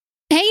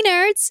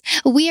nerds!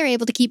 We are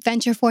able to keep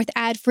Venture Forth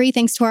ad-free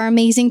thanks to our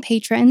amazing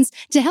patrons.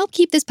 To help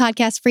keep this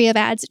podcast free of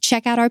ads,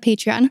 check out our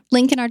Patreon.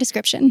 Link in our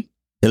description.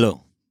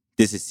 Hello,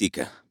 this is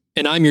Sika.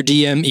 And I'm your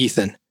DM,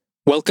 Ethan.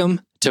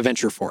 Welcome to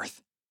Venture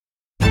Forth.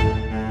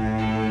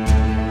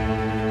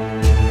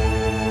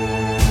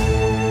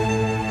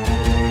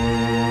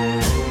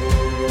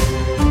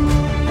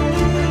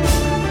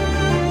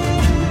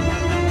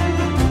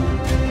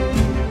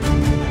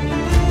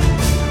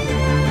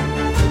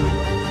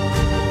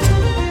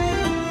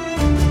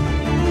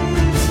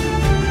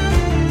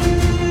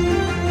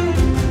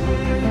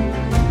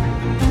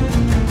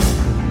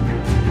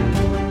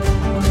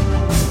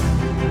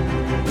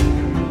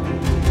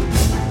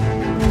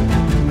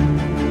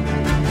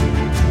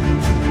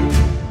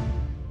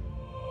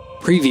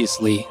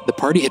 Previously, the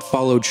party had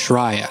followed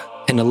Shreya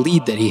and a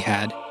lead that he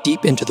had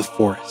deep into the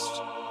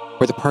forest,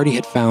 where the party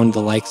had found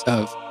the likes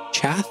of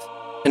Chath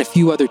and a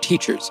few other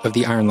teachers of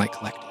the Ironlight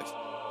Collective.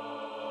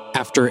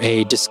 After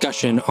a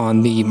discussion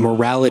on the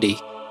morality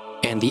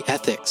and the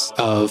ethics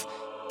of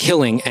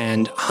killing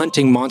and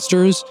hunting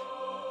monsters,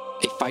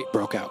 a fight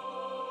broke out.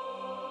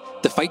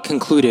 The fight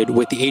concluded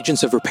with the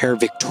agents of Repair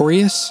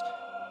victorious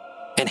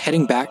and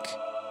heading back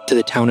to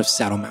the town of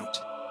Saddlemount.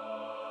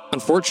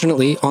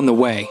 Unfortunately, on the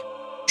way,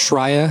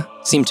 Shreya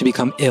seemed to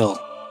become ill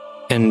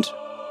and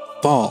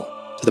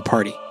fall to the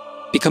party,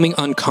 becoming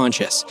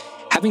unconscious.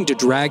 Having to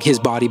drag his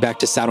body back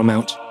to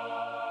Saddlemount,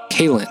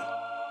 Kaylin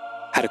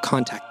had a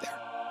contact there.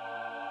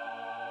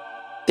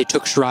 They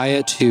took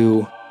Shreya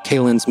to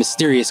Kaylin's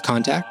mysterious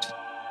contact,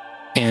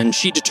 and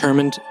she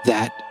determined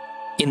that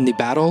in the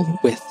battle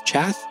with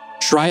Chath,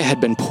 Shreya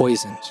had been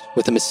poisoned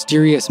with a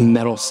mysterious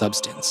metal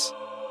substance,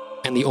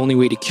 and the only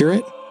way to cure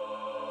it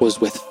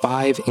was with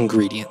 5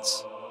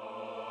 ingredients.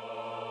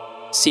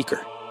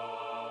 Seeker,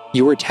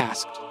 you were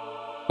tasked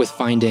with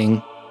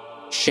finding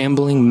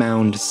Shambling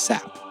Mound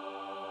sap.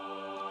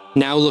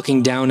 Now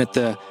looking down at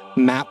the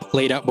map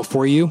laid out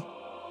before you,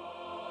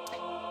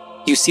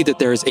 you see that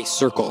there is a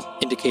circle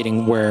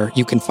indicating where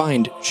you can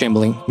find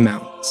Shambling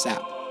Mound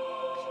sap.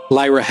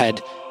 Lyra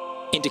had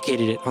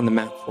indicated it on the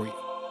map for you.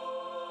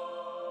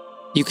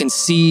 You can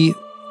see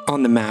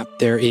on the map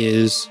there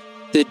is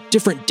the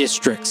different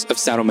districts of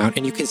Saddlemount,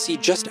 and you can see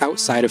just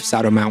outside of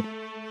Saddlemount,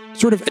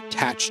 sort of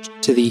attached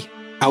to the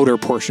outer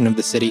portion of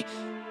the city,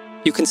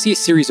 you can see a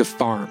series of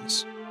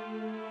farms,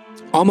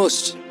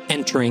 almost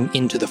entering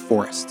into the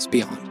forests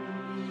beyond.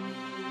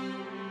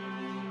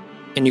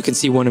 And you can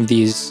see one of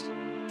these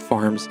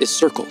farms is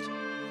circled,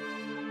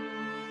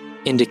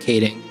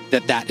 indicating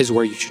that that is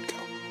where you should go.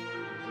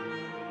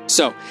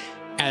 So,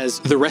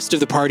 as the rest of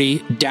the party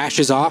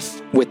dashes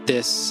off with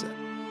this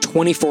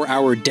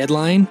 24-hour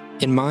deadline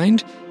in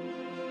mind,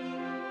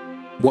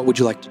 what would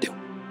you like to do?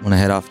 I want to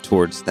head off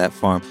towards that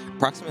farm.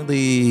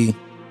 Approximately,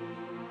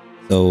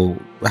 so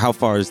how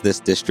far is this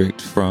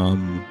district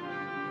from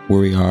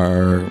where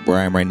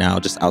I am right now,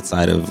 just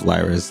outside of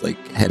Lyra's, like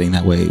heading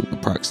that way,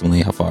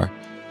 approximately how far?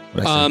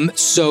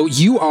 So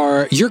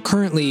you're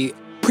currently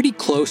pretty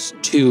close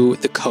to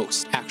the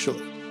coast,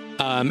 actually.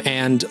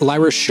 And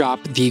Lyra's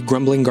shop, the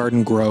Grumbling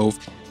Garden Grove,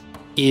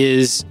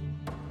 is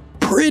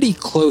pretty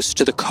close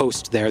to the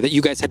coast there that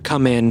you guys had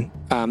come in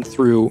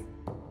through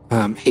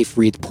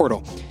Hayfreed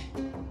portal.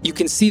 You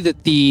can see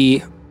that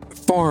the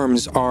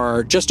farms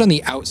are just on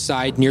the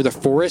outside near the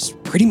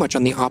forest, pretty much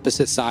on the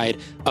opposite side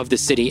of the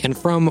city. And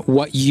from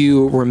what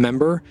you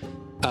remember,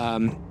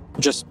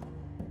 just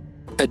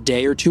a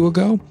day or two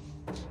ago,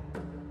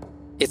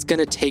 it's going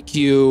to take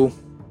you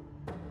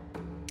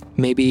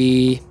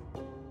maybe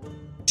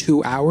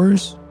 2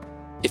 hours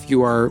if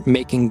you are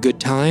making good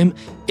time.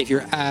 If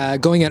you're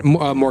going at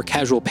a more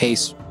casual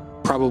pace,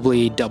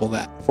 probably double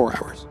that, 4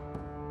 hours.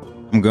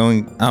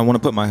 I want to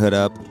put my hood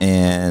up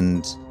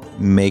and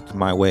make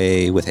my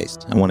way with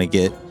haste. I want to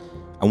get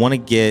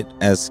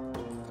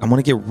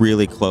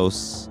really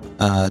close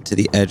to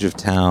the edge of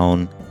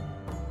town.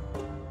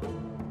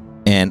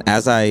 And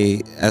as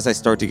I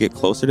start to get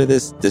closer to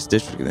this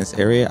district in this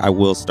area, I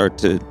will start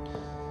to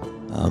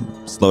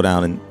slow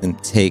down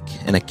and take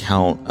an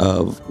account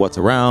of what's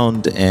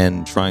around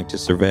and trying to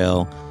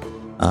surveil.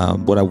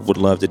 What I would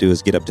love to do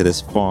is get up to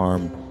this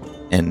farm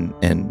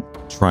and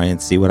try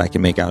and see what I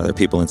can make out of their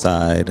people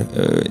inside.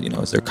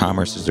 Is there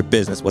commerce? Is there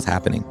business? What's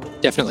happening?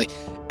 Definitely.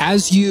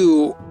 As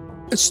you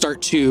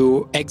start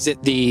to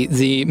exit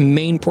the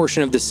main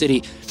portion of the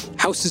city,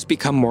 houses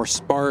become more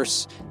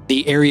sparse.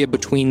 The area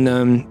between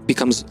them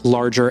becomes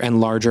larger and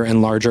larger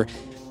and larger.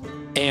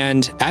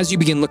 And as you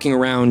begin looking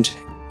around,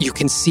 you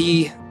can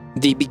see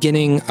the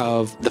beginning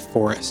of the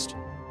forest.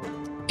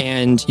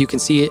 And you can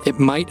see it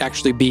might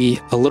actually be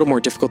a little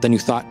more difficult than you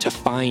thought to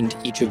find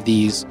each of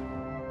these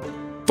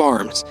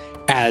farms,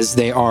 as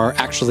they are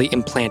actually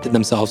implanted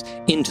themselves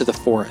into the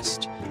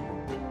forest.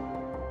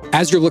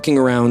 As you're looking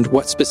around,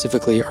 what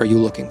specifically are you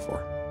looking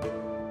for?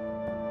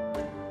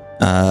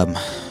 I'm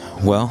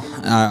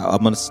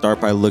going to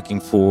start by looking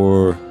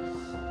for...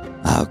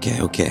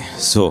 Okay.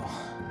 So,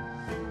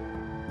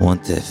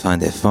 want to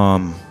find a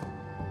farm.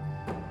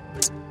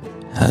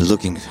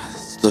 Looking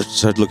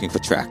start looking for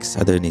tracks.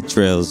 Are there any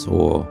trails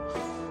or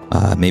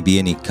maybe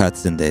any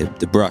cuts in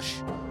the brush?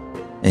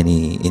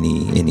 Any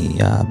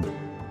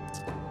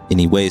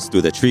ways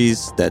through the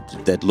trees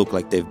that look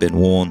like they've been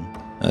worn?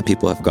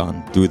 People have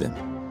gone through them.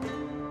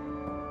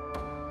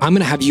 I'm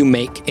going to have you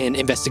make an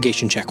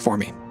investigation check for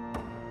me.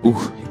 Ooh,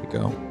 here we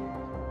go.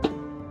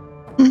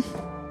 I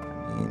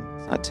mean,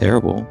 it's not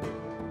terrible.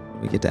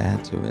 We get to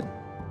add to it.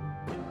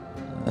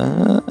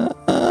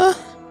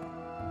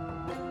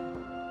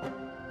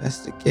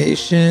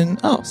 Investigation.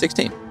 Oh,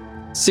 16.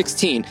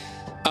 16.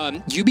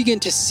 You begin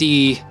to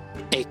see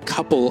a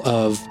couple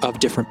of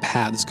different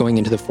paths going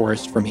into the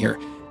forest from here.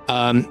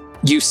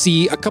 You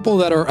see a couple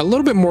that are a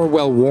little bit more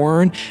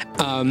well-worn,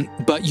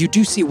 but you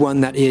do see one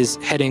that is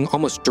heading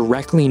almost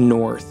directly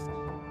north.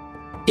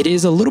 It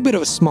is a little bit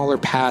of a smaller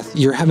path.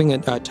 You're having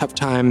a tough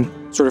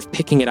time sort of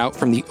picking it out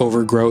from the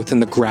overgrowth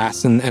and the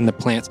grass and the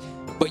plants,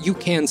 but you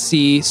can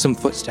see some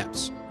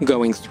footsteps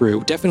going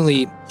through,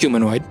 definitely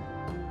humanoid,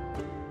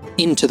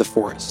 into the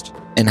forest.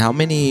 And how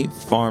many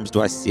farms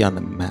do I see on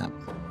the map?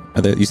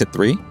 Are there, you said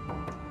 3?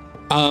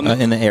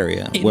 In the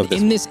area.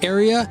 In this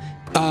area,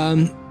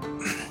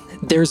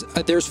 there's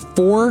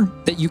 4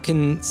 that you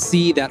can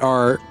see that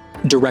are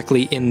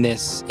directly in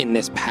this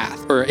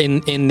path, or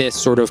in this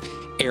sort of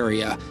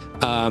area,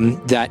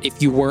 that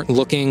if you weren't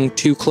looking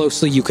too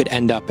closely, you could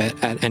end up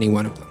at any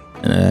one of them.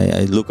 And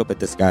I look up at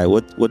the sky.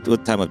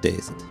 What time of day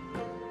is it?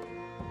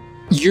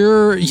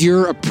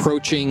 You're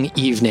approaching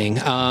evening.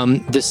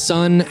 The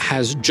sun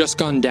has just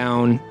gone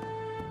down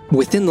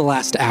within the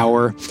last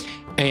hour,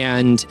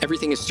 and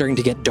everything is starting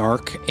to get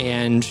dark,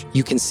 and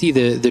you can see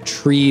the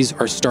trees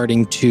are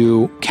starting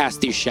to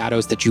cast these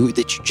shadows that you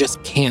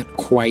just can't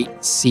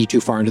quite see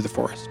too far into the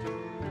forest.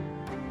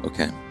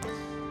 Okay.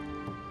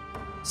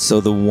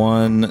 So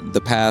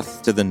the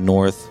path to the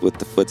north with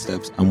the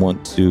footsteps, I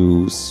want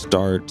to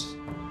start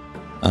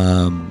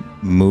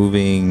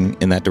moving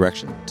in that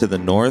direction. To the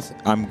north,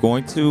 I'm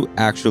going to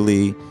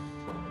actually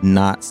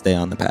not stay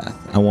on the path.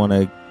 I want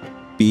to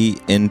be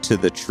into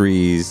the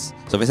trees.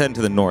 So if I head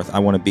into the north,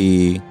 I'll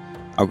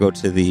go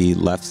to the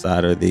left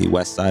side or the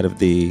west side of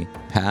the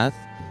path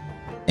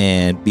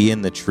and be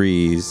in the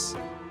trees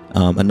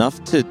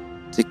enough to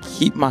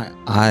keep my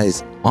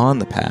eyes on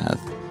the path,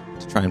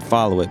 to try and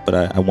follow it, but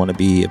I want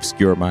to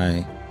obscure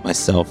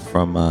myself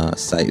from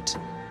sight.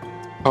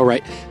 All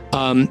right.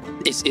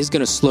 This is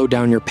going to slow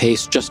down your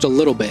pace just a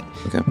little bit,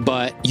 okay.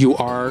 But you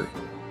are,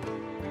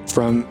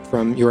 from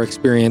your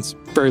experience,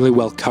 fairly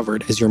well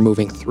covered as you're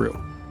moving through.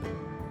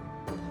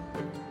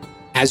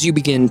 As you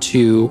begin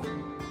to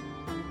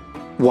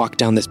walk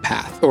down this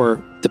path,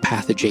 or the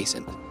path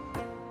adjacent,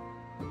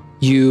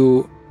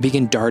 you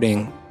begin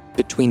darting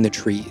between the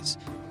trees.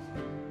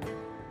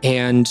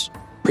 And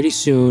pretty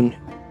soon,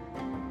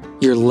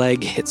 your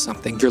leg hits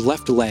something. Your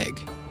left leg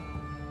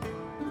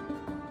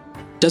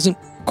doesn't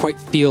quite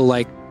feel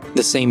like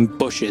the same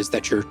bushes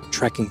that you're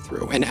trekking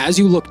through. And as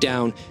you look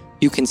down,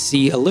 you can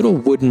see a little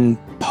wooden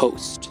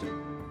post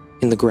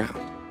in the ground.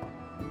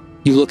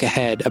 You look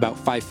ahead about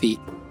 5 feet,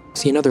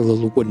 see another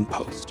little wooden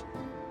post.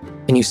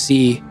 And you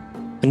see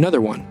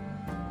another one,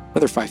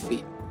 another 5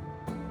 feet.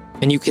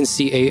 And you can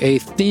see a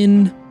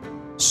thin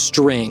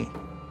string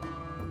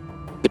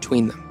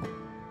between them.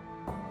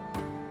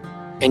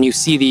 And you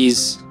see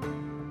these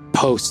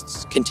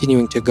posts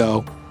continuing to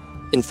go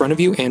in front of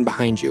you and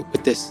behind you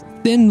with this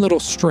thin little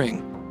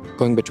string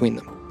going between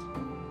them.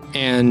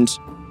 And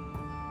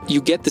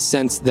you get the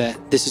sense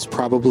that this is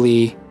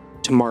probably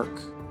to mark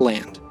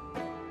land.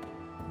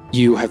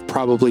 You have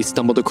probably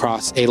stumbled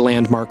across a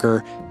land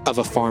marker of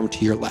a farm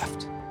to your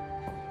left.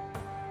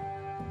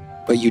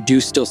 But you do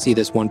still see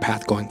this one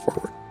path going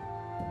forward.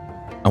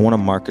 I want to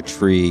mark a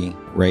tree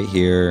right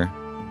here.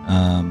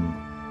 I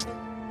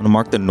want to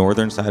mark the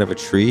northern side of a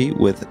tree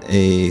with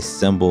a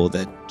symbol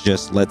that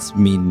just lets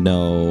me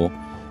know.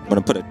 I'm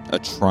going to put a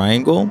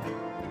triangle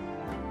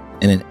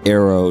and an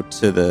arrow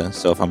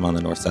so if I'm on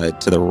the north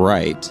side, to the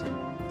right,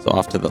 so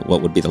off to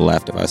what would be the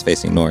left if I was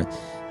facing north,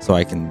 so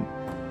I can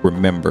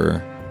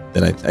remember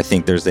that I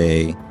think there's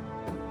a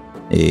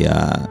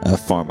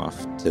farm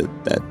off to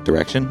that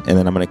direction. And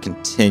then I'm going to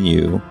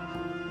continue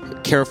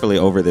carefully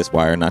over this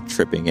wire, not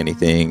tripping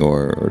anything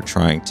or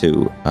trying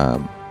to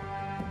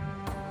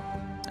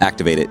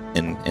activate it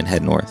and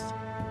head north.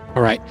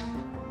 All right.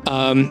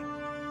 Am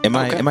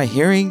I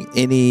hearing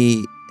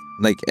any,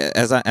 like,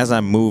 as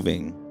I'm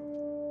moving,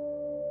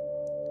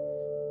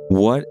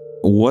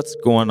 what's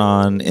going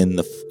on in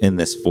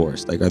this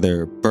forest? Like, are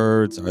there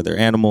birds? Are there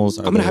animals?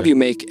 I'm going to have you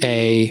make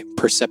a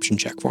perception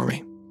check for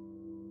me.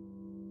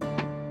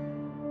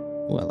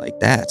 Oh, I like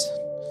that.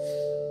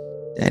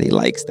 Daddy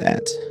likes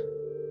that.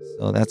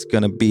 So that's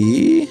going to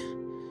be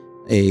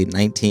a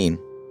 19.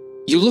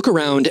 You look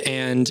around,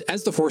 and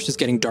as the forest is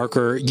getting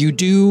darker, you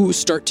do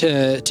start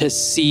to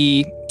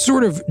see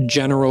sort of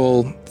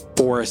general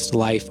forest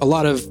life. A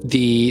lot of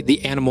the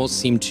animals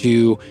seem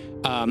to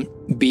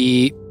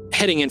be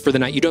heading in for the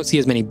night. You don't see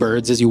as many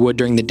birds as you would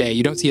during the day.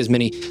 You don't see as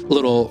many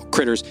little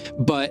critters,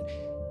 but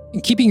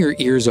keeping your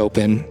ears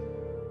open,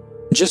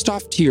 just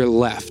off to your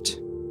left,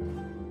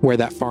 where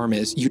that farm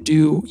is, you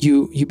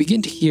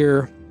begin to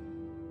hear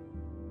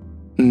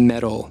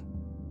metal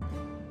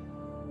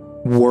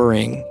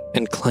whirring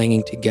and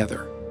clanging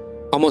together,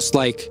 almost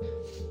like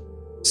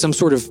some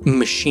sort of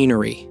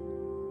machinery,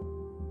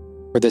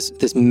 where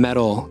this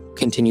metal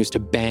continues to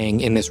bang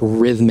in this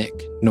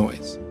rhythmic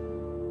noise.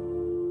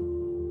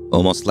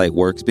 Almost like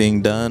work's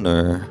being done,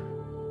 or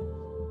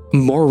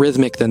more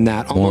rhythmic than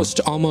that,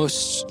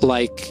 almost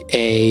like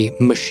a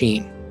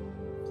machine.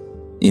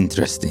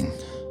 Interesting.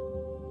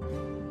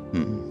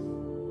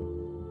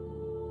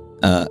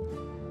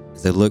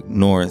 As I look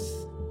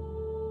north,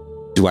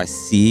 do I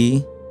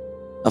see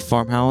a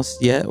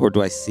farmhouse yet, or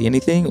do I see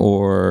anything,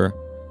 or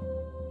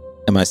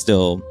am I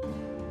still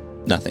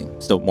nothing?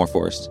 Still more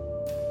forest?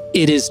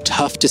 It is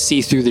tough to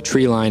see through the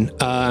tree line,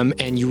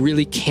 and you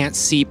really can't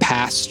see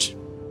past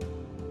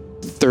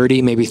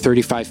 30, maybe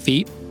 35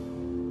 feet.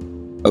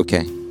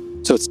 Okay.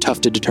 So it's tough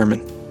to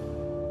determine.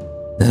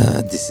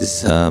 This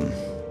is,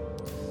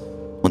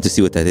 want to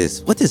see what that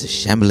is. What is a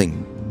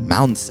shambling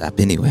mound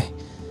sap anyway?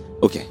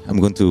 Okay, I'm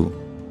going to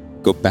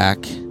go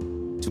back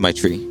to my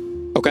tree.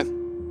 Okay.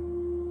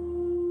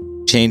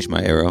 Change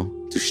my arrow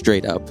to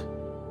straight up.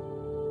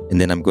 And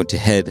then I'm going to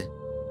head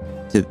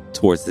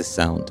towards this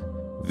sound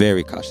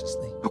very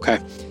cautiously. Okay.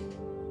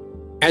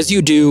 As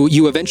you do,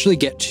 you eventually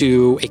get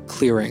to a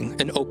clearing,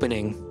 an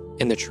opening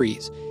in the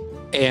trees.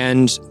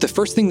 And the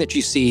first thing that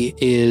you see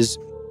is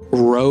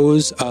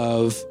rows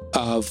of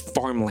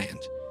farmland.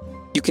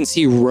 You can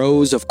see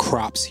rows of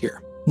crops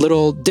here.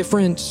 Little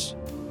different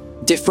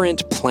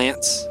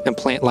plants and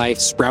plant life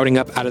sprouting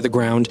up out of the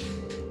ground.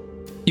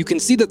 You can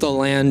see that the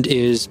land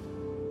is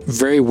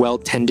very well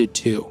tended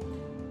to.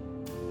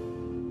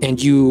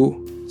 And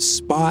you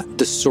spot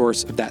the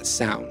source of that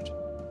sound.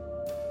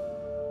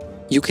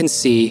 You can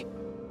see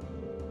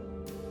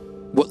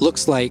what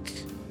looks like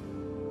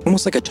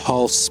almost like a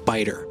tall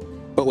spider,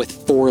 but with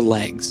 4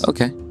 legs.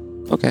 Okay.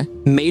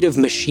 Made of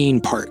machine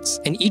parts.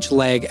 And each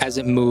leg, as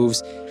it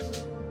moves,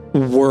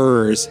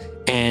 whirs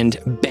and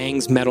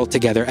bangs metal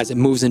together as it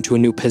moves into a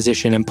new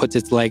position and puts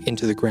its leg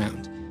into the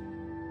ground.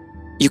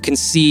 You can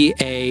see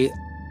a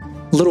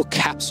little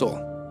capsule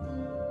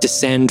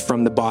descend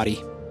from the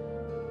body.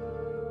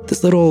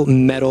 This little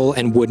metal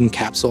and wooden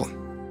capsule,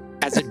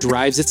 as it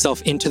drives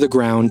itself into the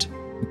ground,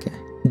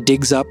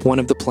 digs up one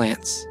of the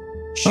plants,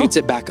 shoots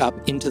it back up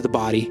into the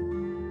body,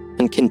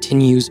 and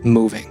continues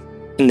moving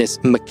in this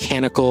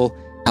mechanical,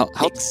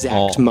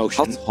 exact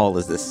motion. How tall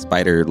is this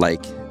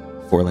spider-like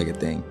 4-legged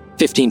thing?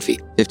 15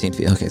 feet. 15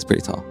 feet. Okay, it's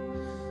pretty tall.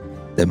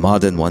 The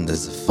modern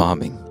wonders of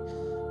farming.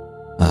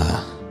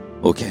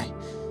 Okay.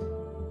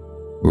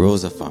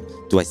 Rows of farm.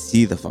 Do I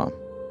see the farm?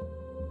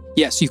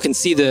 Yes, you can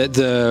see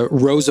the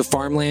rows of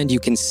farmland. You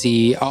can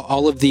see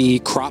all of the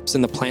crops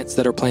and the plants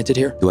that are planted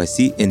here. Do I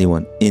see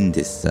anyone in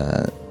this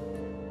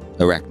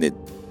arachnid?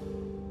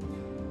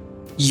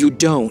 You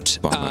don't.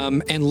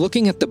 And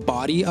looking at the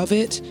body of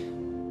it,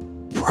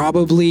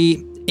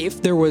 probably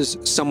if there was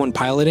someone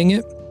piloting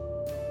it,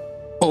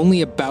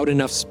 only about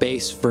enough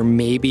space for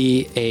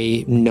maybe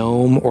a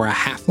gnome or a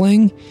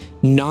halfling.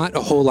 Not a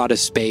whole lot of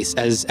space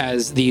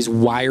as these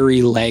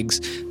wiry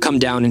legs come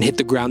down and hit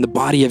the ground. The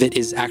body of it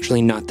is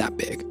actually not that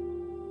big.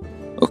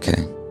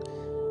 Okay.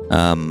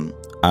 And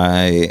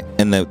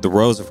the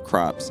rows of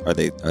crops, are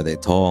they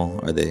tall?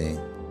 Are they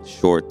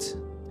short?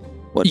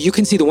 What? You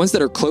can see the ones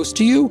that are close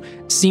to you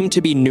seem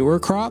to be newer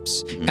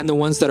crops, and the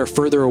ones that are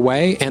further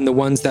away and the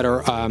ones that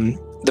are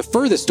the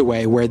furthest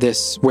away where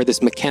this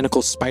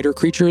mechanical spider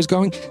creature is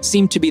going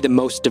seem to be the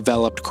most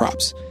developed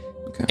crops.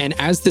 Okay. And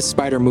as this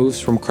spider moves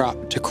from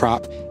crop to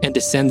crop and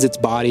descends its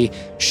body,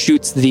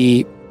 shoots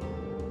the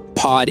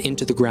pod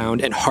into the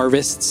ground and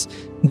harvests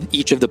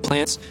each of the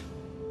plants,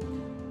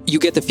 you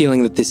get the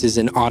feeling that this is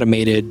an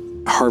automated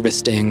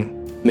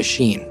harvesting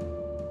machine.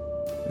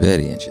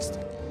 Very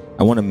interesting.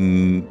 I want to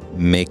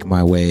make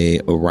my way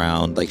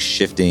around, like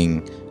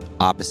shifting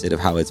opposite of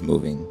how it's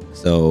moving.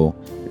 So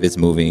if it's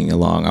moving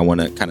along, I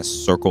want to kind of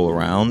circle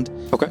around.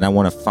 Okay. And I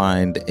want to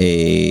find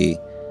a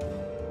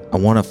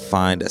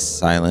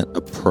silent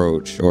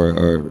approach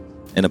or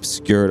an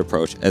obscured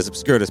approach, as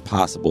obscured as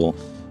possible,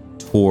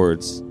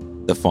 towards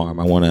the farm.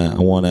 I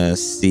want to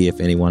see if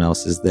anyone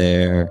else is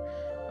there.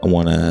 I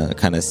want to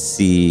kind of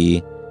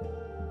see.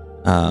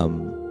 I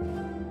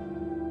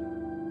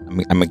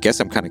guess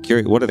I'm kind of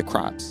curious. What are the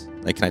crops?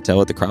 Like, can I tell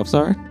what the crops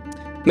are?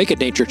 Make a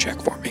nature check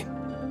for me.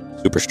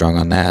 Super strong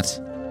on that.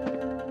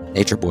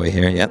 Nature boy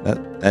here. Yeah,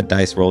 that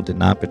dice roll did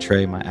not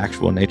betray my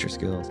actual nature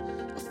skills.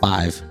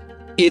 5.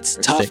 It's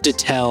tough 6. to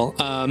tell.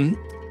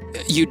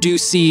 You do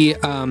see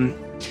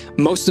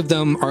most of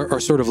them are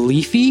sort of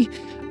leafy,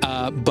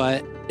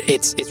 but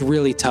it's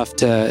really tough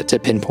to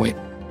pinpoint.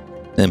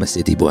 I'm a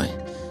city boy.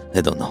 I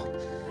don't know.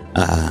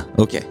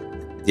 Okay.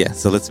 Yeah,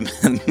 so let's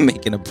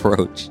make an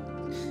approach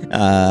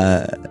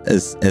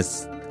as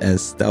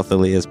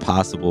stealthily as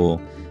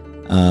possible.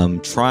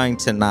 Trying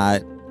to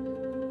not,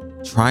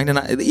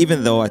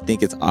 even though I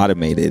think it's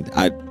automated,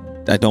 I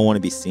don't want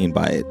to be seen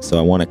by it. So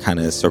I want to kind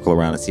of circle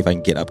around and see if I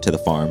can get up to the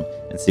farm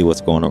and see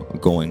what's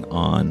going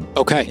on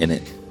Okay. in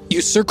it. You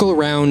circle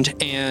around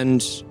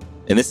and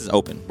this is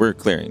open. We're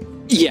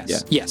clearing.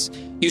 Yes.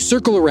 You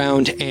circle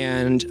around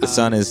and the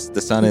sun is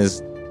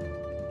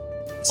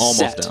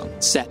almost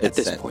down. Set at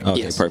this point.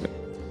 Okay, yes. perfect.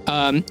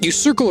 You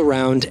circle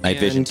around. Night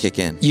vision kick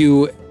in.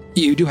 You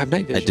do have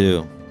night vision. I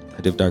do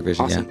have dark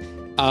vision. Awesome.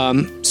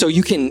 Yeah. So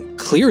you can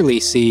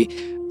clearly see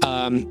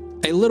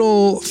a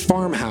little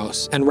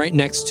farmhouse, and right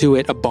next to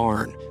it, a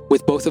barn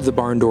with both of the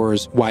barn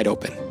doors wide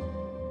open.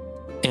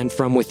 And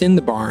from within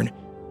the barn,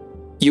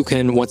 you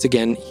can once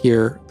again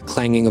hear the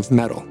clanging of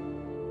metal.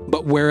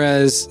 But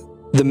whereas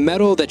the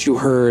metal that you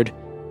heard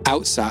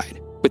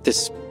outside with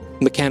this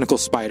mechanical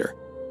spider,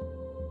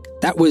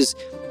 that was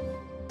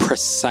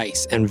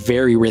precise and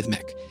very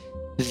rhythmic.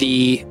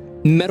 The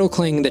metal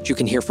clang that you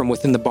can hear from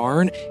within the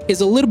barn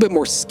is a little bit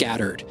more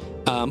scattered,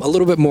 a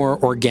little bit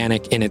more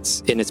organic in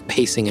its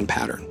pacing and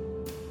pattern.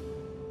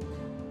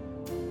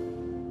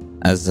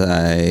 So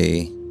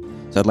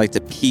I'd like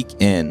to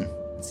peek in,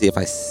 see if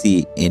I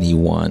see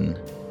anyone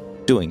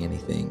doing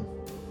anything.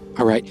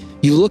 All right.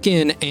 You look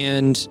in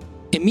and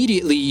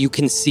immediately you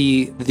can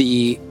see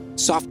the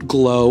soft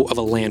glow of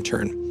a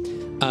lantern.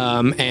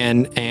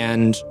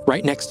 And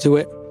right next to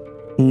it,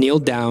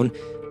 kneeled down,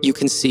 you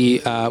can see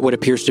what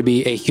appears to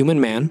be a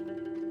human man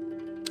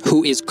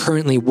who is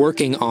currently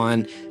working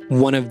on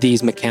one of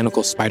these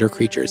mechanical spider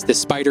creatures. The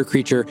spider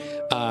creature,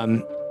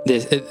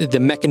 the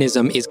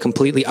mechanism is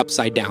completely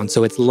upside down.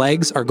 So its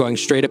legs are going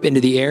straight up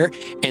into the air,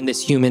 and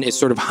this human is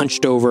sort of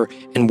hunched over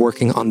and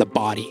working on the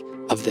body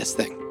of this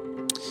thing.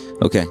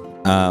 Okay.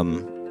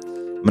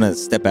 I'm going to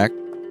step back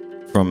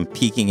from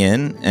peeking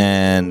in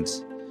and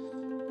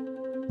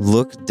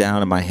look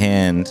down at my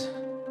hand,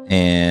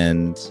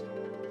 and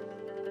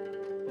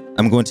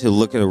I'm going to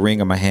look at a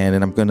ring on my hand,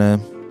 and I'm going to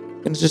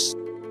just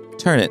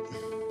turn it,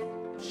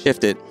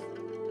 shift it,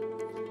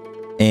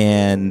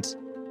 and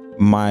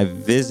my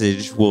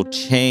visage will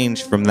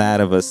change from that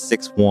of a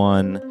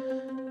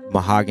 6'1",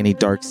 mahogany,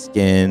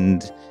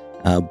 dark-skinned,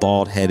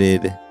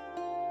 bald-headed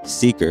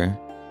seeker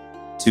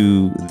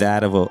to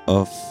that of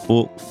a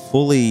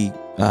fully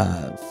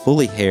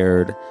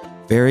haired,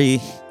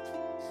 very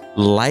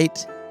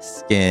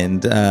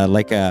light-skinned,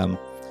 like a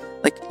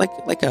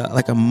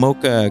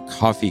mocha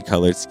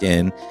coffee-colored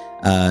skin,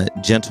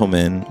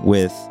 gentleman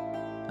with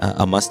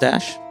a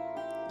mustache,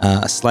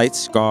 a slight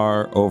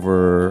scar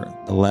over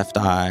the left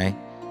eye,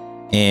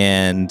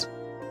 and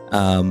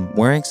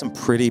wearing some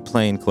pretty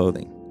plain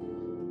clothing.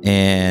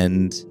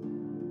 And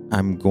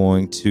I'm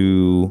going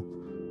to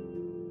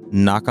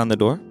knock on the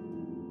door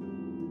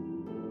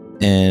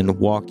and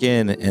walk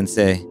in and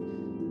say,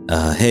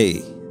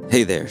 hey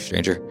there,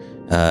 stranger.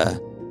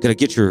 Gonna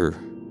get your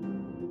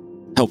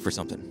help for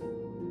something.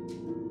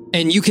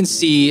 And you can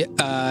see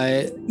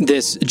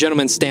this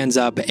gentleman stands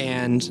up,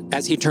 and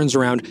as he turns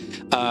around,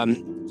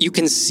 you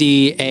can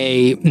see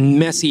a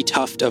messy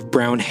tuft of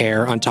brown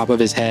hair on top of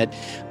his head,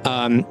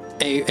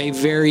 a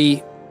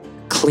very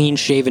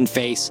clean-shaven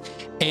face,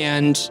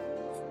 and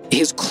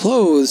his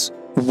clothes,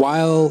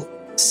 while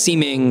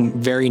seeming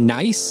very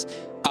nice,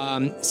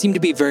 seem to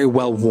be very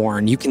well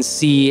worn. You can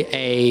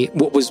see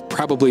what was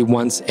probably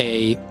once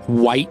a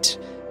white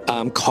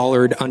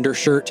collared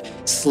undershirt,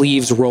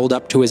 sleeves rolled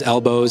up to his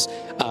elbows,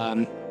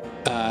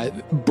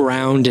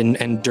 browned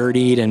and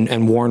dirtied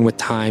and worn with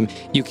time.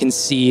 You can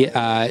see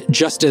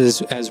just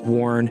as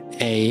worn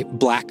a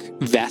black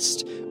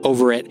vest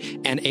over it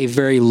and a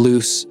very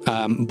loose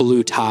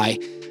blue tie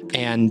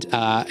and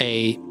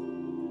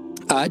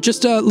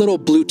just a little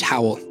blue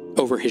towel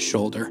over his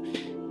shoulder.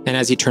 And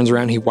as he turns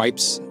around, he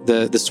wipes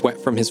the sweat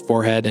from his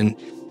forehead and,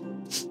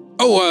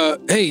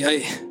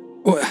 hi,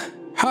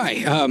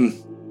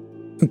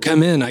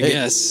 come in, I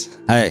guess.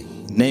 Hi,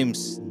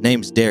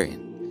 name's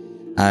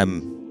Darian.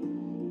 I'm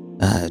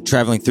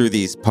traveling through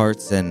these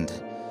parts and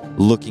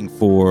looking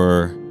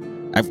for.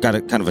 I've got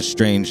a kind of a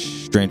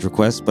strange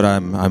request, but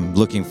I'm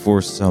looking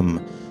for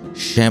some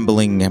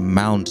shambling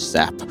mound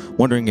sap.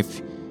 Wondering if,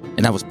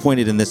 and I was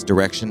pointed in this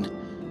direction.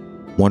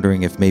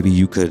 Wondering if maybe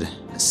you could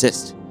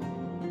assist.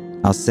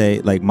 I'll say,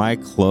 like, my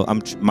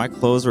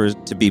clothes were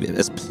to be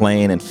as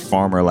plain and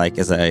farmer-like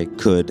as I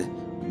could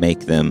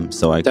make them,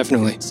 so I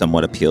definitely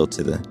somewhat appeal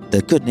to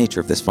the good nature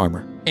of this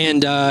farmer.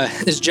 And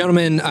this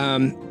gentleman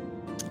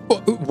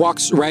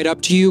walks right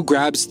up to you,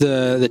 grabs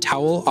the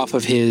towel off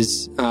of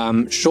his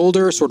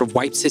shoulder, sort of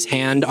wipes his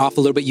hand off a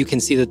little bit. You can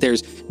see that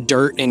there's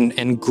dirt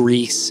and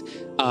grease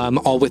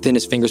all within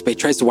his fingers, but he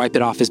tries to wipe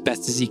it off as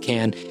best as he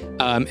can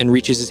and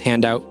reaches his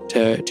hand out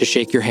to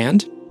shake your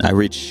hand. I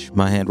reach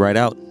my hand right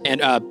out.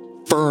 And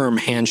firm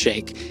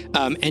handshake,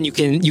 and you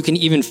can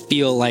even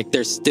feel like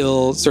there's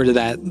still sort of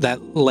that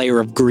layer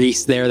of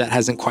grease there that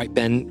hasn't quite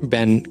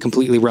been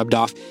completely rubbed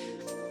off.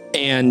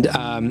 And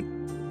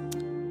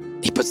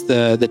he puts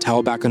the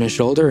towel back on his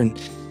shoulder and,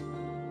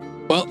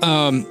 well,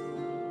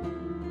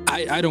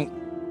 I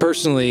don't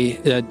personally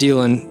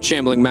deal in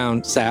shambling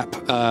mound sap,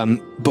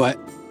 but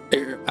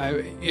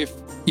if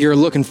you're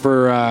looking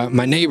for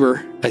my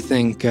neighbor, I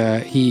think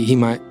he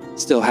might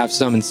still have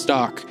some in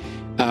stock.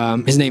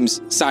 His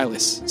name's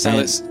Silas.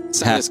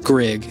 Silas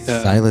Grigg.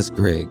 Silas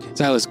Grigg.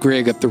 Silas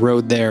Grigg up the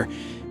road there.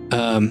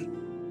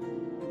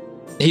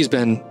 He's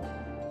been,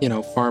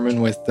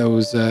 farming with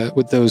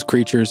those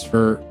creatures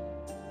for,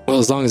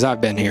 as long as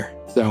I've been here.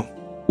 So,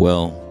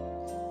 well,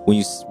 when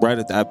you write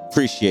it, I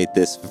appreciate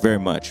this very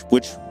much.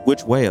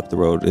 Which way up the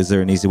road? Is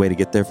there an easy way to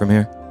get there from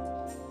here?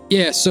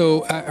 Yeah,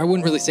 so I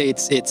wouldn't really say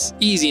it's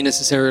easy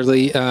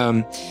necessarily,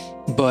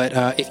 but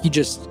if you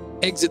just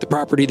exit the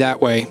property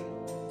that way,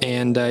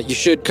 and you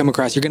should come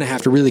across, you're going to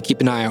have to really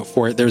keep an eye out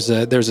for it. There's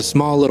a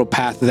small little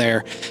path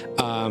there,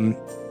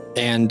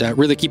 and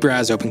really keep your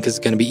eyes open because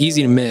it's going to be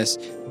easy to miss.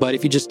 But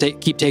if you just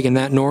keep taking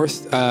that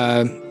north,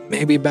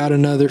 maybe about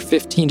another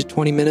 15 to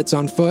 20 minutes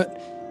on foot,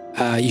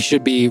 you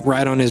should be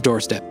right on his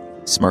doorstep.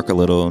 Smirk a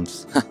little and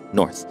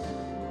north.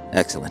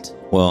 Excellent.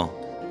 Well,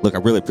 look, I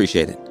really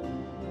appreciate it.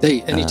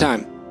 Hey,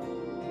 anytime.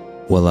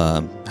 Well,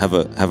 have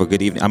a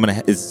good evening.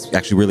 It's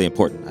actually really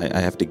important. I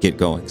have to get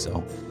going,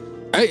 so.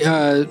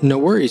 Hey, no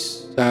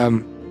worries.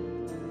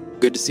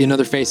 Good to see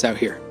another face out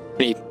here.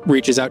 And he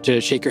reaches out to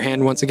shake your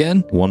hand once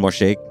again. One more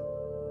shake,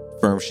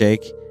 firm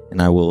shake,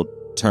 and I will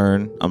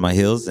turn on my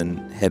heels and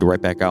head right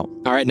back out.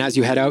 All right, and as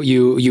you head out,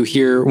 you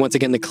hear once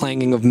again the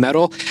clanging of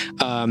metal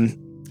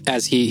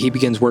as he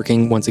begins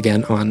working once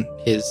again on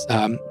his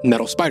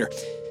metal spider.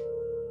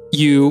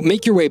 You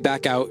make your way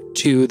back out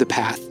to the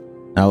path.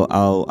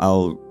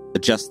 I'll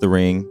adjust the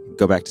ring,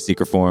 go back to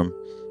secret form.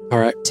 All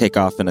right. Take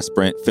off in a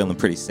sprint, feeling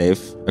pretty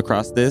safe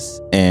across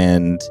this,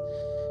 and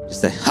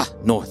just say,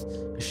 north.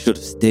 I should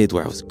have stayed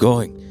where I was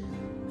going.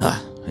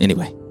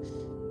 Anyway.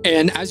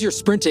 And as you're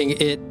sprinting,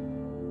 it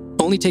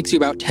only takes you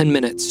about 10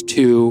 minutes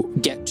to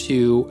get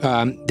to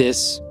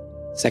this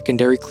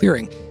secondary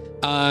clearing.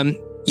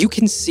 You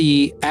can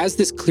see, as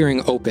this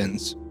clearing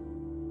opens,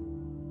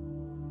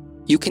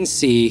 you can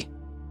see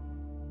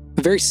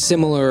very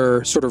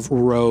similar sort of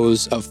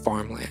rows of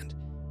farmland.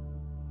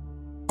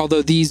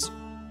 Although these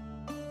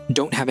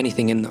don't have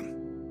anything in them.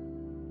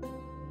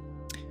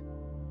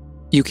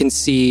 You can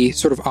see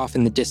sort of off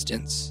in the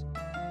distance,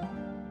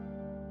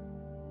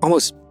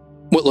 almost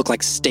what look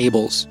like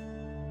stables,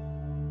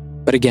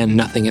 but again,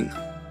 nothing in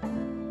them.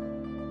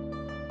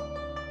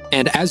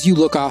 And as you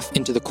look off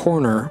into the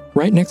corner,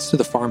 right next to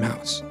the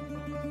farmhouse,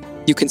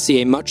 you can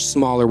see a much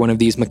smaller one of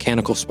these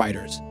mechanical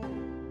spiders.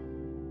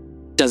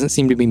 Doesn't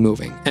seem to be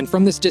moving. And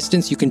from this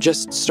distance, you can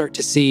just start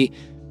to see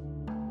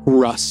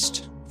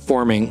rust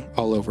forming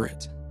all over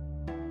it.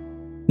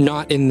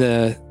 Not in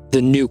the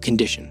new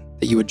condition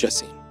that you had just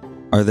seen.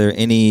 Are there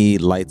any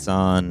lights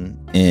on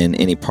in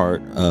any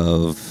part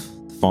of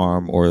the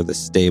farm or the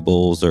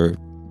stables or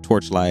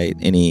torchlight?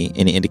 Any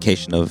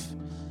indication of?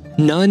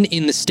 None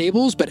in the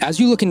stables, but as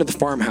you look into the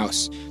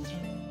farmhouse,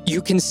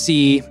 you can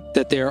see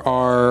that there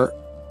are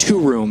 2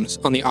 rooms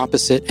on the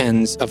opposite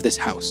ends of this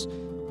house.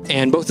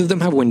 And both of them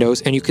have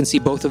windows, and you can see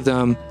both of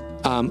them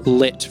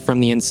lit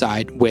from the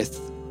inside with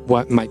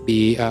what might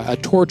be a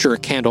torch or a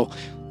candle.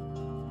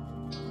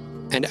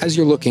 And as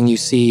you're looking, you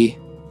see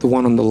the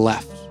one on the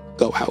left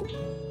go out,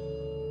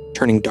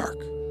 turning dark.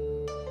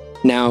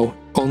 Now,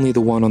 only the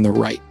one on the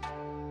right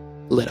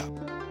lit up.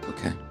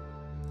 Okay.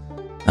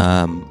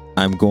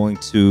 I'm going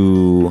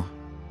to,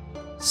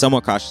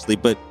 somewhat cautiously,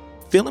 but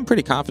feeling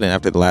pretty confident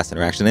after the last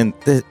interaction. And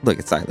look,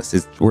 it's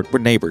Silas. We're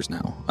neighbors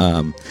now.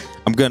 I'm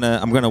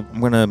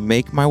gonna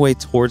make my way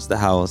towards the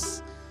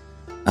house.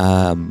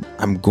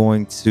 I'm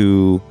going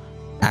to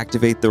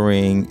activate the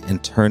ring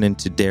and turn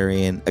into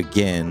Darian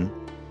again.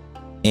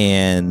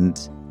 And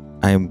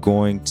I'm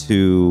going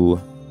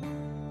to,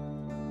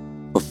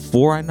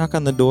 before I knock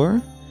on the door,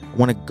 I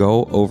want to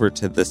go over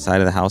to the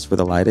side of the house where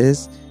the light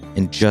is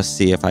and just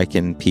see if I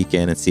can peek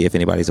in and see if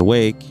anybody's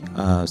awake,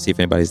 see if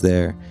anybody's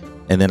there.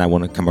 And then I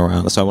want to come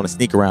around. So I want to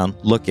sneak around,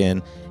 look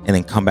in, and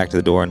then come back to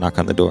the door and knock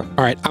on the door.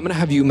 All right, I'm going to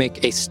have you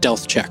make a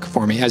stealth check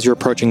for me as you're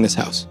approaching this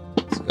house.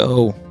 Let's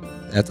go.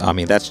 That's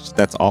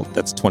all.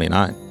 That's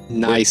 29.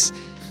 Nice.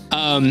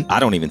 I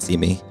don't even see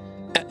me.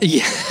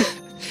 Yeah.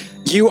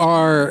 You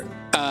are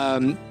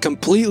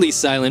completely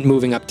silent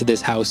moving up to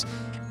this house,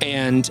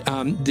 and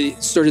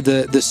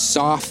the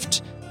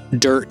soft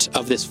dirt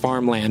of this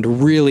farmland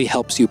really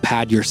helps you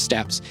pad your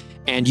steps,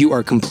 and you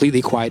are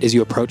completely quiet as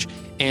you approach,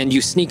 and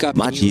you sneak up.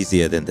 Much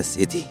easier than the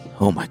city.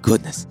 Oh my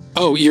goodness.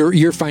 Oh,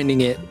 you're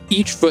finding it.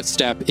 Each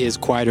footstep is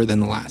quieter than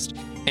the last,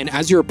 and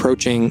as you're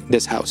approaching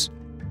this house,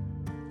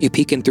 you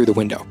peek in through the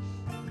window,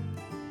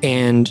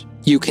 and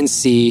you can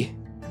see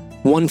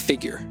one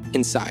figure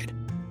inside.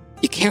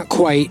 You can't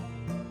quite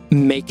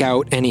make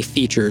out any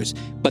features,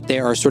 but they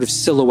are sort of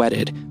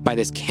silhouetted by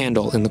this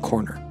candle in the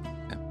corner.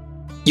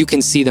 You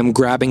can see them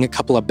grabbing a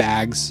couple of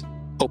bags,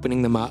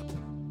 opening them up,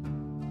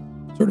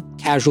 sort of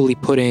casually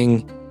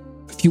putting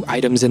a few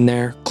items in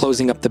there,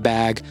 closing up the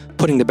bag,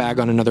 putting the bag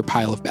on another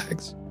pile of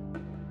bags.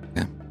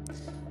 Yeah.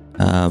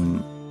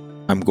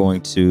 I'm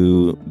going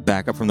to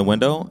back up from the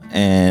window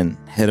and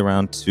head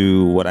around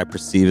to what I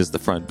perceive as the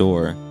front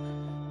door.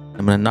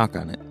 I'm going to knock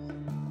on it.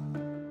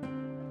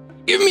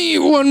 Give me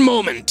one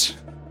moment.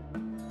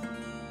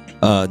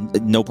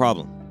 No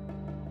problem.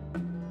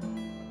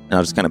 And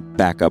I'll just kind of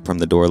back up from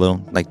the door a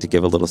little, like to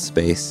give a little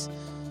space.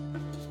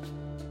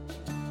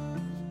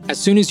 As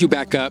soon as you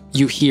back up,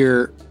 you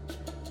hear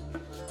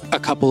a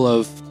couple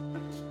of...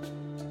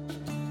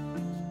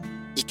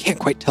 You can't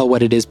quite tell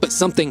what it is, but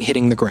something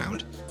hitting the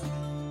ground.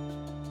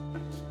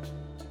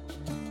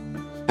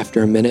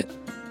 After a minute,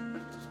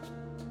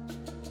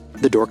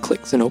 the door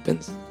clicks and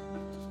opens.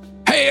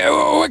 Hey,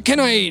 what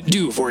can I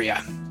do for you?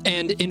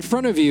 And in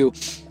front of you,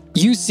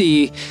 you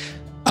see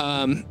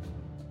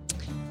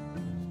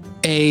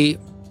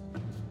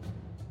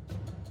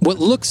what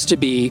looks to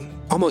be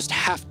almost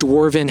half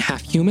dwarven,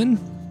 half human,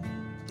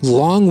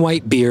 long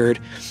white beard,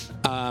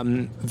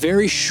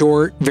 very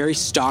short, very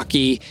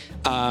stocky,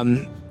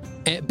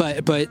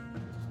 but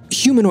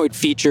humanoid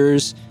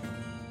features,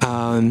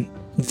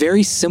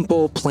 very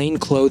simple, plain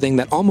clothing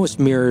that almost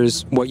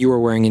mirrors what you were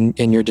wearing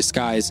in your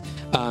disguise,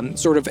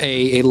 sort of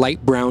a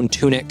light brown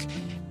tunic,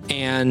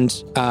 and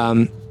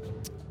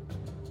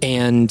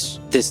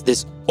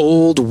this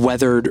old,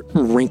 weathered,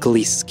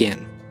 wrinkly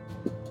skin.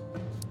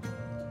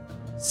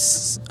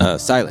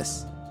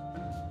 Silas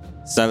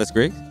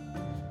Griggs?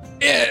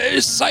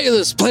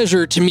 Silas,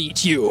 pleasure to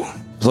meet you.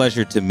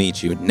 Pleasure to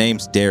meet you.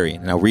 Name's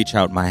Darian, and I'll reach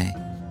out my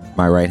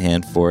right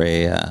hand for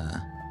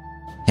a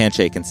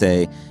handshake and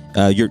say,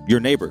 your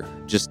neighbor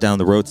just down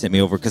the road sent me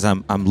over because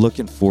I'm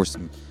looking for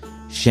some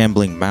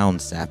shambling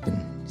mound sap,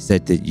 and he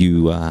said that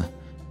you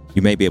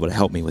may be able to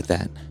help me with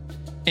that.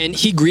 And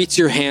he greets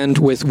your hand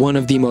with one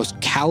of the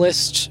most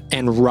calloused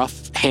and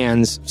rough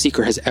hands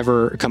Seeker has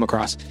ever come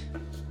across.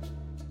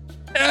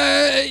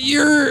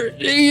 You're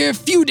a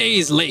few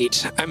days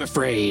late, I'm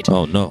afraid.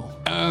 Oh, no.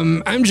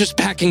 I'm just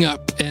packing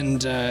up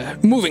and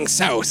moving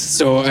south,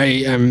 so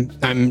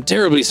I'm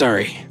terribly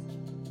sorry.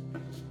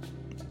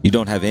 You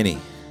don't have any?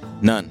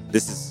 None.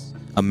 This is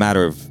a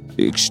matter of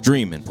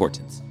extreme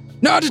importance.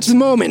 Not at the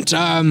moment.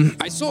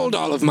 I sold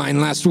all of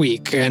mine last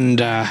week, and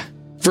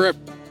for a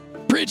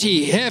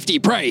pretty hefty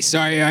price.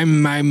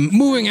 I'm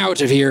moving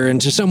out of here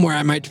into somewhere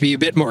I might be a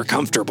bit more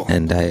comfortable.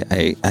 And I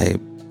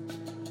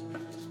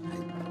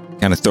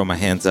kind of throw my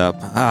hands up.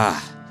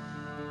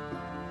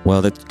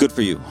 Well, that's good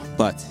for you.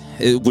 But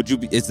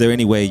is there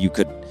any way you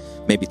could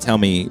maybe tell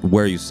me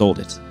where you sold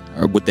it?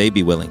 Or would they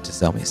be willing to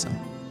sell me some?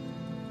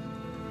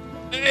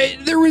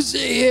 There was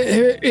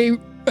a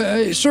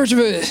sort of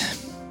a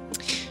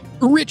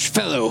rich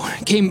fellow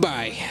came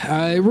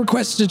by,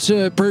 requested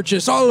to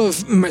purchase all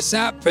of my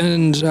sap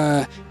and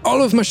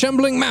all of my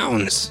shambling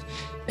mounds,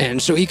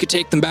 and so he could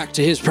take them back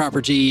to his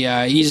property.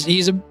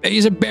 He's a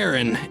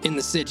baron in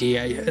the city.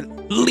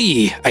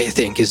 Lee, I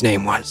think his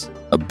name was.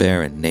 A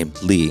baron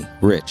named Lee,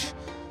 rich.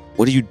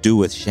 What do you do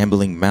with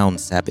shambling mound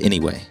sap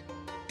anyway?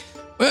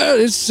 Well,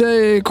 it's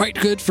quite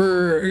good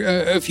for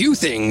a few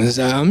things.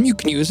 You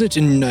can use it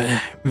in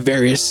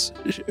various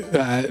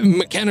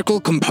mechanical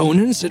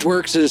components. It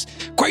works as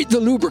quite the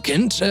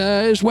lubricant,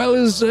 as well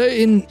as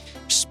in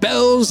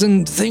spells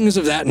and things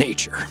of that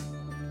nature.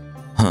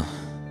 Huh.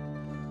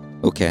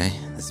 Okay,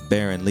 this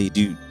Baron Lee,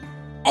 do you...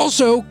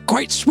 Also,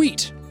 quite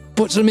sweet.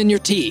 Put some in your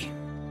tea.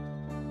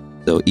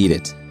 So eat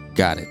it.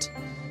 Got it.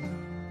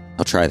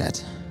 I'll try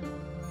that.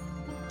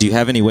 Do you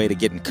have any way to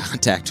get in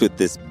contact with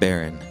this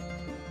Baron?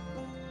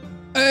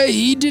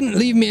 He didn't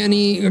leave me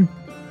any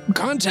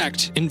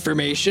contact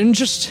information,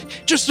 just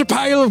a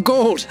pile of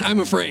gold,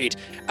 I'm afraid.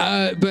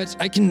 But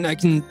I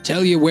can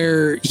tell you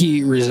where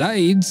he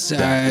resides.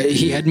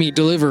 He had me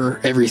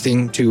deliver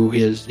everything to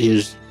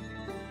his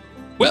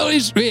well,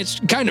 it's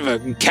kind of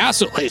a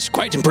castle. It's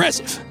quite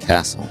impressive.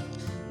 Castle.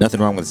 Nothing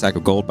wrong with a sack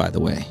of gold, by the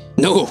way.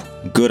 No.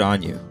 Good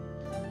on you.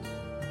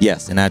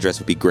 Yes, an address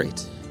would be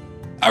great.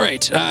 All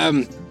right,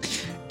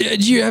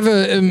 do you have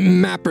a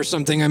map or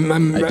something?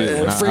 I'm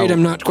afraid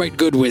I'm not quite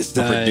good with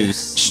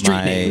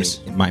street names.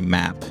 My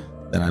map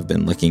that I've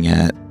been looking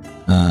at.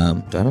 I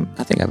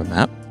think I have a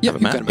map. Yeah, I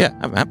have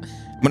a map.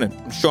 I'm going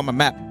to show him a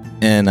map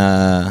and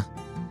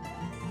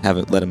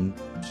let him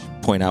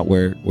point out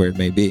where it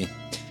may be.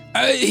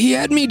 He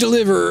had me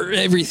deliver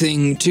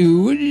everything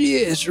to,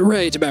 yes,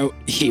 right about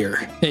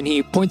here. And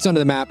he points onto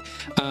the map,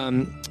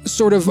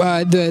 sort of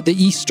the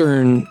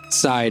eastern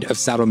side of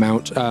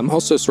Saddlemount,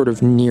 also sort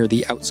of near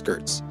the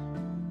outskirts.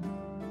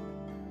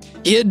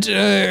 He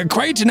had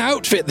quite an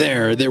outfit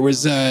there. There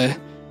was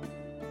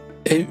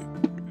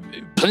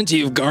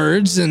plenty of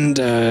guards, and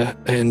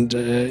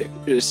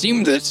it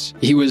seemed that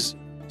he was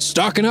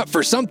stocking up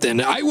for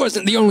something. I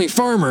wasn't the only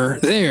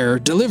farmer there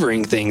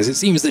delivering things. It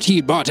seems that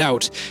he bought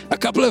out a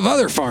couple of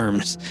other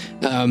farms,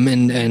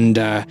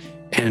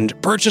 and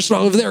purchased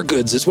all of their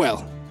goods as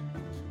well.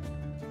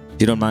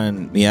 If you don't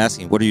mind me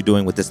asking, what are you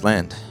doing with this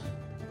land?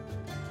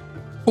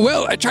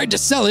 Well, I tried to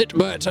sell it,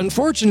 but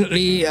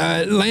unfortunately,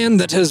 land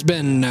that has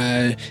been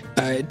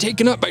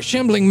taken up by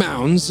shambling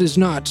mounds is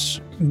not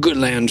good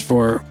land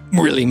for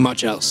really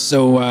much else.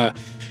 So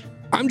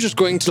I'm just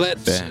going to let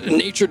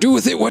nature do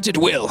with it what it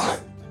will.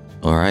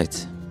 All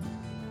right.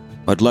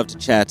 I'd love to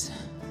chat.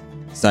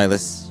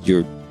 Silas,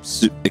 you're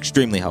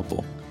extremely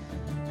helpful.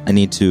 I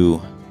need to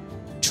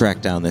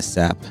track down this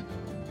sap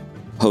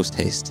post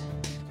haste.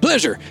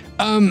 Pleasure.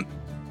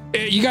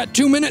 You got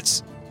 2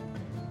 minutes?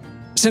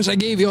 Since I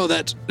gave you all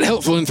that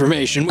helpful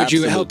information, would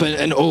you help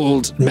an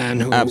old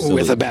man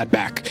with a bad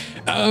back?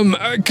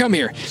 Come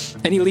here.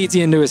 And he leads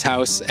you into his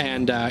house,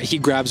 and he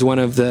grabs one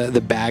of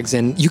the bags,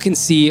 and you can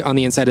see on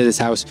the inside of this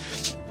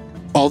house,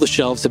 all the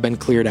shelves have been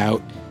cleared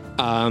out.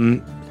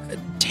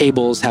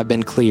 Tables have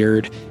been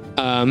cleared.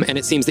 And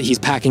it seems that he's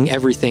packing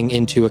everything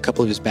into a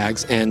couple of his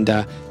bags, and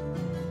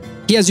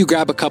he has you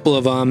grab a couple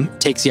of them,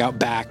 takes you out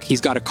back.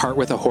 He's got a cart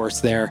with a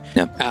horse there.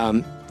 Yep.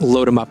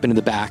 Load him up into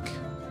the back.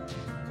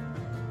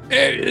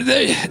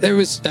 There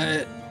was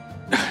the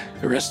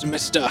rest of my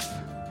stuff.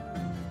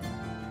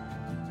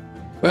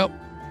 Well,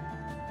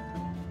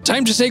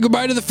 time to say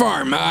goodbye to the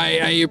farm.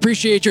 I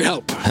appreciate your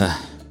help.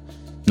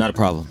 Not a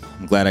problem.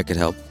 I'm glad I could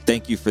help.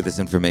 Thank you for this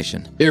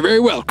information. You're very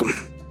welcome.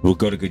 We'll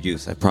go to good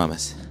use, I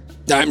promise.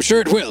 I'm sure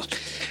it will.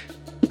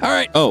 All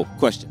right. Oh,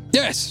 question.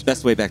 Yes.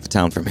 Best way back to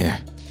town from here.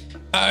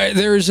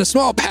 There's a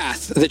small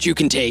path that you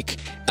can take.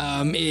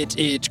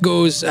 It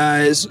goes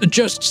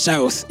just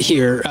south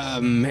here.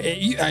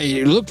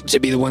 I looked to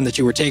be the one that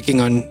you were taking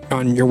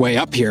on your way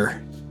up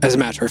here, as a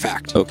matter of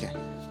fact. Okay.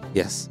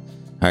 Yes.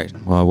 All right.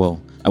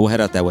 Well, I will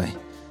head out that way.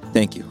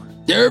 Thank you.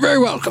 You're very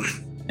welcome.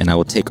 And I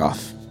will take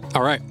off.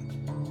 All right.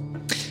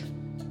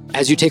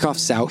 As you take off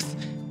south,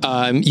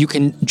 you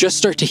can just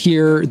start to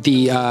hear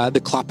the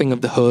clopping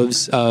of the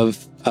hooves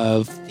of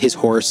his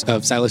horse,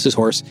 of Silas's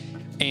horse.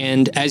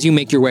 And as you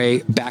make your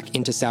way back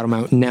into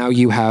Saddlemount, now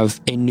you have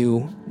a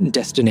new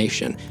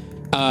destination.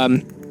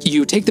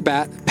 You take the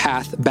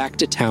path back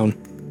to town,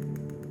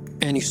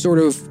 and you sort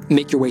of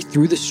make your way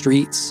through the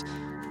streets.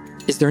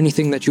 Is there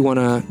anything that you want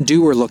to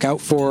do or look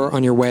out for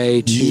on your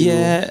way to...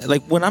 Yeah,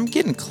 like when I'm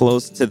getting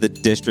close to the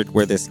district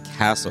where this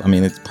castle... I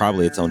mean, it's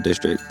probably its own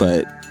district,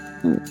 but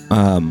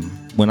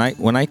when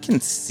I can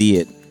see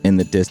it in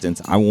the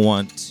distance, I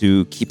want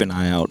to keep an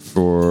eye out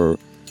for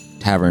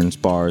taverns,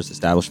 bars,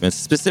 establishments.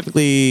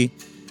 Specifically,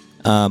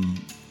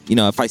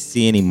 if I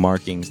see any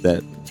markings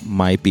that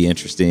might be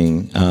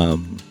interesting, I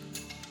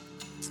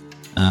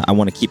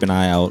want to keep an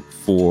eye out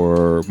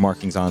for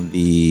markings on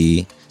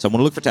the... So I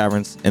want to look for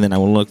taverns, and then I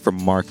want to look for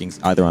markings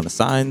either on the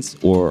signs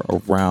or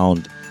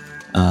around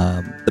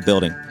the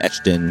building,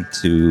 etched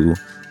into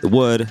the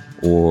wood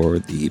or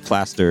the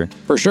plaster.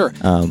 For sure.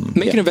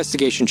 Make an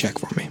investigation check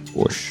for me.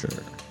 For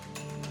sure.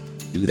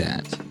 Do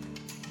that.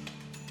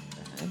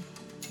 Okay.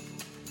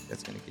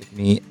 That's going to give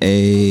me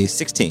a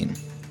 16.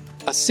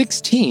 A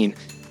 16.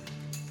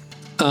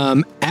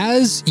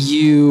 As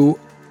you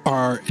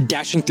are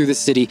dashing through the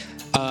city,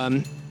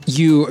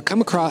 you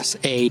come across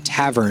a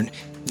tavern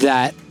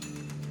that,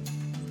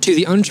 to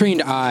the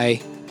untrained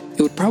eye,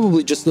 it would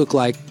probably just look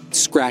like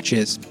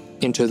scratches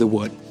into the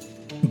wood.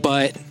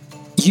 But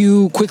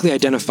you quickly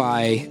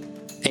identify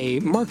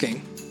a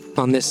marking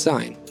on this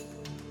sign.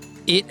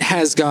 It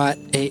has got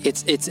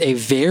it's a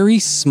very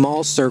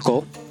small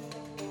circle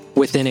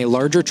within a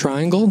larger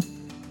triangle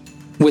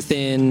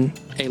within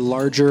a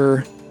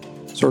larger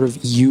sort of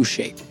U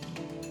shape.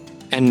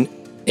 And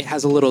it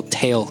has a little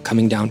tail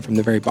coming down from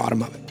the very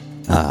bottom of it.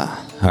 All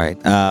right.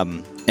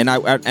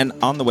 And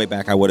on the way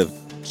back, I would have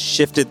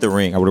shifted the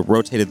ring. I would have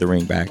rotated the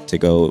ring back to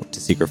go to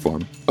Seeker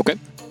form. Okay.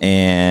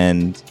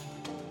 And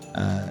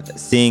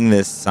seeing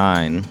this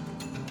sign,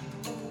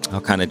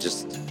 I'll kind of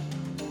just...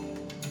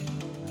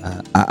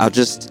 I'll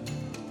just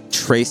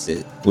trace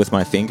it with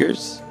my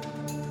fingers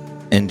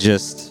and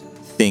just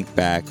think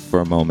back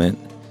for a moment.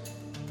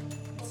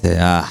 Say,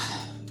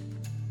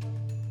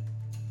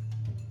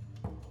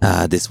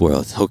 this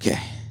world. Okay,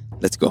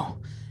 let's go.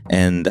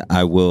 And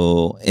I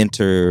will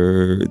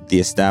enter the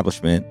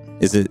establishment.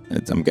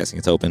 I'm guessing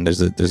it's open.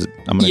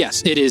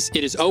 Yes, it is.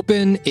 It is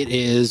open. It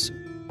is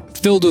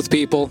filled with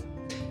people.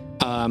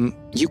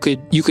 You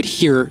could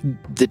hear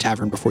the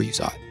tavern before you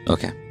saw it.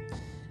 Okay.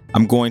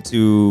 I'm going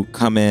to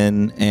come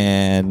in,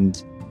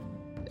 and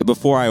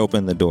before I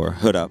open the door,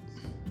 hood up,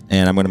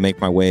 and I'm going to make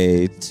my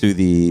way to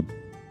the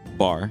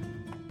bar.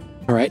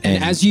 All right.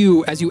 And as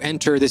you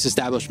enter this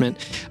establishment,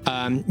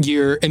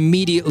 you're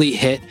immediately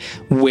hit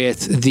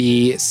with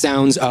the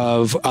sounds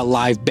of a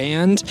live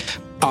band.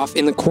 Off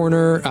in the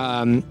corner,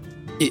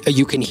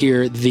 you can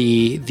hear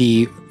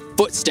the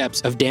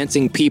footsteps of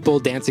dancing people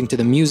dancing to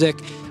the music.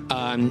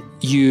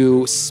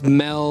 You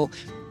smell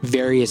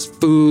various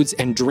foods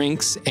and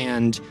drinks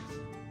and,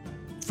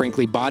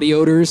 frankly, body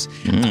odors.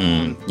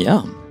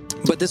 Yeah.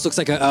 But this looks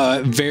like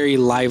a very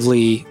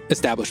lively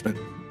establishment.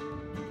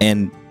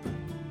 And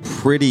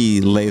pretty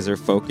laser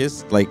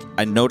focused. Like,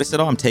 I notice it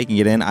all. I'm taking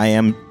it in. I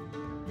am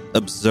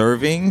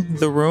observing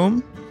the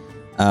room.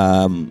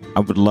 I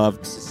would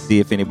love to see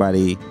if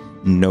anybody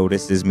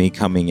notices me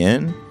coming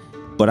in,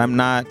 but I'm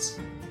not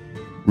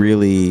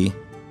really,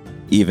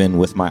 even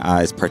with my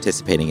eyes,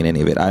 participating in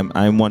any of it.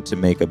 I want to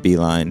make a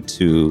beeline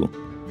to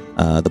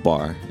the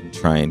bar and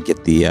try and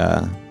get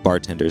the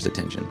bartender's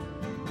attention.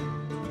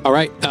 All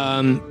right.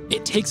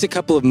 It takes a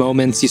couple of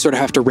moments. You sort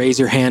of have to raise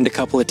your hand a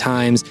couple of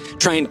times,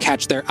 try and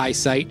catch their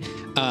eyesight.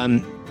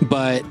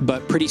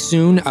 But pretty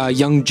soon, a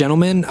young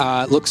gentleman,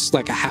 looks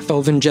like a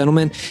half-elven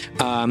gentleman,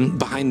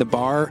 behind the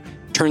bar,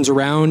 turns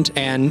around,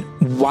 and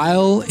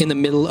while in the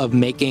middle of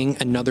making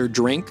another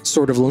drink,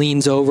 sort of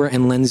leans over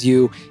and lends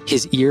you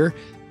his ear.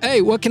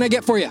 Hey, what can I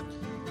get for you?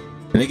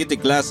 Can I get a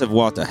glass of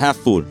water, half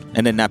full,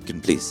 and a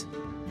napkin, please?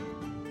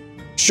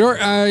 Sure.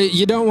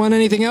 You don't want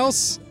anything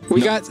else?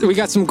 We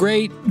got some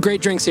great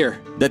drinks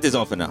here. That is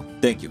all for now.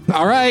 Thank you.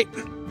 All right.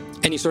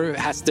 And he sort of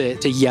has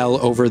to yell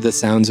over the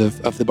sounds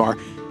of the bar.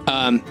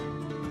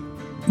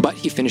 But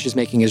he finishes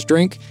making his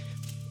drink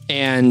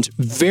and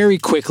very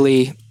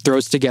quickly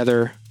throws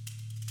together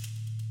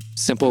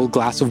simple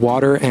glass of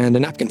water and a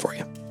napkin for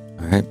you.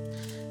 All right.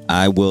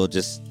 I will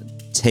just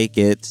take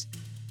it.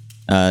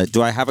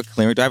 Do I have a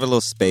clearing? Do I have a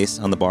little space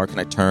on the bar? Can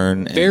I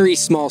turn? Very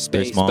small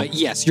space, but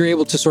yes, you're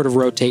able to sort of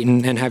rotate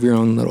and have your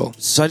own little...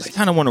 So I just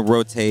kind of want to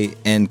rotate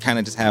and kind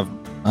of just have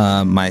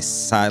my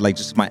side, like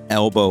just my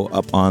elbow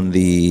up on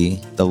the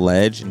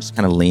ledge and just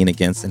kind of lean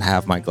against and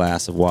have my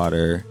glass of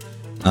water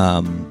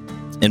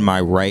in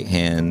my right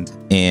hand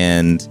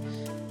and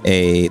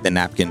the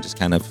napkin just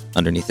kind of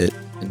underneath it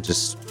and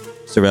just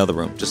surveil the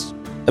room, just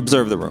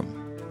observe the room.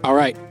 All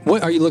right.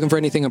 What are you looking for?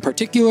 Anything in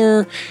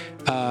particular?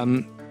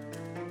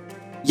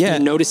 Yeah.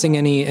 Noticing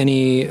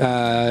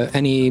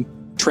any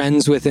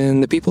trends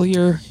within the people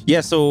here?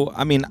 Yeah. So,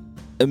 I mean,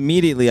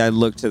 immediately I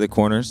look to the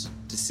corners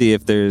to see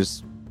if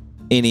there's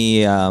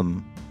any, I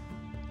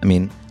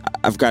mean,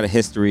 I've got a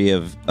history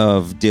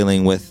of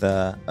dealing with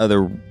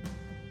other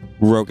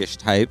roguish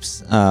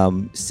types,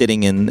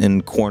 sitting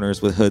in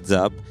corners with hoods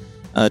up,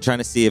 trying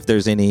to see if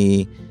there's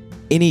any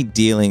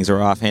dealings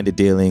or offhanded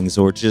dealings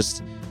or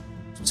just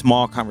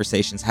small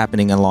conversations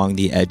happening along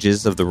the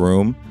edges of the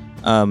room.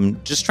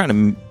 Just trying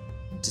to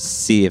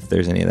see if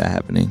there's any of that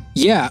happening.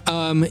 Yeah,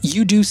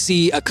 you do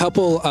see a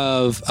couple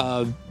of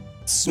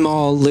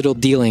small little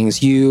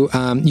dealings. You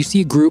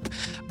see a group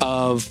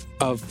of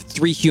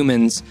 3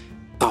 humans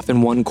off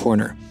in one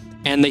corner,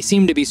 and they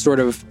seem to be sort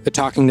of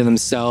talking to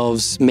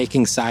themselves,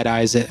 making side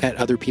eyes at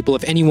other people.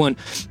 If anyone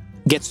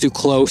gets too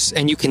close,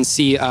 and you can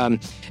see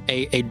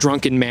a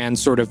drunken man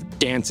sort of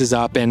dances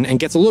up and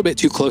gets a little bit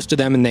too close to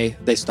them, and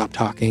they stop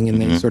talking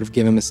and they sort of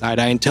give him a side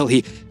eye until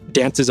he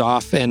dances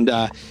off and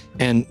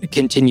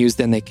continues.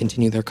 Then they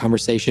continue their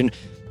conversation.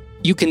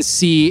 You can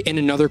see in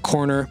another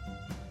corner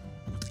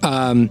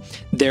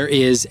there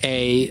is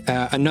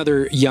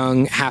another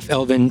young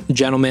half-elven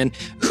gentleman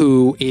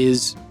who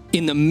is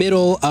in the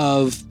middle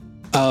of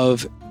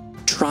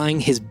trying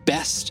his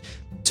best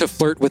to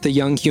flirt with a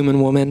young human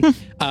woman.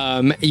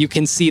 You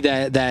can see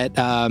that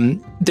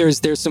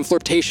there's some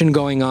flirtation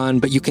going on,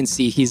 but you can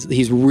see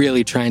he's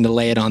really trying to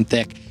lay it on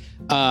thick.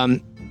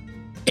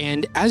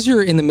 And as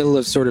you're in the middle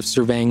of sort of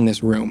surveying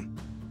this room,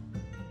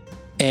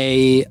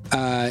 a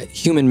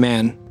human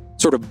man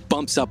sort of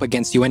bumps up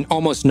against you and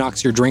almost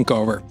knocks your drink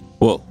over.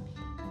 Whoa.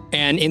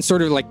 And in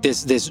sort of like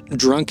this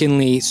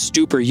drunkenly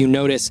stupor, you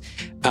notice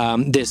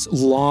this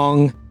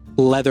long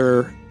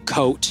leather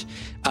coat,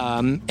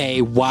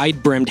 a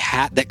wide-brimmed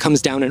hat that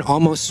comes down and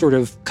almost sort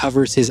of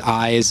covers his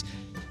eyes,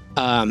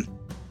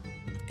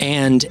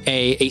 and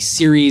a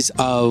series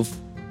of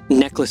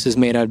necklaces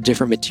made out of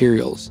different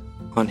materials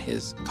on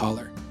his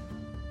collar.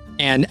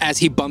 And as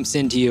he bumps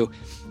into you,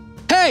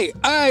 hey,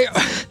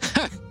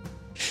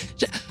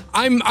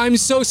 I'm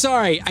so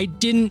sorry. I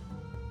didn't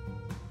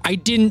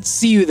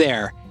see you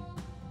there.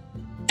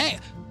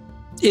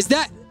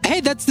 Hey,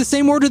 that's the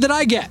same order that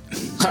I get.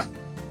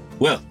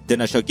 Well,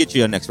 then I shall get you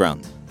your next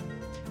round.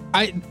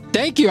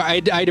 Thank you.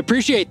 I'd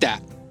appreciate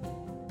that.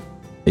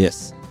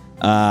 Yes.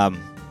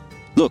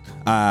 Look,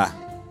 I'm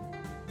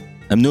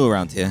new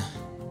around here,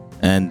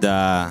 and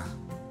I'm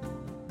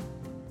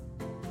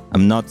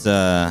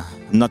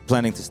not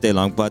planning to stay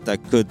long, but I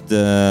could.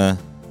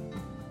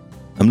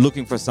 I'm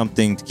looking for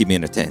something to keep me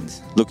entertained.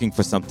 Looking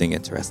for something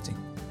interesting.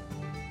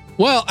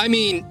 Well, I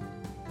mean,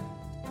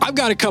 I've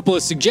got a couple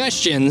of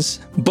suggestions,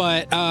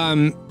 but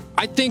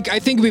I think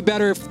it'd be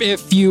better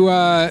if you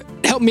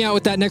help me out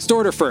with that next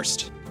order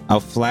first. I'll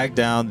flag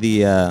down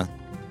the.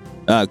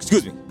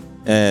 Excuse me,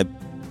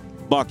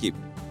 barkeep.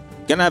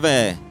 Can I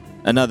have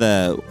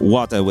another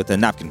water with a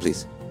napkin,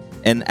 please?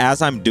 And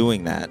as I'm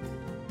doing that,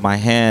 my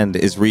hand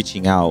is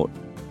reaching out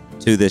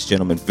to this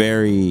gentleman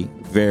very,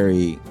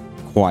 very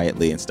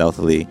quietly and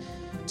stealthily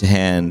to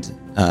hand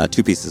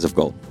 2 pieces of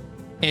gold.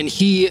 And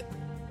he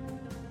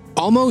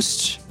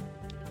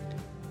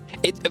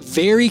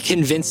very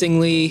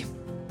convincingly,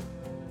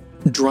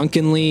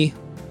 drunkenly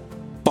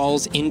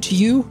falls into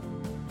you,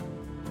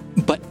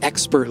 but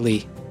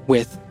expertly,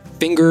 with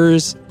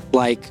fingers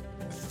like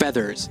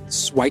feathers,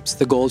 swipes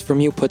the gold from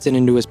you, puts it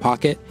into his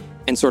pocket,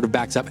 and sort of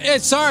backs up.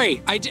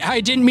 Sorry, I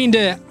didn't mean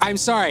to. I'm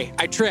sorry,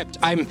 I tripped.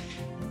 I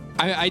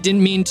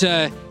didn't mean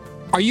to.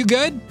 Are you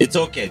good? It's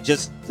okay.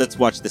 Just let's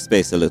watch the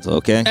space a little,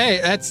 okay? Hey,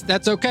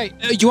 that's okay.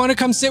 You want to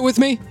come sit with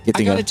me?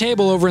 I got a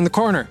table over in the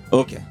corner.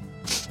 Okay.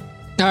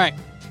 All right.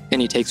 And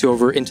he takes you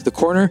over into the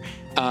corner,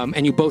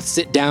 and you both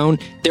sit down.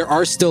 There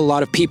are still a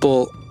lot of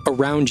people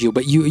around you,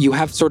 but you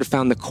have sort of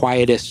found the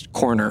quietest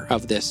corner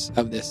of this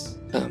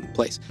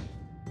place.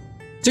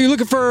 So you're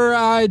looking for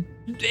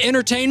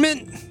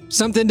entertainment?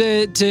 Something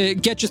to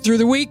get you through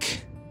the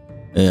week?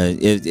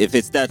 If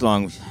it's that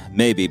long,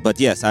 maybe. But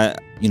yes, I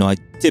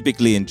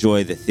typically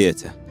enjoy the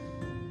theater.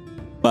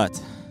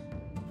 But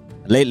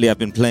lately I've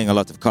been playing a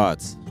lot of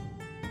cards.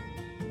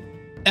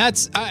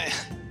 That's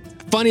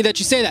funny that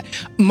you say that.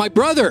 My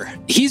brother,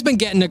 he's been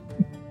getting a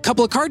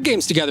couple of card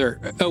games together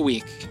a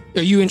week.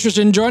 Are you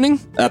interested in joining?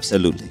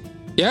 Absolutely.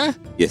 Yeah?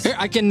 Yes. Here,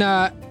 I can,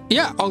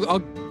 I'll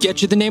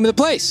get you the name of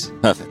the place.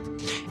 Perfect.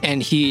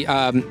 And he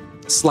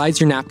slides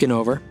your napkin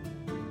over,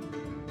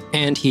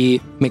 and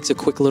he makes a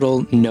quick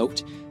little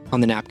note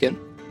on the napkin.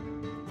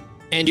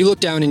 And you look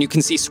down and you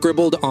can see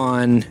scribbled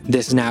on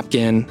this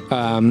napkin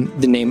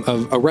the name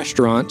of a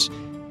restaurant,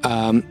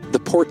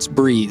 the Port's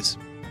Breeze.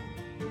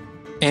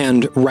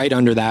 And right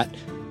under that,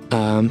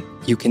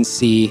 you can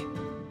see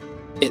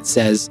it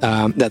says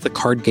that the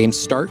card game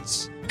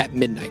starts at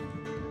midnight.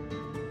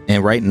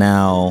 And right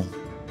now,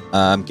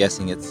 I'm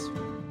guessing it's,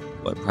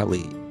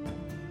 probably,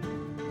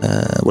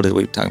 what are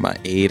we talking about,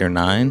 8 or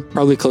 9?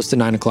 Probably close to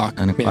 9 o'clock.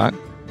 9 o'clock?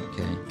 Yeah.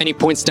 Okay. And he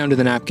points down to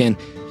the napkin.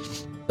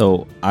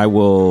 So I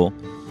will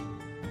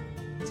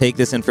take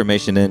this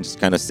information and just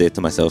kind of say it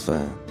to myself,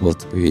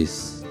 Port's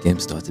Breeze, game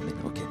starts at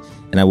midnight. Okay.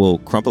 And I will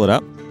crumple it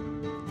up,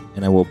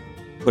 and I will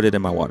put it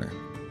in my water.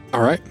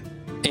 All right.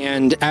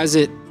 And as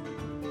it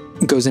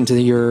goes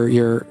into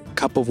your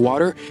cup of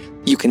water,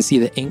 you can see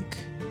the ink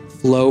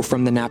flow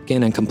from the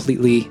napkin and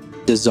completely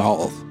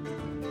dissolve.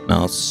 And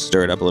I'll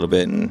stir it up a little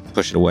bit and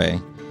push it away.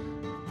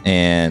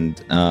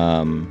 And,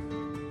 I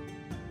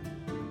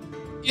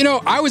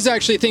was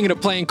actually thinking of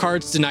playing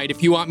cards tonight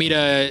if you want me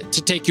to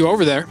take you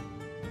over there.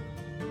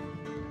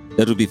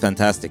 that would be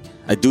fantastic.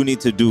 I do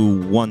need to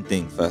do one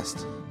thing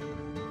first.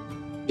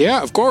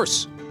 Yeah, of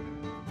course.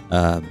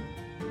 How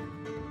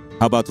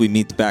about we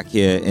meet back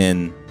here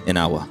in an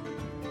hour?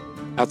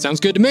 That sounds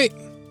good to me.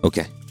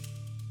 Okay.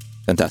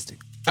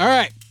 Fantastic. All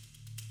right.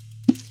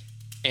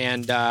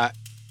 And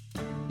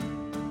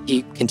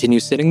he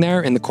continues sitting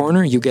there in the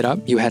corner. You get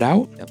up, you head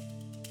out. Yep.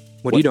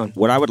 What are you doing?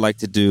 What I would like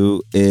to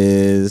do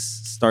is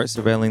start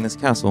surveilling this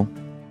castle.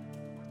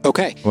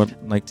 Okay.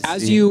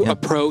 As you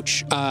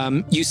approach,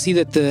 you see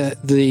that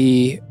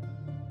the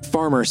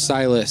farmer,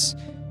 Silas,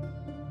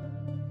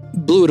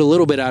 blew it a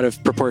little bit out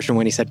of proportion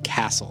when he said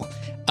castle.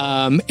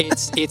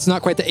 It's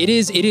not quite that. It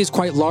is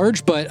quite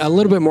large, but a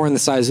little bit more in the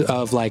size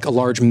of like a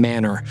large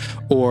manor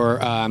or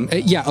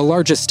a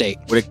large estate.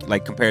 Would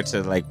it, compared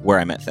to where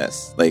I met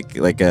Thess, like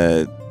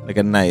a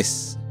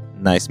nice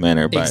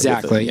manor.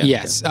 Exactly.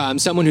 Yes.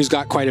 Someone who's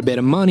got quite a bit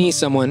of money.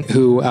 Someone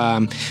who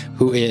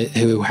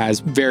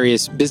has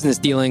various business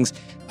dealings.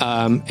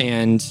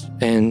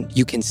 And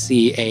you can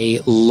see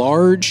a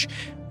large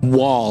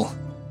wall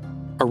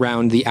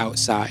around the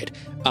outside.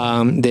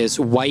 This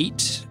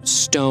white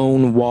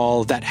stone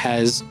wall that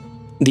has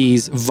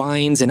these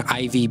vines and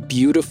ivy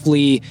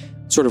beautifully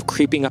sort of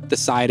creeping up the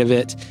side of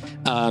it.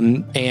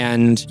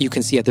 And you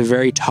can see at the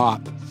very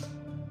top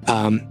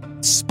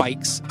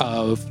spikes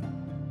of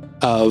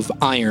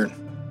iron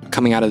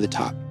coming out of the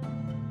top.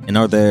 And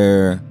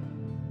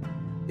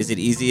is it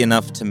easy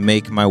enough to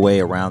make my way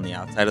around the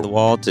outside of the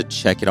wall to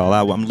check it all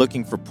out? I'm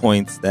looking for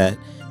points that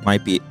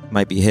might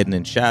be hidden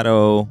in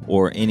shadow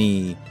or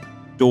any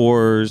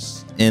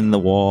doors in the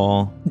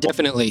wall.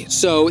 Definitely.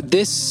 So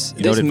this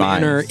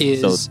manor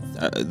is.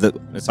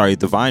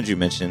 The vines you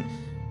mentioned,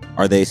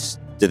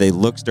 do they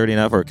look sturdy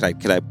enough, or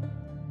could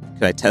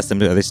I test them?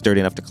 Are they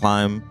sturdy enough to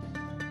climb?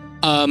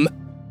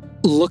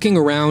 Looking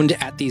around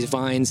at these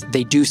vines,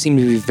 they do seem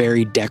to be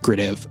very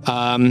decorative.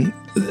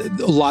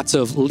 Lots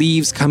of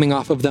leaves coming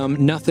off of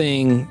them.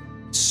 Nothing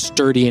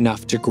sturdy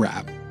enough to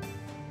grab.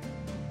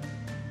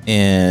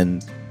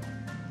 And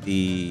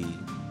the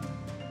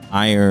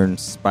iron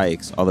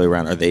spikes all the way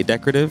around, are they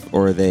decorative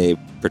or are they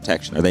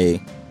protection?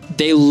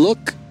 They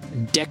look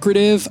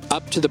decorative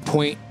up to the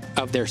point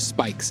of their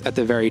spikes at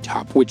the very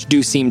top, which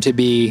do seem to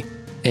be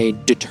a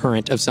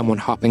deterrent of someone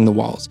hopping the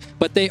walls.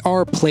 But they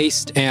are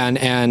placed and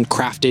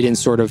crafted in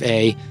sort of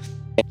a,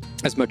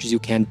 as much as you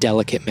can,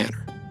 delicate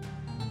manner.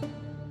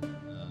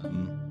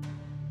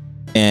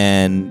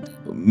 And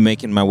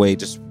making my way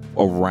just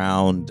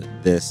around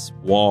this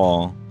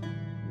wall,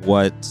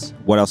 what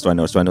else do I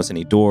notice? Do I notice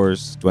any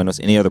doors? Do I notice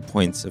any other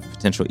points of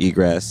potential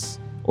egress?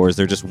 Or is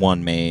there just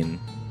one main?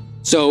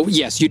 So,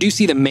 yes, you do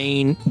see the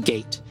main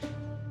gate.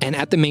 And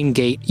at the main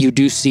gate, you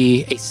do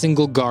see a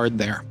single guard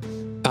there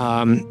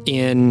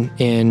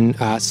in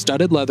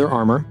studded leather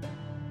armor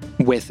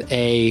with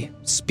a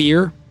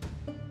spear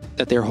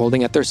that they're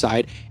holding at their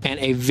side and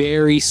a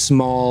very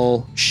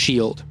small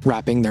shield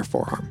wrapping their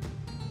forearm.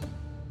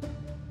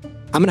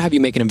 I'm going to have you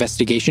make an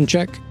investigation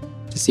check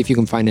to see if you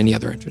can find any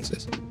other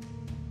entrances.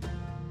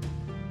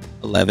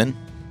 11.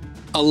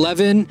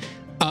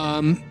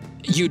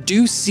 You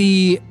do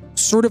see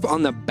sort of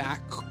on the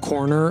back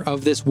corner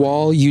of this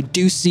wall, you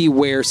do see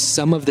where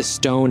some of the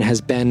stone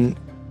has been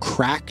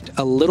cracked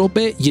a little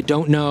bit. You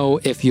don't know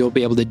if you'll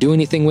be able to do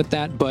anything with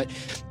that, but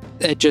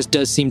it just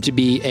does seem to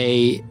be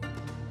a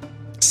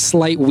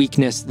slight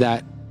weakness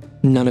that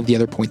none of the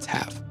other points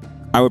have.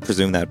 I would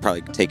presume that would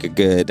probably take a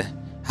good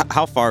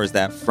How far is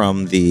that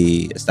from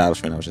the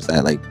establishment I was just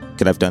at? Like,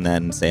 could I have done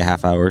that in, say, a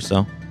half hour or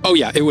so? Oh,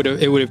 yeah. It would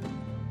have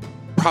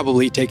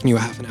probably taken you a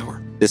half an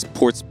hour. This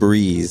Port's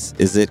Breeze,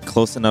 is it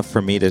close enough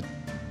for me to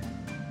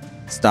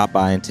stop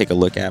by and take a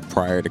look at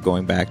prior to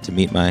going back to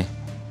meet my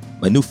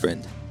new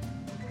friend?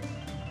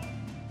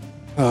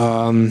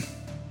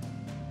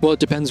 Well, it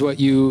depends what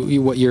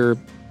your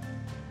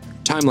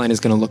timeline is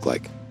going to look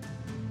like.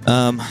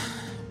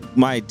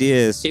 My idea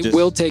is it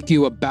will take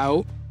you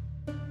about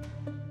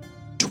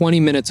 20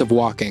 minutes of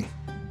walking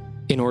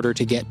in order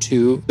to get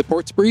to the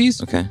Port's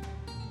Breeze. Okay.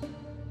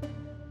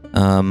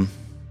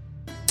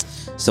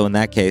 So in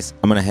that case,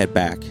 I'm going to head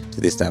back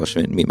to the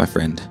establishment and meet my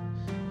friend.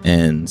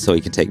 And so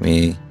he can take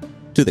me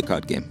to the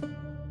card game.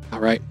 All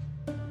right.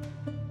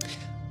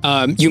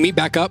 You meet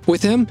back up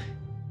with him,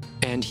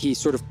 and he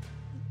sort of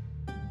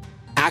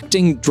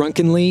acting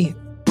drunkenly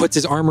puts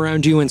his arm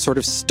around you and sort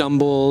of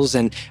stumbles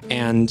and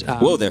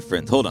whoa there,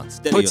 friend. Hold on.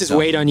 Steady puts yourself. his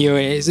weight on you.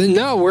 And he says,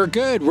 no, we're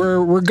good.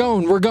 We're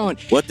going.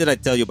 What did I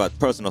tell you about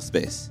personal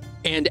space?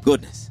 And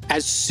Goodness.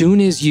 as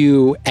soon as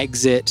you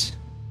exit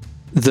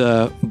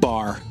the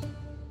bar,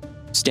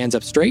 stands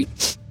up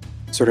straight,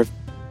 sort of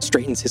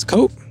straightens his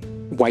coat,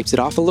 wipes it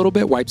off a little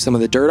bit, wipes some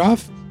of the dirt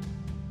off.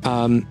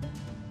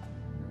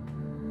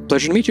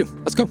 Pleasure to meet you.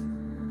 Let's go.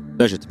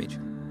 Pleasure to meet you.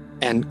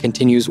 And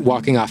continues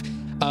walking off.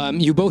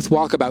 You both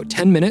walk about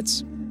 10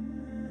 minutes,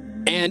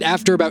 and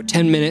after about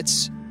 10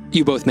 minutes,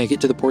 you both make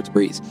it to the Port's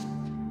Breeze.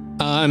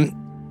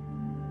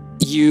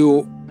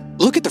 You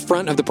look at the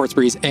front of the Port's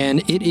Breeze,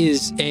 and it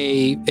is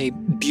a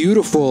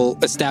beautiful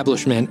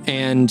establishment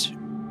and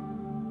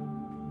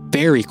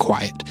very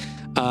quiet.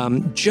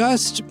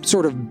 Just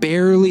sort of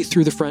barely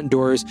through the front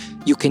doors,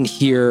 you can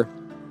hear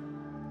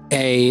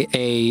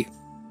a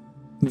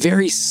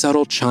very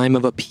subtle chime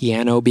of a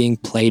piano being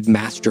played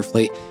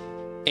masterfully.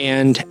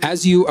 And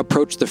as you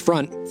approach the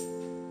front,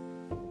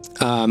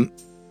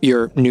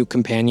 your new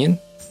companion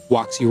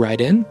walks you right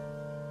in,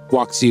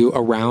 walks you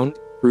around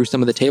through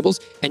some of the tables,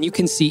 and you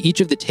can see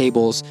each of the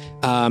tables.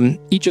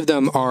 Each of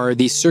them are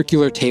these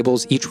circular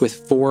tables, each with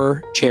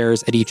 4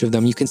 chairs at each of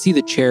them. You can see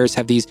the chairs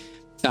have these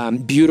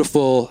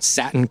beautiful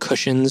satin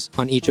cushions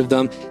on each of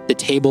them. The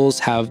tables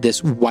have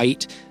this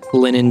white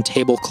linen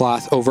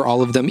tablecloth over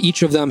all of them.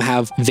 Each of them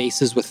have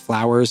vases with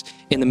flowers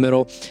in the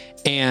middle.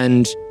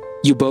 And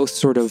you both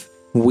sort of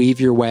weave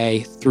your way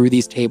through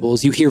these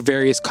tables. You hear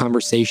various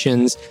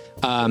conversations.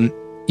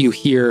 You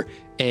hear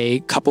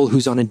a couple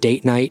who's on a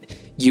date night.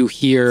 You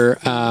hear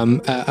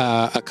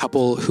a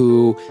couple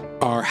who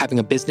are having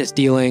a business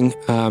dealing.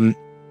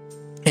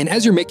 And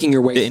as you're making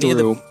your way through... Any of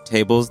the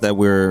tables that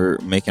we're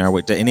making our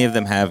way... Do any of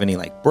them have any,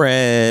 like,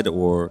 bread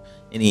or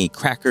any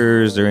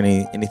crackers or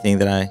anything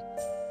that I...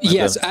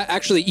 Yes,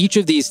 actually, each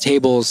of these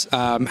tables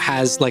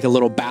has, like, a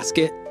little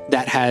basket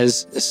that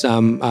has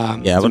some...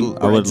 I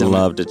would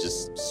love to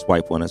just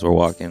swipe one as we're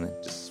walking.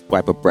 Just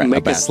swipe a bread.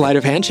 Make a sleight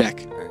of hand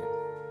check. All right.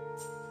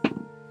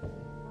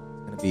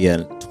 It's going to be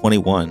a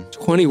 21.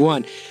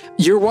 21.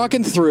 You're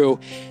walking through,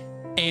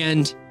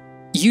 and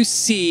you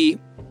see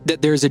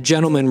that there's a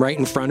gentleman right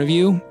in front of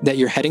you that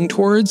you're heading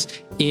towards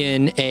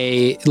in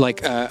a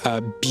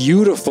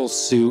beautiful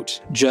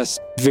suit,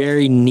 just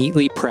very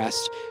neatly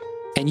pressed.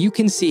 And you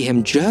can see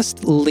him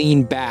just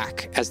lean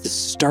back as the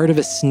start of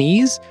a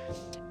sneeze.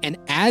 And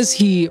as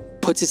he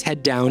puts his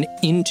head down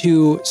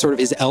into sort of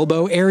his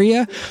elbow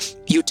area,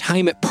 you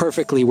time it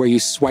perfectly where you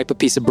swipe a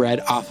piece of bread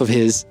off of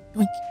his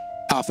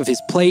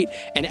plate.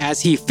 And as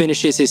he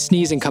finishes his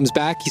sneeze and comes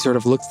back, he sort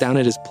of looks down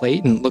at his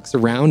plate and looks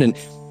around, and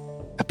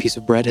a piece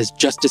of bread has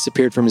just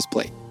disappeared from his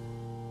plate.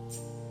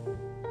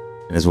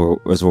 And as we're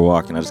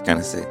walking, I just kind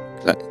of say,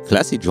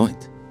 classy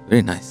joint.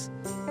 Very nice.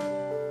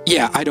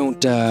 Yeah, I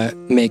don't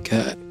make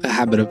a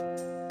habit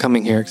of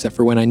coming here except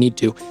for when I need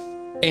to.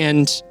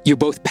 And you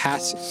both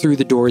pass through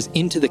the doors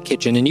into the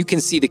kitchen, and you can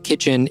see the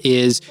kitchen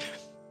is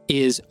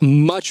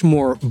much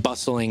more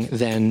bustling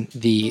than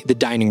the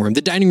dining room.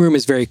 The dining room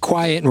is very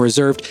quiet and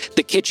reserved.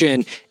 The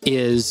kitchen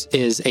is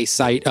a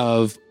site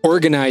of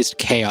organized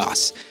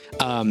chaos.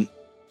 And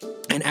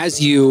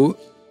as you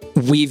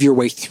weave your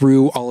way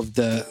through all of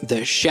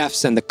the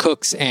chefs and the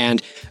cooks,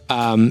 and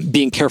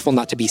being careful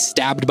not to be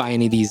stabbed by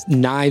any of these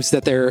knives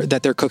that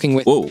they're cooking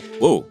with.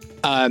 Whoa.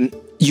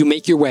 You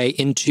make your way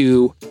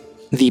into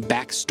the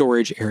back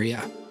storage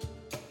area,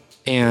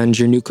 and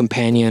your new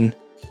companion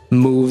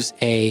moves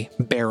a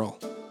barrel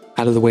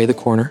out of the way of the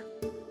corner,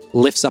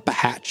 lifts up a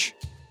hatch,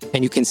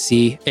 and you can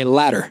see a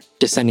ladder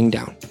descending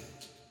down.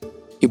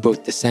 You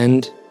both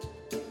descend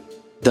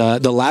the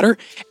ladder,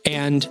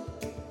 and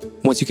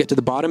once you get to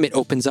the bottom, it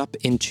opens up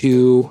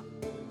into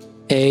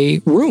a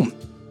room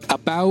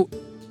about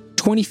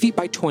 20 feet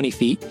by 20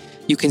 feet.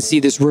 You can see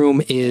this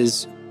room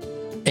is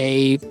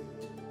a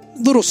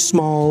little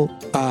small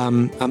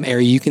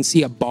area. You can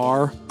see a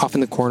bar off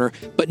in the corner,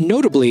 but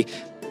notably,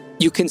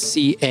 you can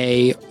see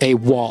a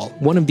wall,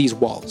 one of these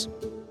walls,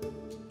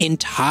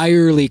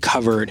 entirely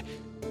covered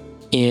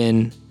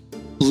in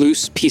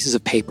loose pieces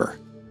of paper.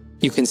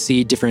 You can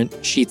see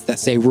different sheets that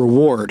say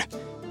reward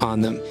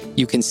on them.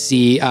 You can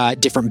see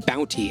different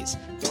bounties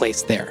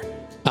placed there.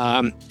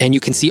 And you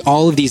can see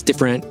all of these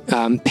different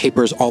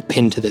papers all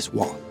pinned to this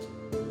wall.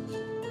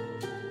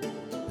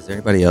 Is there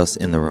anybody else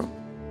in the room?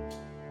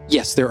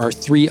 Yes, there are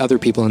 3 other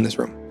people in this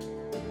room.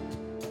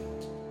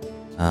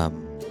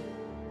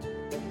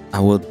 I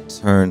will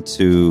turn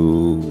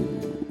to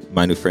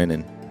my new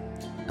friend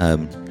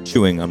and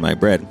chewing on my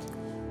bread.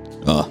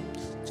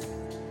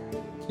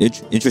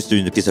 Interested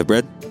in a piece of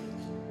bread?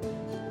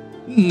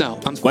 No,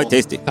 I'm full. Quite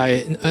tasty.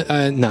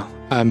 No,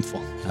 I'm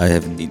full. I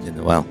haven't eaten in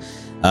a while.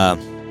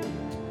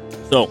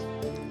 So,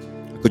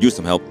 I could use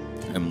some help.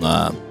 I'm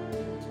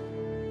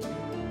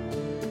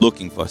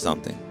looking for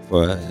something,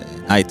 for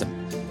an item.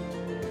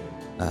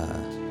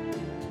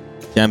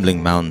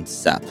 Shambling Mound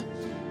sap.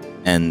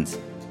 And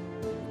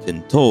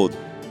been told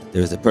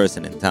there's a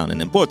person in town,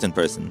 an important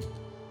person,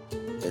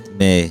 that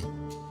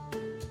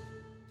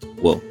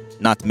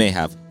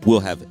will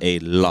have a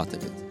lot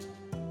of it.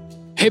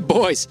 Hey,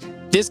 boys,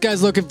 this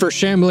guy's looking for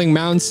Shambling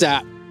Mound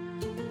sap.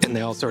 And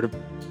they all sort of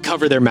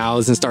cover their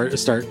mouths and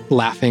start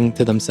laughing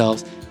to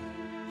themselves.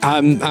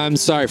 I'm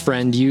sorry,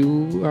 friend.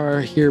 You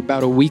are here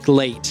about a week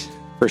late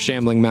for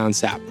Shambling Mound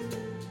sap.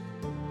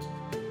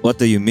 What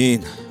do you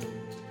mean?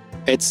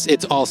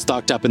 It's all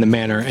stocked up in the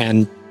manor,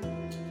 and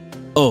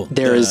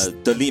there is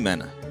the Lee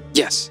Manor.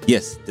 Yes,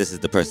 this is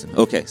the person.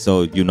 Okay,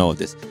 so you know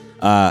this.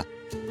 I'm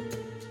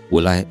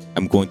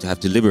going to have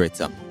to liberate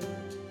some.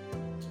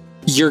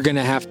 You're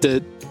gonna have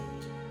to.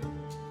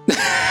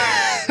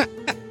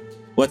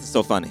 What's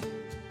so funny?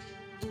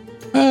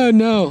 Oh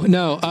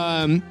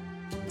no.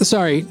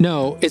 Sorry,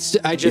 no. It's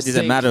I just. It is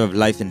a matter of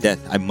life and death.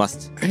 I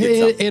must get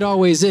some. It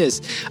always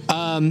is.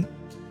 How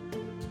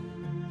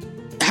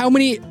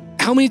many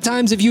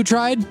times have you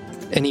tried?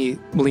 And he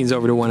leans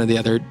over to one of the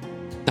other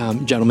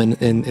gentlemen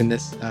in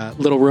this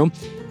little room,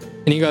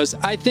 and he goes,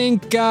 I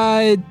think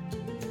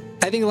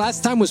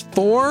last time was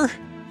 4.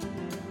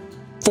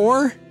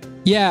 4?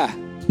 Yeah.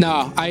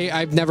 No,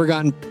 I've never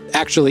gotten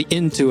actually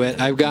into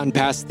it. I've gotten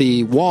past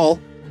the wall,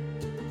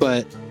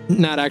 but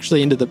not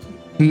actually into the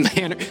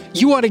manor.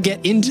 You want to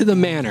get into the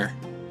manor?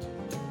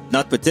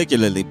 Not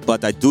particularly,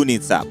 but I do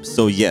need sap.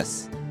 So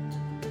yes.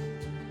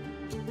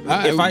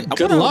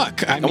 Good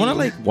luck. I want to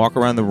like walk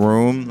around the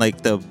room,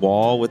 like the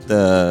wall with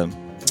the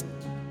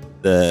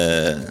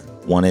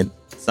wanted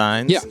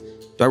signs. Yeah.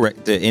 Do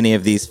any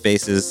of these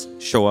faces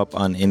show up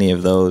on any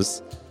of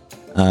those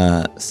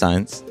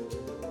signs?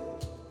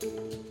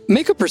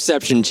 Make a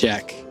perception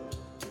check.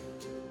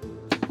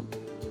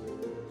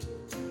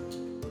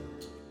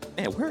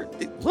 Man,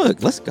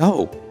 look, let's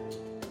go.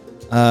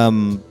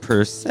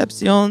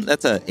 Perception,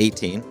 that's a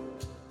 18.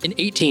 An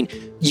 18.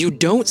 You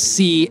don't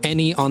see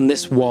any on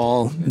this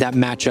wall that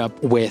match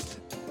up with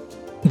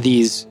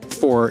these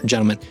 4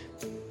 gentlemen.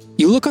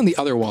 You look on the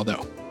other wall,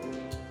 though,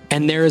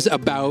 and there's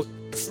about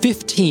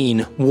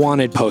 15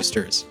 wanted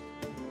posters.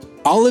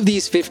 All of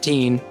these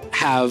 15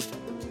 have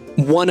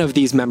one of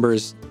these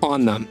members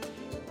on them,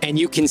 and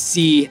you can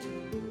see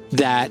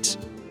that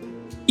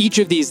each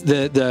of these,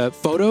 the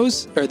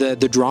photos or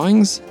the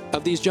drawings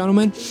of these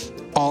gentlemen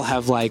all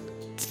have like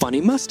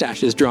funny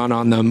mustaches drawn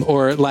on them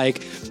or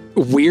like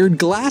weird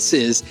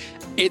glasses.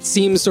 It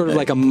seems sort of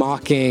like a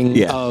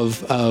mocking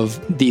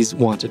of these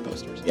wanted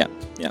posters. Yeah.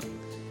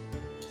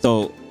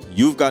 So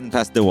you've gotten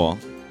past the wall.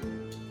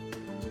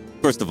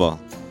 First of all,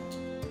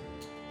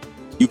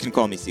 you can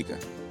call me Seeker.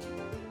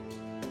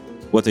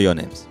 What are your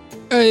names?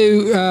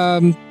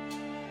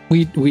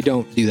 We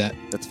don't do that.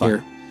 That's fine.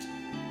 Here.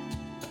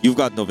 You've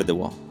gotten over the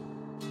wall.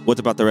 What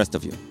about the rest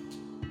of you?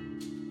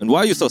 And why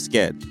are you so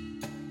scared?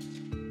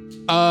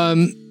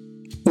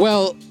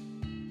 Well,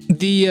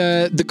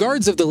 the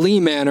guards of the Lee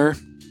Manor,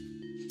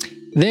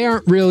 they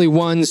aren't really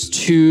ones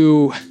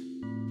to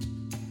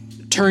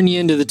turn you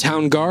into the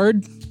town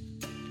guard.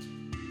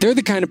 They're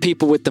the kind of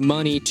people with the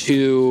money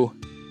to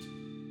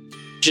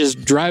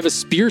just drive a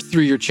spear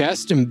through your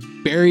chest and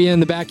bury you in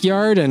the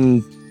backyard,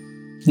 and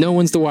no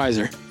one's the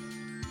wiser.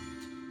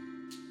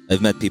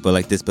 I've met people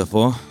like this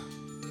before.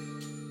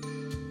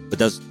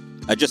 But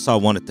I just saw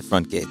one at the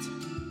front gate.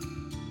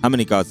 How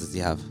many guards does he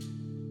have?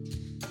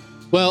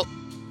 Well,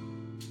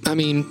 I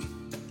mean,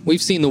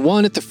 we've seen the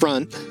one at the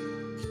front,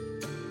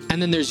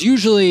 and then there's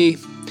usually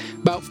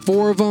about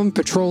 4 of them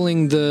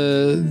patrolling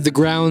the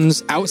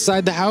grounds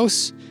outside the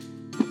house.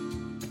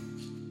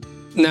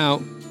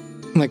 Now,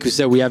 like we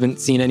said, we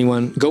haven't seen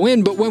anyone go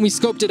in, but when we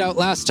scoped it out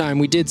last time,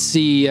 we did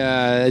see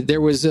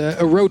there was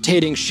a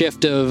rotating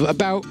shift of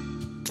about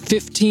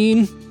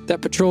 15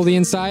 that patrol the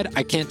inside.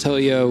 I can't tell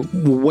you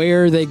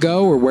where they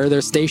go or where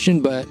they're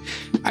stationed, but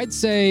I'd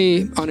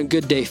say on a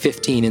good day,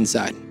 15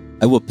 inside.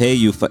 I will pay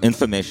you for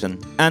information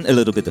and a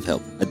little bit of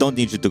help. I don't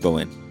need you to go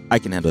in. I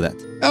can handle that.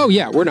 Oh,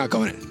 yeah, we're not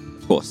going in.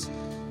 Of course.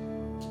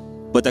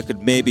 But I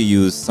could maybe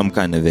use some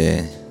kind of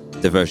a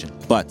diversion.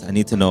 But I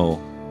need to know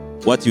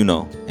what you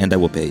know, and I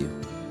will pay you.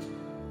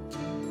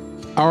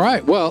 All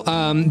right. Well,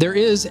 there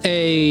is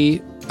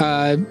a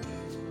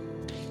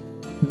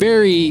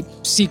very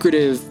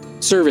secretive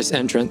service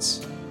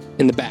entrance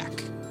in the back.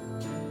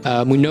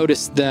 We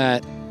noticed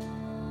that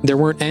there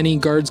weren't any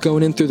guards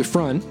going in through the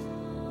front,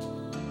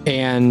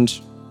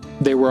 and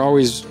they were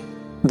always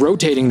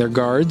rotating their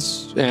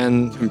guards,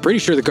 and I'm pretty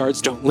sure the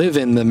guards don't live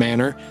in the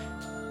manor.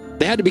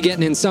 They had to be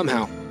getting in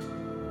somehow.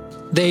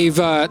 They've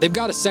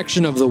got a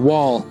section of the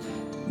wall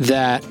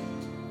that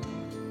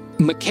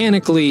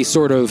mechanically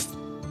sort of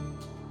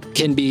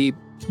can be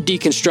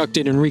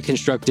deconstructed and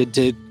reconstructed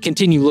to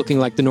continue looking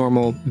like the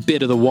normal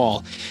bit of the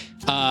wall.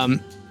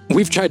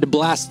 We've tried to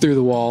blast through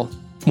the wall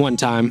one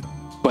time,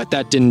 but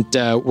that didn't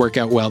work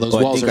out well. Those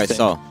walls are thick.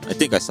 I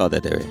think I saw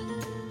that area.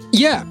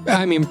 Yeah,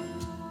 I mean,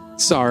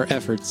 saw our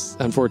efforts,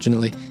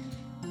 unfortunately.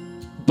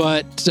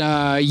 But,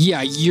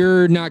 yeah,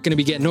 you're not going to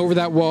be getting over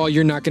that wall.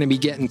 You're not going to be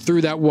getting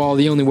through that wall.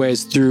 The only way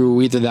is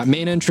through either that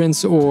main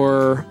entrance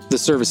or the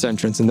service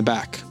entrance in the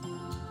back.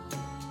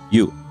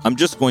 I'm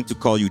just going to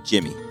call you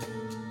Jimmy.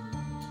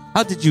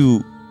 How did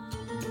you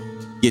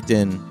get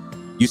in?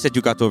 You said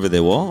you got over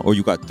the wall, or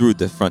you got through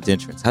the front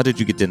entrance? How did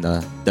you get in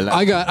the last?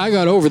 I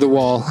got over the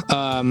wall,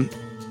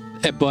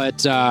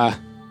 but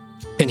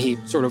and he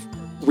sort of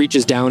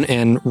reaches down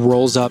and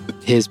rolls up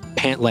his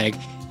pant leg,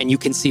 and you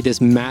can see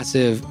this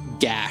massive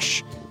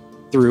gash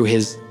through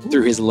his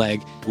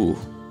leg. Ooh.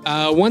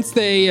 Once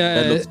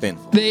that looks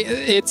painful.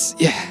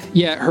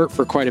 It hurt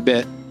for quite a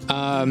bit.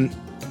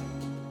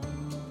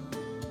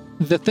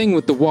 The thing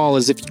with the wall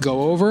is if you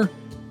go over,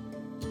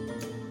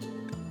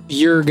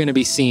 you're going to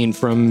be seen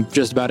from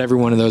just about every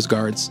one of those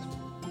guards.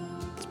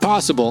 It's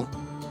possible.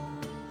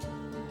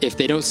 If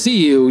they don't see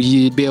you,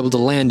 you'd be able to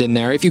land in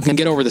there if you can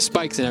get over the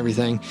spikes and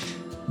everything.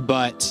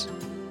 But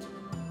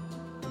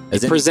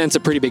it presents a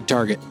pretty big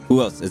target.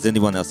 Who else? Has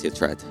anyone else here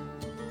tried?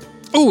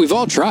 Oh, we've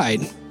all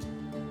tried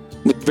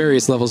with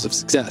various levels of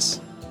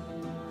success.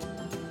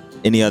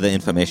 Any other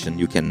information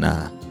you can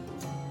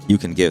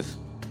give?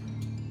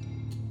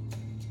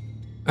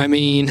 I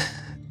mean,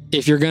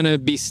 if you're going to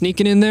be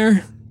sneaking in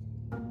there,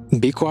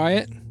 be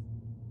quiet.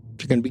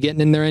 If you're going to be getting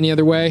in there any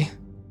other way,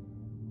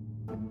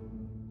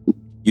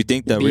 you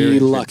think the rear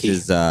entrance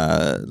is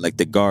like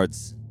the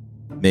guards?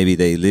 Maybe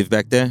they live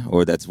back there,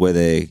 or that's where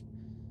they.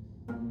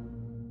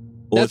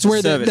 That's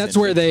where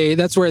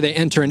they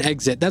enter and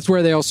exit. That's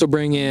where they also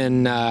bring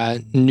in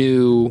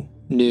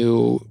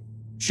new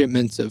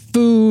shipments of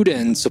food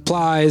and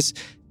supplies,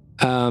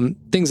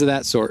 things of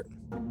that sort.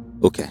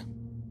 Okay.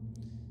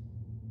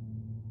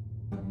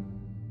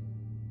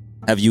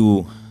 Have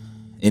you,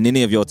 in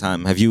any of your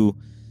time, have you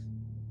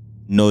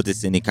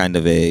noticed any kind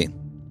of a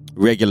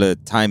regular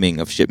timing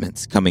of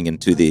shipments coming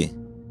into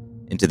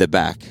the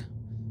back?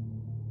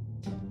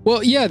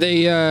 Well, yeah,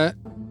 they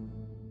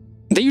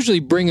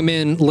usually bring them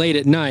in late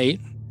at night.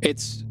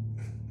 It's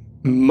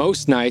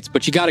most nights,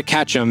 but you got to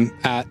catch them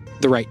at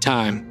the right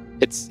time.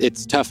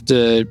 It's tough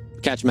to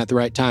catch them at the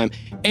right time.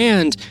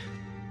 And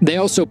they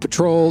also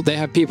patrol. They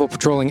have people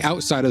patrolling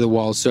outside of the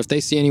walls. So if they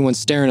see anyone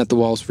staring at the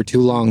walls for too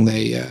long,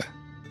 they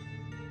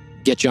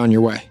get you on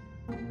your way.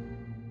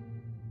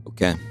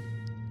 Okay.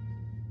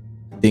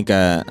 I think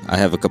I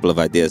have a couple of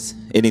ideas.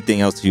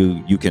 Anything else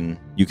you can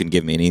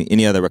give me?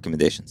 Any other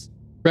recommendations?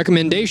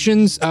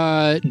 Recommendations?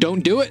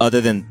 Don't do it.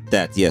 Other than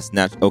that, yes.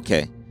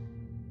 Okay.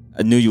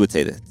 I knew you would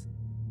say that,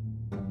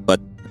 but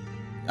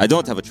I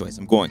don't have a choice.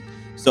 I'm going.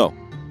 So,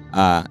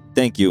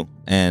 thank you,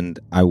 and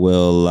I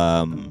will.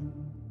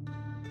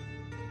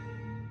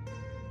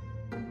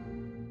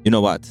 You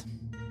know what?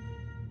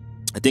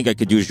 I think I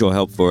could use your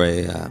help for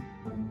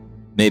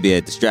maybe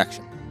a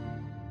distraction.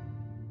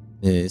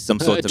 Some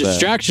sort of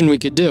distraction we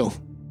could do.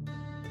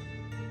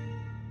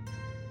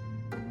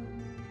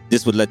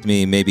 This would let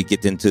me maybe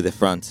get into the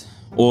front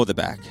or the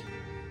back.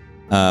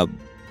 All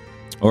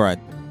right.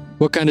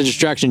 What kind of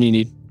distraction do you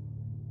need?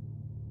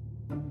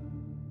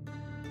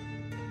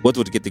 What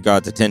would get the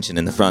guards' attention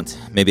in the front?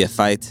 Maybe a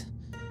fight.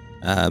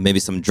 Maybe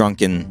some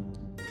drunken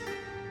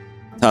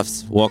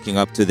toughs walking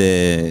up to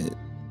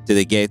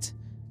the gate.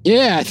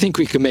 Yeah, I think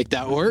we could make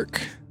that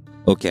work.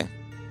 Okay.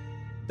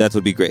 That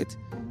would be great.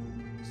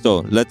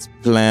 So let's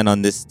plan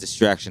on this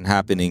distraction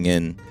happening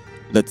in,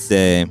 let's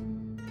say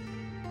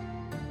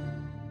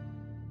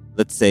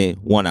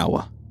 1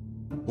 hour.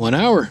 1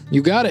 hour.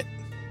 You got it.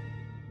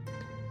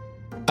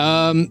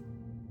 All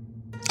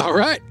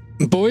right,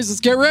 boys, let's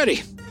get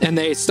ready. And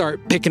they start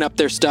picking up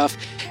their stuff.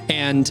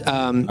 And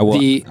I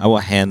will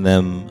hand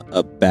them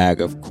a bag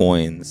of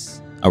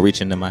coins. I'll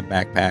reach into my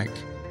backpack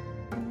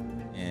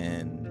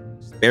and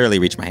just barely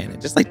reach my hand in,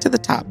 just like to the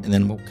top. And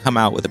then we'll come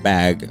out with a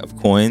bag of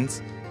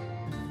coins.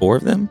 4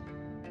 of them.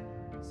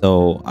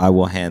 So I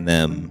will hand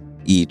them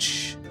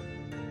each,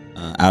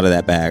 out of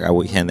that bag, I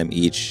will hand them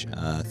each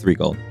 3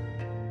 gold.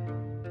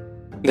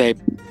 They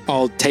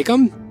all take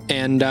them,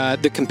 and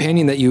the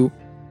companion that you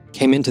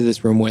came into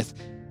this room with,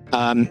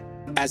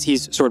 as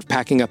he's sort of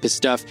packing up his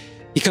stuff,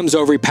 he comes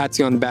over, he pats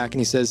you on the back, and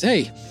he says,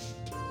 "Hey,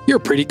 you're a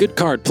pretty good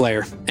card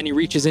player." And he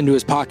reaches into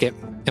his pocket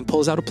and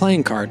pulls out a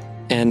playing card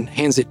and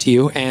hands it to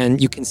you,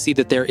 and you can see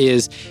that there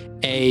is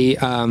a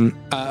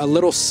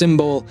little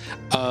symbol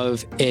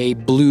of a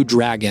blue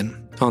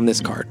dragon on this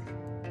card.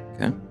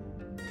 Okay.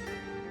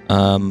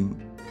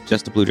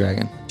 Just a blue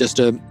dragon.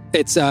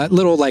 It's a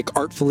little like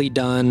artfully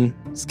done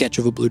sketch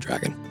of a blue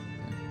dragon.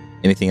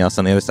 Anything else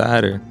on the other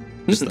side, or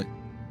just like?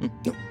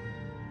 No.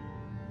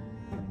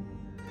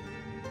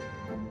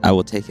 I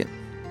will take it.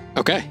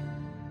 Okay.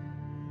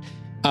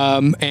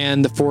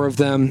 And the four of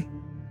them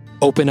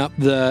open up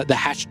the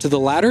hatch to the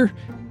ladder,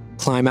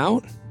 climb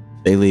out.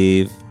 They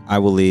leave. I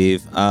will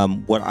leave.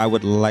 What I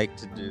would like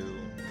to do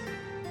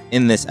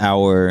in this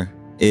hour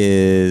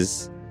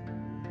is,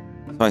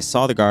 so I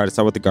saw the guard. I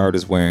saw what the guard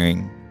is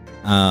wearing.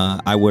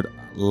 I would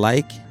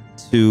like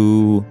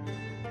to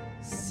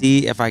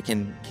see if I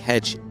can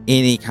catch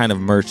any kind of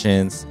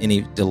merchants,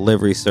 any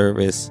delivery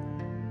service.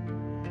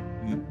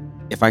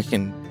 If I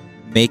can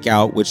make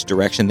out which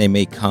direction they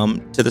may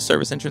come to the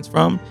service entrance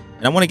from.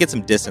 And I want to get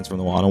some distance from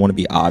the wall. I don't want to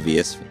be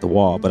obvious with the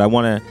wall, but I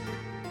want to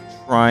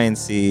try and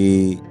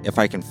see if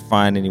I can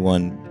find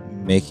anyone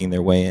making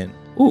their way in.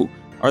 Ooh,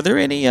 are there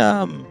any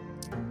as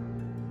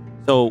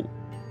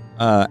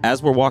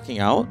we're walking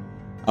out,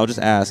 I'll just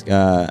ask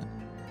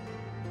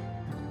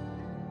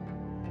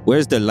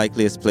where's the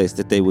likeliest place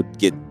that they would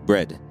get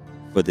bread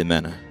for the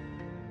manor?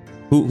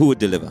 Who would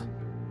deliver?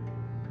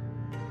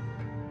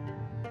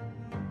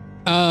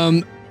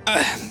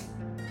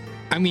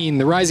 I mean,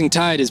 the Rising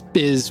Tide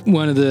is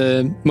one of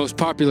the most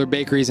popular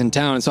bakeries in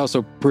town. It's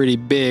also pretty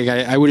big.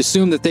 I would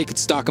assume that they could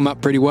stock them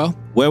up pretty well.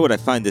 Where would I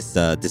find this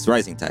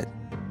Rising Tide?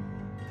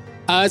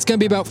 It's going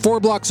to be about 4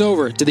 blocks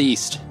over to the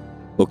east.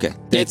 Okay.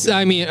 It's,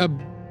 I mean, a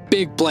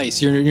big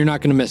place. You're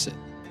not going to miss it.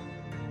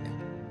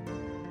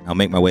 I'll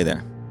make my way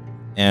there.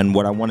 And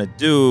what I want to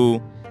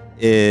do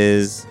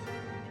is,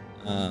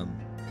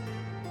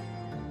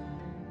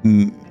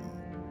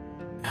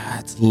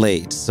 it's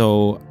late,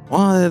 so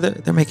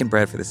they're making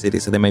bread for the city,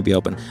 so they may be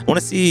open. I want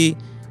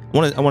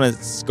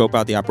to scope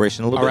out the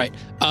operation a little bit.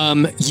 All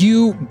right.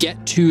 You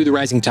get to the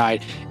Rising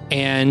Tide,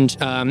 and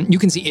you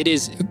can see it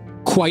is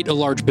quite a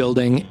large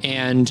building,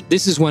 and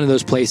this is one of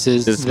those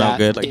places. Does it smell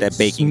good, like that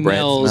baking bread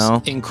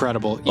smell?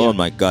 Incredible. Yeah. Oh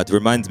my God, it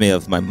reminds me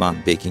of my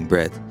mom baking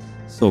bread.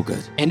 So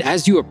good. And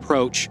as you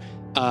approach,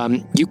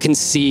 you can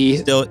see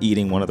still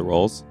eating one of the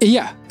rolls.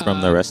 Yeah,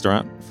 from the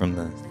restaurant.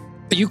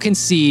 You can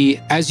see,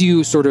 as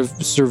you sort of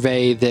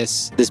survey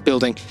this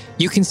building,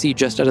 you can see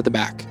just out of the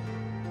back,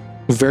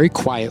 very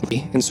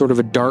quietly, in sort of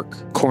a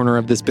dark corner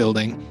of this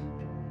building,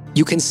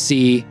 you can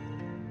see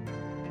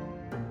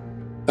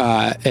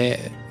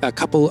a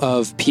couple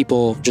of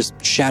people, just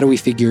shadowy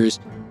figures,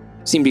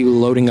 seem to be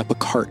loading up a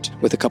cart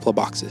with a couple of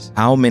boxes.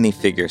 How many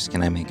figures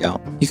can I make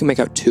out? You can make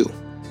out 2.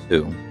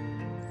 2.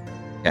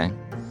 Okay.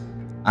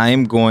 I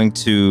am going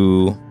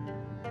to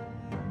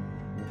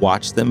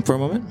watch them for a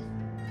moment.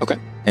 Okay.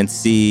 And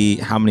see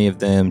how many of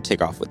them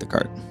take off with the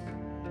cart.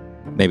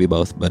 Maybe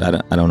both, but I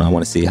don't know. I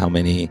want to see how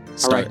many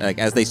start. All right. Like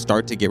as they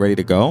start to get ready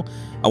to go,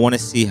 I want to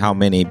see how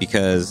many,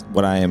 because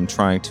what I am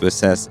trying to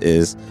assess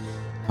is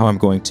how I'm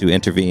going to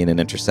intervene and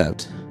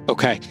intercept.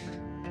 Okay.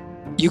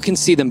 You can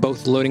see them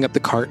both loading up the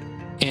cart,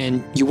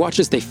 and you watch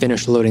as they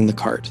finish loading the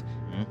cart.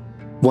 Mm-hmm.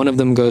 One of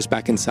them goes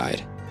back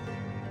inside.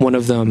 One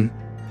of them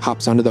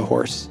hops onto the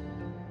horse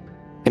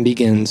and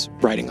begins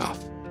riding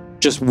off.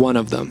 Just one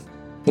of them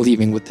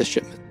leaving with this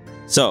shipment.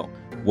 So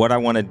what I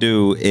want to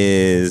do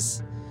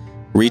is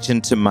reach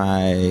into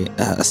my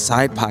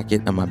side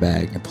pocket of my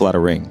bag and pull out a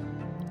ring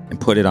and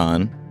put it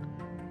on.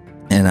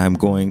 And I'm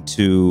going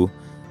to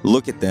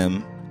look at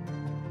them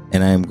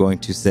and I'm going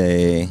to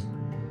say,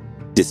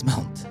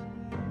 dismount,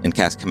 and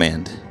cast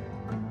command.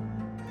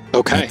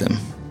 Okay. At them.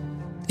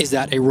 Is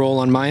that a roll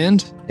on my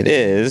end? It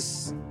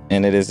is.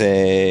 And it is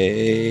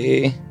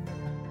a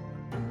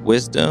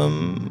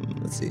wisdom.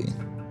 Let's see.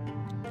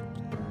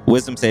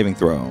 Wisdom saving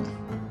throw.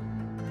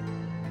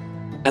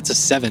 That's a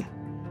 7.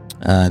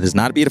 Does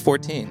not beat a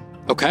 14.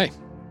 Okay.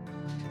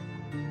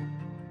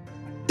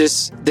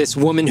 This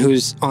woman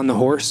who's on the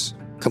horse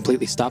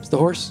completely stops the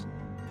horse.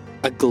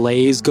 A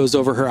glaze goes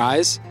over her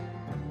eyes.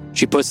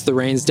 She puts the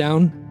reins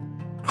down,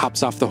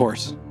 hops off the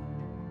horse.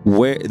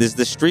 Where is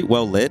the street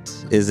well lit?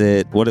 Is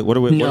it what are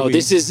we? No,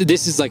 this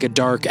is like a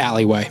dark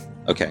alleyway.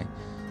 Okay.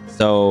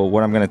 So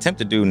what I'm going to attempt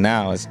to do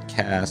now is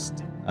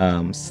cast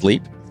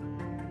sleep.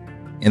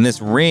 And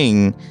this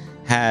ring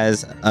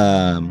has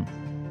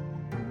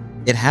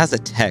it has a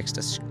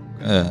text,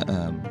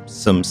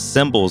 some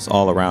symbols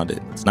all around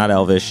it. It's not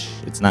Elvish.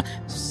 It's not.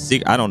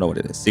 I don't know what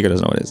it is. Seeker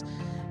doesn't know what it is,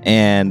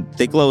 and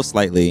they glow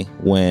slightly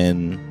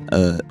when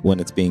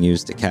it's being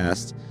used to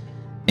cast.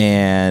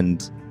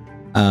 And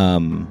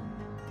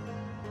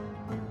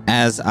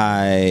as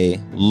I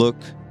look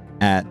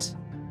at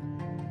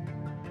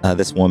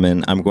this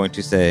woman, I'm going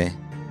to say,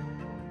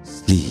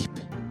 "Sleep."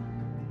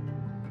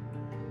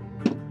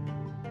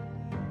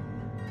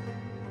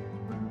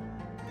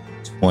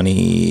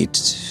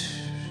 $21?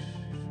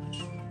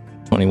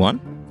 21?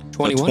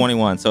 So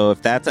 21. So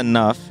if that's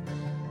enough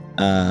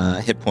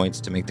hit points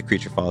to make the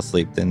creature fall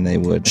asleep, then they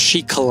would...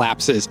 She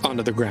collapses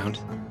onto the ground.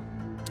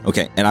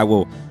 Okay, and I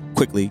will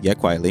quickly, yet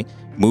quietly,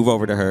 move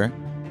over to her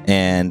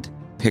and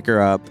pick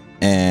her up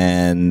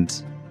and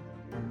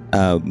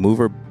move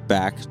her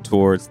back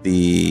towards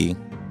the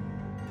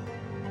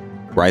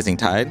Rising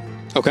Tide.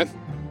 Okay.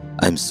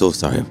 I'm so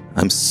sorry.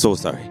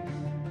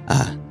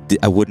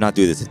 I would not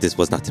do this if this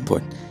was not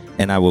important.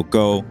 and I will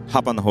go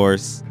hop on the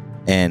horse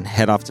and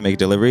head off to make a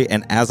delivery.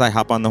 And as I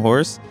hop on the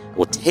horse, I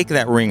will take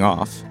that ring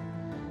off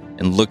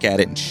and look at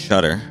it and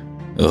shudder.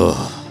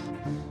 Ugh.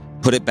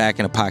 Put it back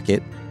in a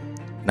pocket,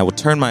 and I will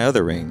turn my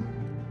other ring,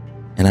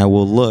 and I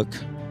will look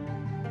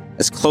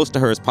as close to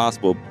her as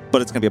possible,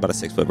 but it's going to be about a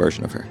 6-foot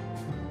version of her.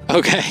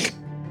 Okay.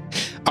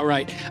 All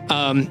right.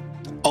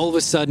 All of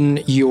a sudden,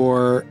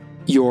 your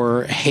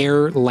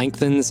hair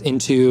lengthens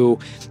into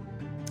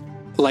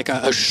like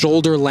a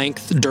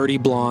shoulder-length, dirty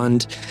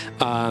blonde,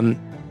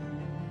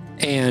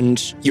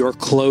 and your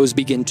clothes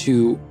begin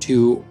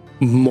to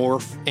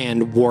morph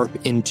and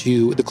warp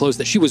into the clothes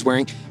that she was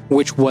wearing,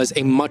 which was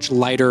a much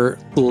lighter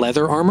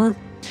leather armor.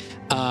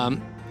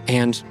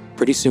 And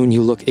pretty soon,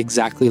 you look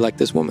exactly like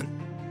this woman.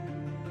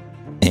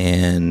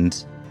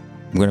 And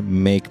I'm going to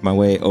make my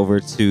way over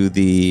to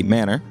the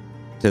manor,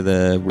 to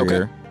the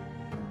rear. Okay.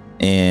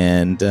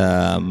 And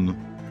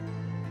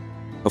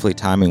hopefully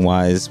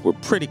timing-wise, we're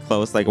pretty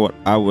close. Like what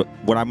I'm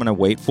going to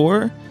wait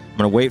for, I'm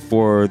going to wait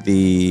for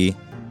the...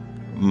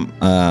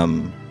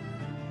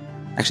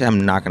 actually,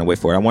 I'm not going to wait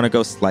for it. I want to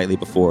go slightly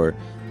before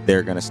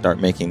they're going to start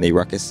making the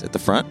ruckus at the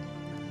front.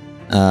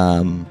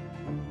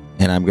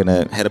 And I'm going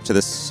to head up to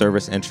the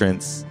service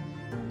entrance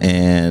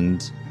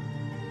and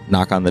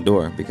knock on the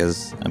door,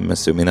 because I'm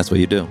assuming that's what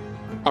you do.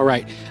 All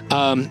right.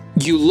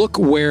 You look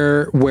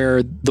where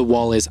the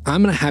wall is.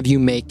 I'm going to have you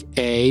make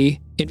a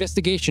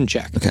investigation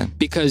check. Okay.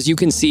 Because you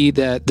can see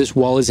that this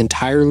wall is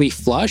entirely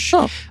flush.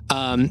 Oh.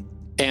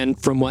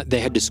 And from what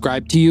they had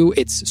described to you,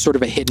 it's sort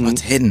of a hidden,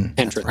 it's hidden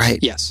entrance. That's right.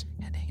 Yes.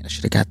 Yeah, dang it, I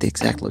should have got the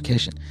exact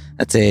location.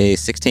 That's a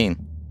 16.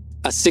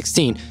 A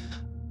 16.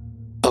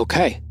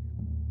 Okay.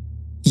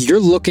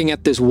 You're looking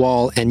at this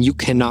wall and you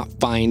cannot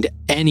find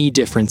any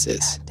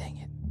differences Dang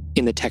it.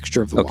 in the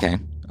texture of the wall.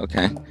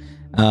 Okay.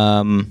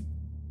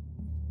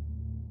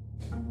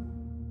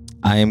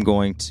 I am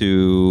going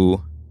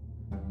to...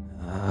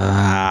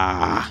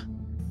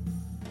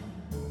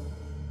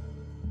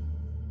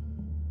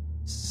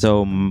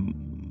 So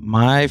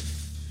my...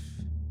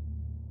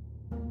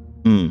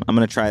 I'm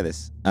going to try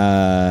this.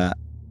 I'm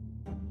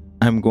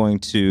going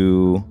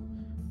to...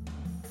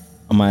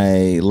 On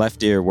my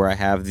left ear, where I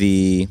have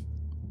the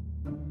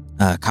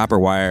copper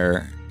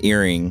wire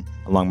earring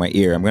along my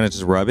ear, I'm going to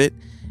just rub it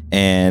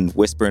and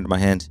whisper into my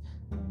hand,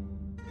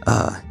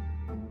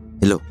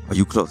 hello, are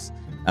you close?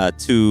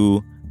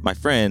 To my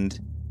friend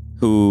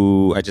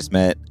who I just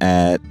met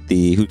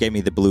who gave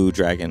me the blue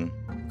dragon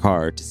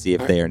card to see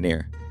if they are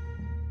near.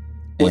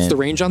 What's the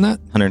range on that?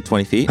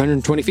 120 feet.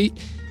 120 feet?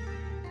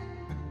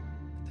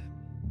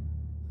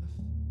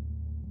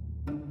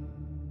 I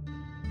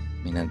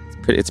mean,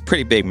 it's a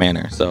pretty big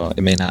manor, so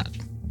it may not.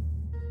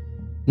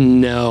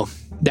 No.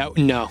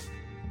 No.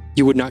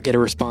 You would not get a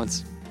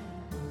response.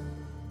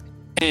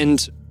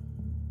 And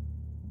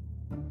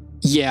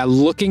yeah,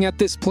 looking at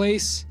this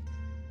place,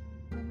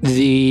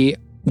 the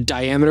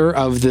diameter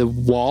of the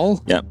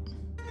wall, Yep.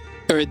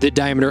 or the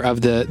diameter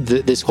of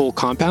this whole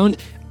compound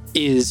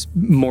is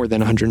more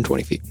than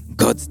 120 feet.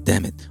 God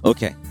damn it.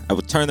 Okay. I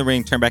will turn the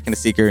ring, turn back into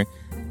Seeker.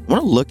 I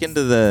want to look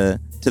into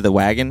the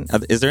wagon.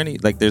 Is there any,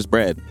 like, there's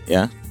bread?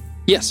 Yeah?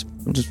 Yes.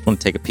 I just want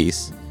to take a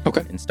piece.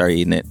 Okay. And start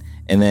eating it.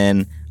 And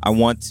then I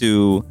want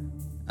to,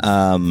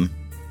 I'm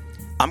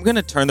going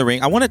to turn the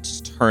ring. I want to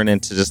just turn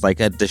into just like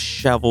a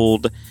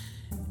disheveled,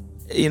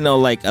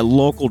 like a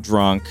local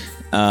drunk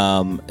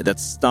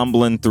that's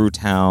stumbling through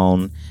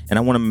town. And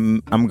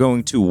I'm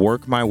going to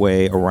work my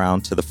way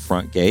around to the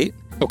front gate.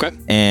 Okay.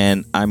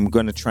 And I'm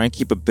going to try and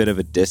keep a bit of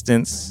a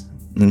distance,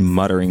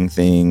 muttering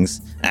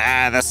things.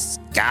 The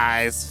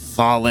sky's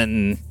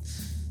falling.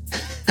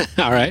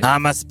 All right. How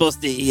am I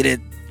supposed to eat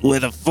it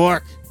with a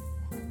fork?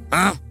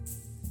 Huh?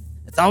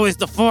 It's always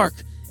the fork.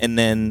 And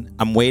then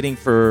I'm waiting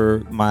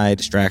for my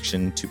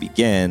distraction to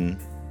begin.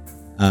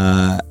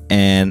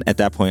 And at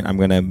that point, I'm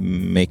going to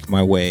make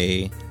my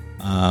way.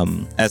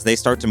 As they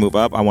start to move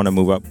up, I want to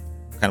move up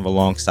kind of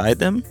alongside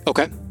them.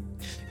 Okay.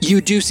 You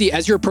do see,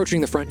 as you're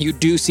approaching the front, you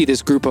do see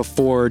this group of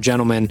 4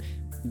 gentlemen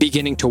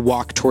beginning to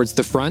walk towards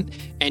the front.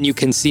 And you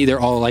can see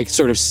they're all like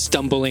sort of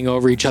stumbling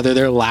over each other.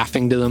 They're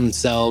laughing to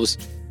themselves.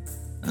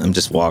 I'm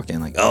just walking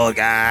like, oh,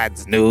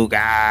 gods, new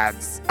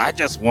gods. I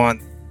just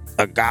want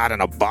a god in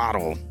a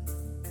bottle.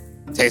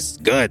 Tastes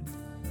good.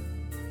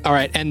 All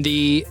right. And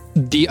the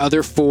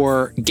other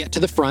 4 get to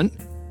the front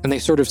and they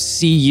sort of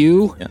see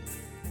you. Yeah.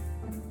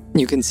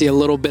 You can see a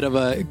little bit of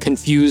a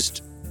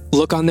confused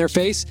look on their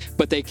face,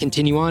 but they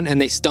continue on and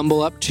they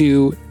stumble up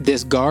to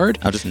this guard.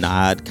 I'll just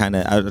nod,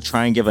 I'll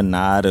try and give a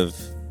nod of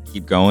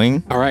keep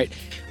going. All right.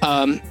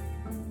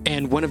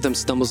 And one of them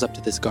stumbles up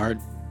to this guard.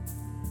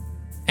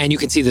 And you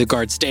can see the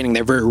guard standing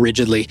there very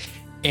rigidly.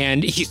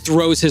 And he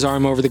throws his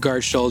arm over the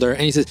guard's shoulder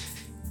and he says,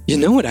 you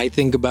know what I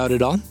think about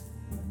it all?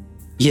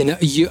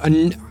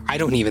 I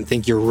don't even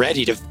think you're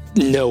ready to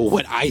know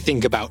what I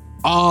think about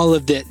all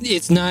of it.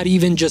 It's not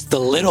even just the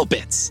little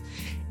bits.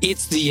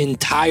 It's the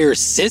entire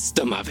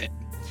system of it.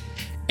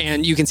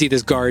 And you can see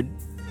this guard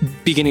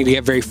beginning to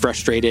get very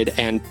frustrated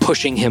and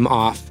pushing him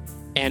off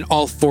And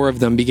all four of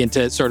them begin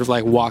to sort of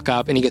like walk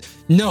up, and he goes,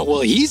 no,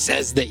 well, he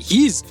says that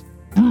he's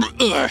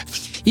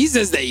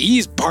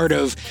part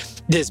of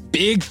this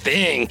big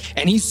thing,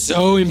 and he's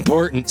so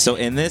important. So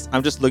in this,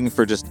 I'm just looking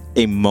for just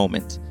a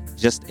moment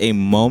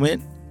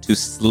to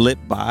slip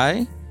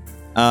by.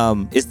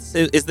 Is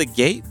the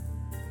gate?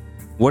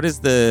 What is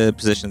the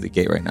position of the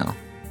gate right now?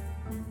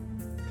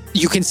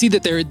 You can see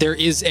that there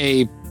is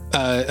a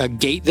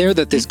gate there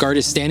that this guard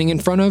is standing in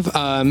front of.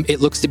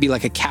 It looks to be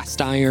like a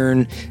cast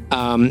iron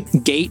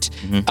gate.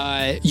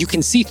 You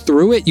can see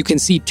through it. You can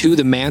see to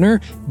the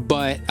manor,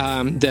 but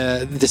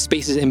the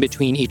spaces in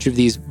between each of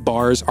these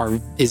bars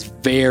is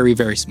very,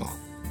 very small.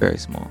 Very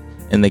small.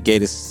 And the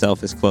gate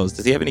itself is closed.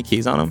 Does he have any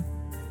keys on him?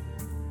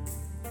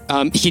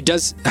 He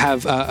does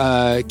have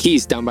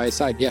keys down by his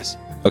side. Yes.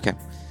 Okay.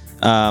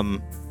 We're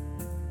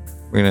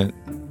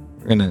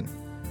gonna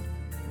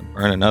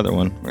burn another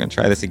one. We're gonna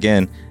try this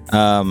again.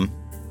 I'm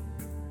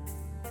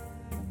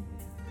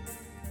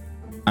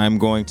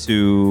going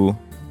to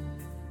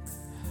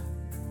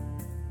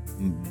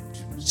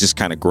just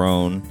kind of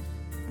groan,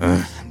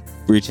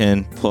 reach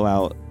in, pull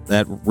out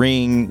that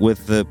ring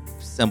with the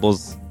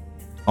symbols,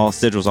 all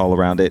sigils all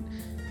around it,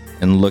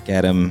 and look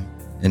at him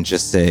and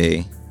just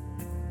say,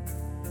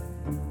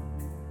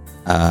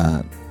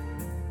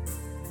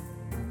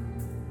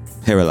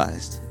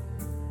 paralyzed.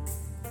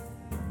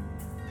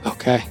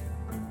 Okay.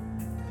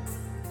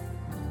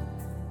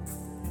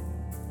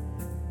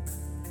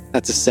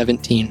 That's a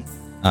 17.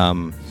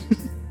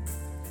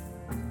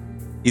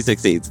 He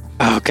succeeds.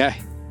 Okay.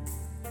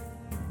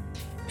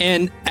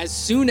 And as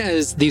soon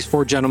as these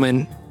four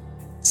gentlemen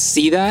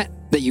see that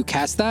you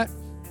cast that,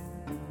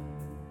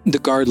 the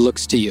guard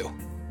looks to you.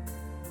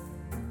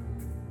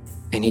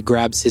 And he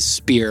grabs his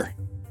spear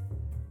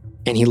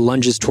and he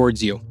lunges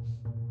towards you.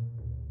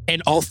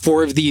 And all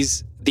four of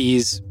these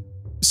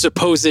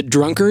supposed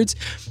drunkards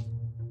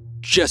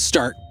just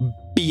start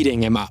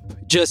beating him up.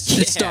 Just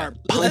start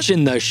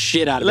punching the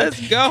shit out of him.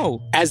 Let's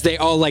go. As they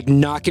all like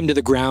knock him to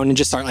the ground and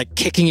just start like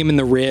kicking him in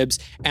the ribs.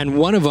 And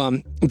one of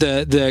them,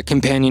 the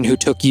companion who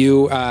took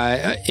you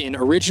in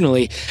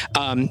originally,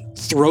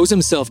 throws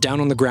himself down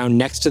on the ground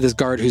next to this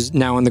guard who's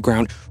now on the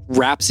ground,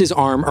 wraps his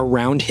arm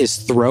around his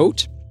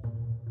throat,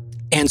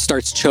 and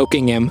starts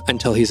choking him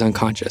until he's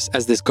unconscious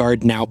as this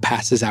guard now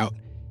passes out.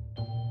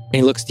 And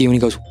he looks to you and he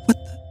goes,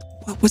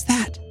 what was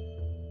that?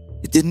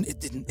 It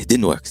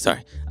didn't work.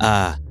 Sorry.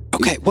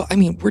 Okay, well, I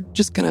mean, we're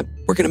gonna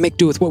make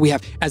do with what we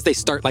have as they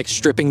start like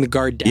stripping the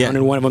guard down,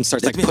 and one of them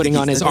starts like putting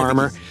on his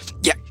armor.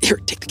 Yeah, here,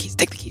 take the keys.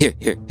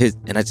 Here's,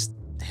 and I just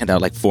hand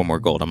out like 4 more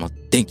gold. I'm like,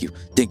 thank you.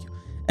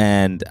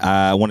 And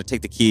I want to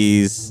take the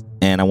keys,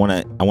 and I want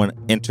to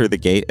enter the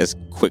gate as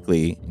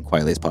quickly and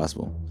quietly as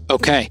possible.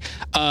 Okay,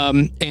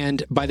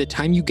 and by the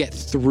time you get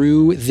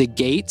through the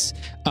gates,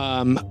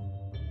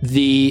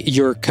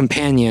 your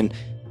companion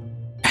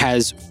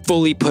has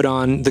fully put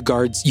on the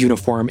guard's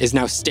uniform, is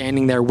now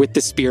standing there with the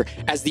spear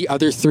as the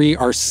other 3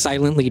 are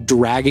silently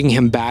dragging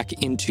him back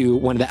into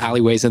one of the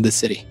alleyways of the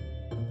city.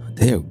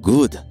 They are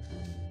good.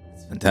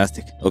 It's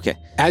fantastic. Okay.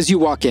 As you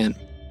walk in,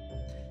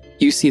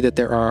 you see that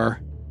there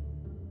are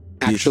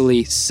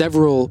actually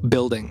several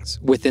buildings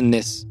within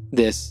this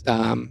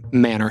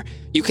manor.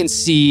 You can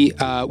see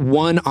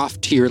one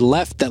off to your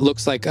left that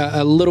looks like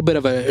a little bit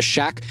of a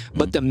shack,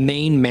 but the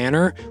main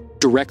manor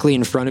directly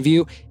in front of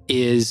you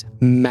is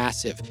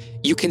massive.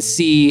 You can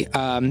see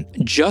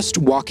just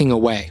walking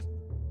away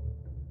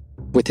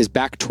with his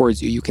back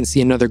towards you, you can see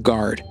another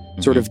guard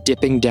sort of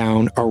dipping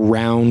down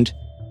around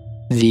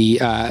the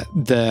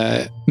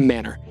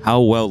manor. How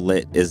well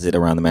lit is it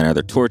around the manor? Are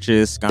there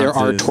torches, sconces? There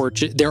are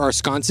torches. There are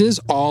sconces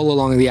all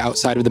along the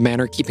outside of the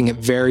manor, keeping it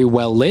very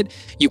well lit.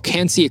 You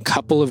can see a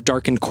couple of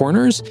darkened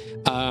corners,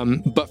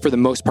 but for the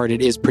most part,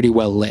 it is pretty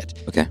well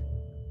lit. Okay.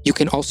 You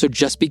can also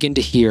just begin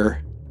to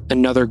hear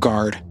another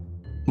guard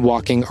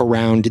walking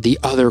around the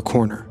other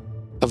corner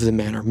of the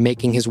manor,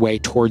 making his way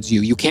towards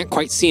you. You can't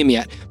quite see him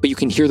yet, but you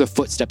can hear the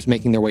footsteps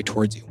making their way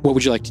towards you. What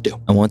would you like to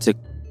do? I want to...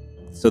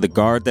 So the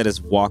guard that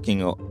is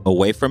walking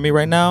away from me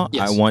right now,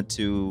 yes. I want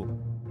to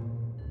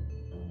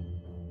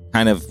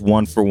kind of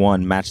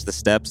 1-for-1 match the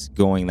steps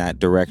going that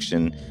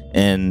direction.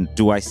 And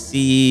do I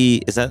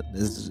see...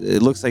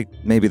 it looks like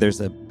maybe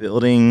there's a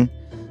building.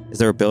 Is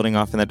there a building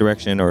off in that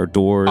direction or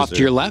doors? Off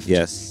to your left?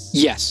 Yes.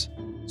 Yes.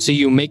 So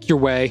you make your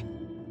way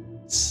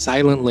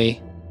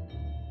silently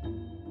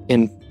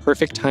in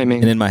perfect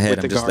timing. And in my head,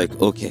 I'm just guard.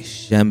 like, okay,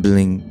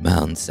 shambling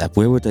mound sap.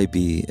 Where would I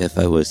be if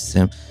I was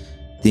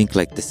think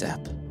like the sap?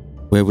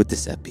 Where would the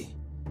sap be?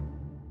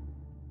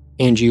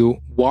 And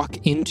you walk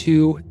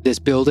into this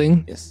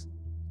building. Yes.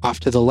 Off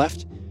to the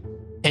left.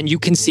 And you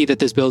can see that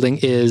this building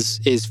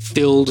is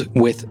filled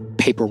with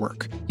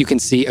paperwork. You can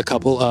see a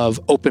couple of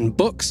open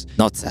books.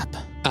 Not sap.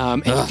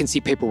 And you can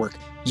see paperwork.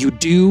 You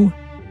do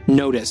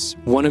notice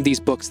one of these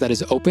books that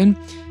is open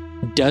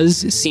does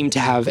seem to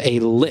have a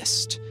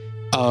list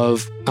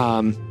of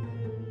the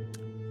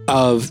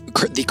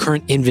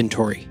current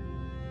inventory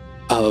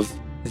of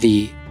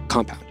the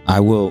compound. I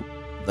will.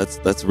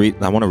 Let's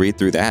read. I want to read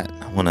through that.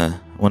 I want to.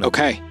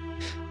 Okay.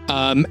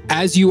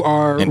 As you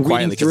are And quietly,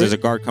 reading because through there's it,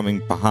 a guard coming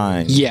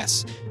behind.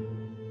 yes.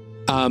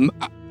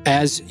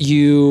 As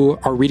you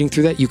are reading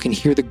through that, you can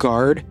hear the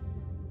guard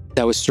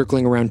that was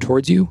circling around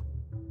towards you,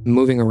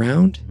 moving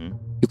around. Mhm.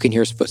 You can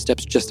hear his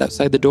footsteps just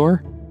outside the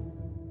door,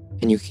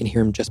 and you can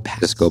hear him just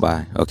pass. Just go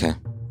by. Okay.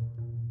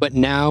 But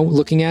now,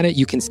 looking at it,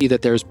 you can see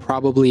that there's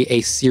probably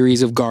a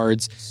series of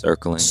guards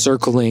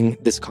circling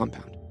this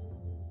compound.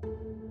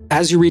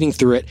 As you're reading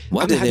through it,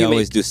 Why I'm do gonna have they you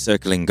always make, do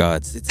circling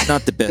guards? It's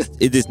not the best.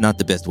 It is not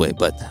the best way,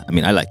 but I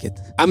mean, I like it.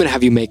 I'm going to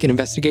have you make an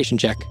investigation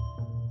check.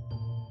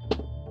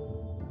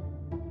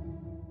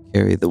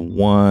 Carry the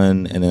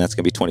 1, and then that's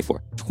going to be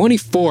 24.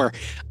 24.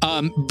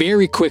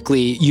 Very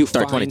quickly, you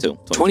Sorry, find... 22.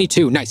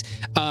 22, nice.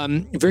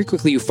 Very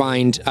quickly, you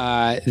find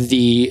both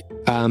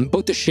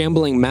the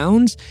shambling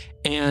mounds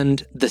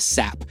and the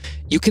sap.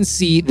 You can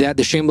see that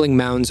the shambling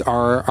mounds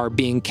are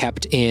being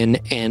kept in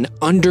an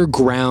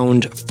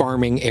underground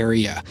farming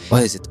area.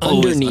 Why is it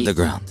always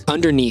underground?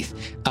 Underneath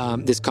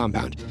this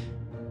compound.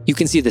 You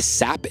can see the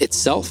sap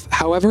itself,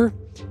 however,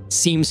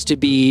 seems to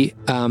be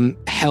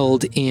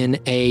held in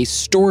a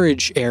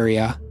storage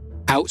area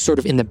out sort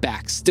of in the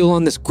back, still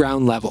on this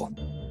ground level.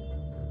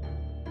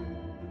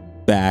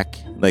 Back,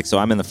 like, so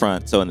I'm in the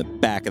front, so in the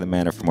back of the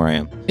manor from where I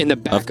am. In the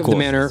back of the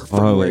manor as far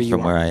from away where you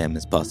from are. where I am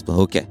as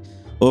possible.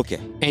 Okay.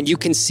 And you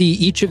can see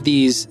each of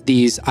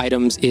these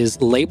items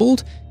is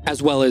labeled,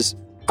 as well as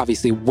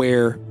obviously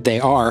where they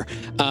are.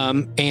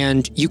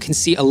 And you can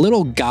see a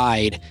little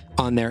guide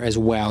on there as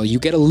well. You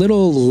get a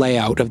little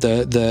layout of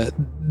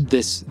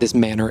this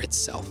manor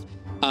itself.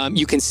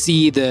 You can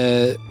see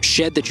the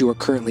shed that you are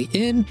currently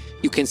in.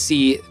 You can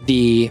see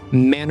the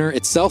manor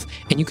itself,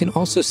 and you can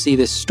also see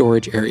this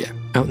storage area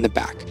out in the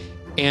back.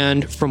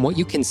 And from what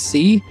you can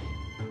see,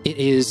 it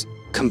is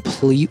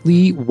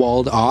completely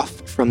walled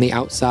off from the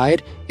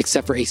outside,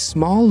 except for a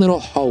small little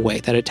hallway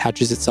that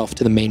attaches itself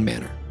to the main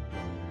manor.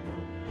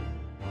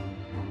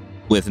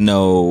 With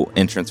no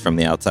entrance from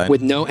the outside?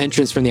 With no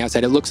entrance from the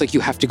outside. It looks like you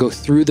have to go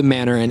through the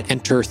manor and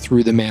enter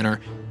through the manor.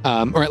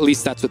 Or at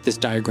least that's what this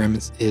diagram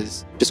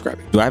is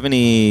describing. Do I have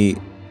any...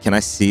 Can I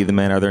see the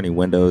manor? Are there any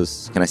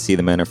windows? Can I see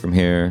the manor from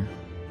here?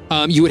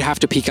 You would have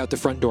to peek out the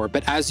front door,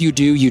 but as you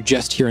do, you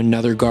just hear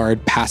another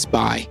guard pass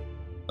by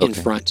in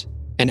front.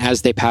 And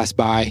as they pass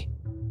by,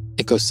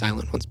 it goes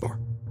silent once more.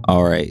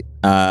 All right.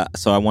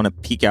 So I want to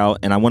peek out,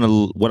 and I want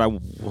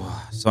to...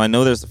 So I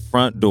know there's a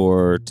front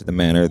door to the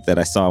manor that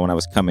I saw when I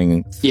was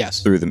coming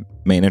through the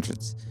main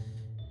entrance.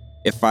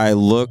 If I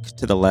look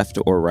to the left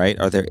or right,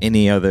 are there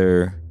any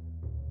other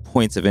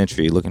points of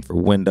entry? Looking for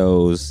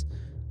windows,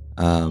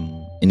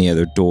 any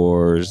other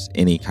doors,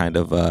 any kind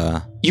of...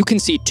 You can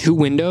see 2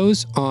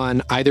 windows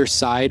on either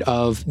side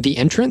of the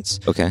entrance.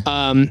 Okay.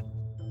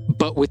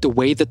 But with the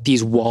way that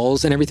these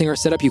walls and everything are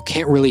set up, you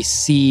can't really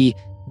see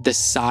the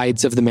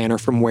sides of the manor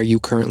from where you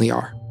currently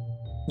are.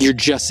 You're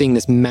just seeing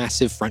this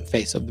massive front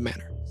face of the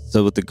manor.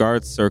 So with the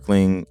guards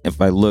circling,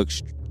 if I look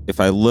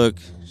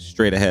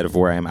straight ahead of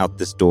where I am out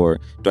this door,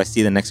 do I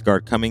see the next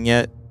guard coming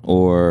yet,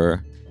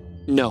 or?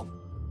 No,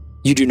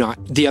 you do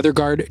not. The other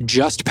guard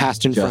just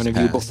passed in front of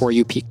you before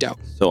you peeked out.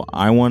 So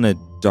I want to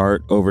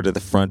dart over to the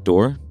front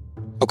door.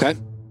 Okay.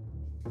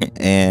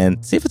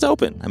 And see if it's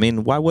open. I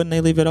mean, why wouldn't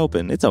they leave it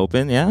open? It's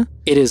open, yeah?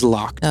 It is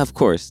locked. Of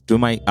course.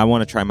 I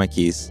want to try my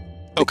keys.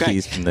 The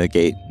keys from the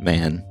gate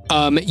man.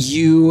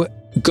 You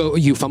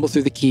fumble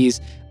through the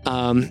keys.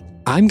 I'm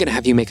going to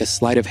have you make a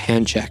sleight of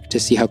hand check to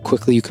see how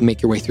quickly you can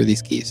make your way through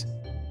these keys.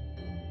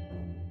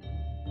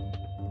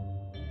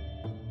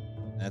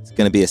 That's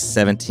going to be a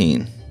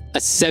 17. A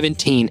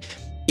 17.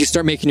 You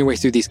start making your way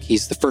through these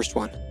keys. The first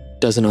one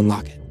doesn't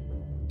unlock it.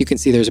 You can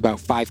see there's about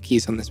 5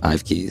 keys on this one.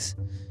 5 keys.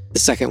 The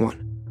second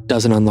one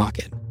doesn't unlock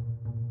it.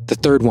 The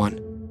third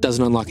one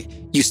doesn't unlock it.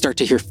 You start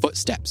to hear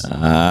footsteps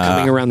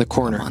coming around the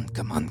corner.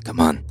 Come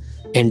on.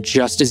 And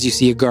just as you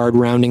see a guard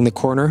rounding the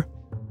corner,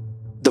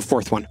 the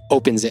fourth one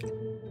opens it.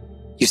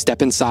 You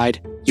step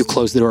inside, you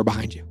close the door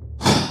behind you.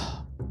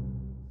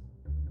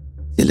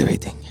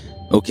 Exhilarating.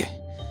 Okay.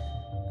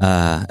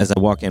 As I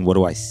walk in, what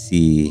do I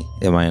see?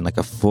 Am I in like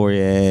a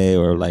foyer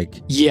or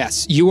like...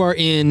 Yes, you are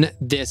in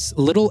this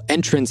little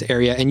entrance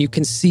area, and you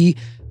can see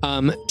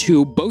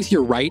to both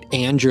your right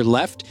and your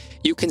left,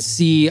 you can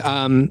see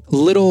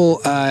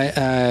little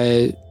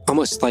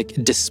almost like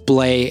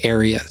display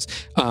areas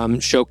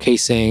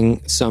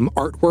showcasing some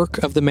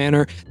artwork of the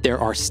manor. There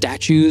are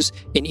statues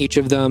in each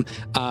of them,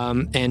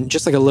 and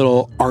just like a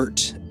little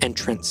art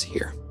entrance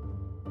here.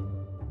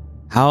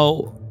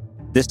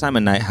 This time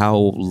of night,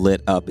 how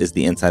lit up is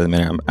the inside of the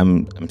manor?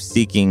 I'm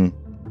seeking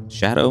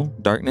shadow,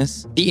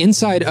 darkness. The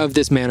inside of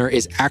this manor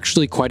is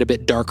actually quite a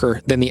bit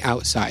darker than the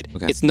outside.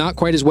 Okay. It's not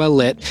quite as well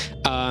lit,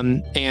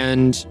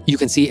 and you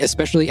can see,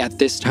 especially at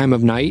this time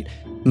of night,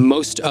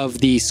 most of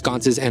the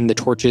sconces and the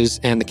torches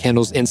and the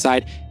candles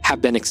inside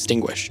have been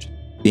extinguished.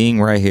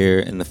 Being right here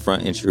in the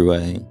front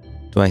entryway,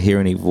 do I hear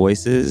any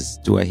voices?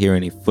 Do I hear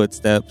any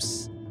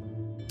footsteps?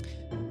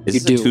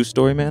 Is this a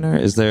 2-story manor?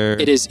 Is there...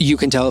 It is. You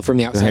can tell it from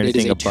the outside. It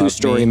is a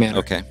 2-story manor.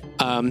 Okay.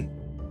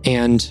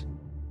 And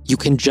you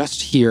can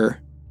just hear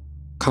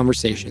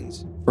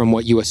conversations from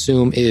what you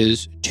assume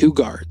is 2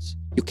 guards.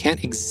 You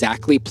can't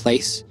exactly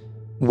place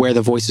where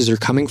the voices are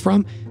coming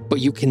from, but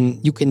you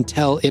can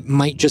tell it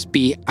might just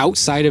be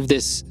outside of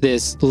this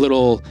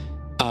little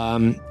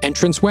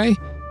entranceway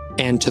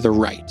and to the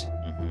right.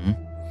 Mm-hmm.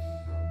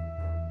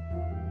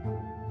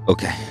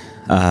 Okay.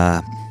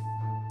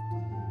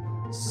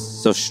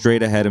 So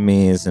straight ahead of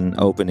me is an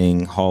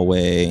opening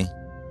hallway.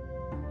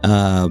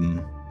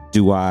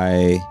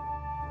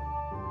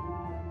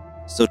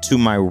 So to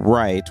my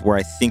right, where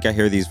I think I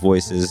hear these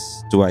voices,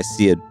 do I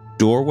see a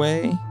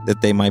doorway that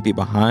they might be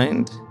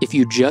behind? If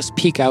you just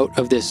peek out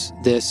of this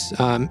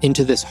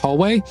into this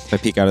hallway, If I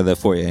peek out of the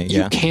foyer,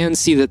 you can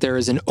see that there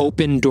is an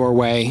open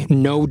doorway,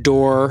 no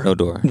door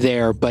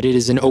there, but it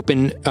is an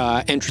open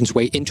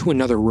entranceway into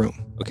another room.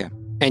 Okay.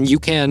 And you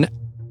can,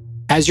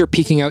 as you're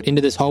peeking out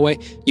into this hallway,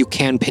 you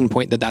can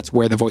pinpoint that that's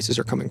where the voices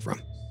are coming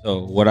from.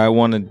 So what I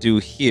want to do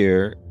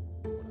here,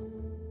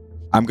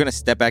 I'm going to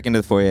step back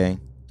into the foyer.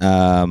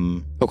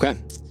 Okay.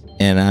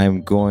 And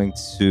I'm going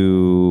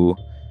to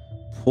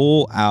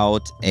pull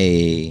out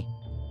a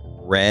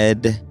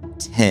red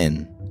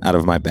 10 out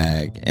of my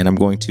bag, and I'm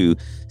going to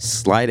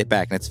slide it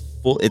back. And it's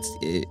full.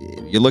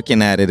 You're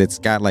looking at it. It's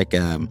got like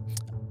a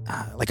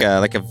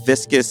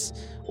viscous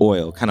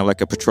oil, kind of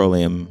like a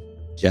petroleum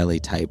jelly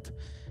type.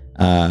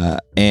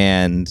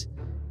 And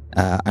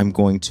I'm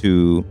going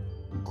to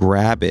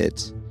grab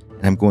it,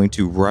 and I'm going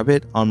to rub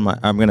it on my.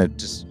 I'm going to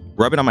just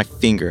rub it on my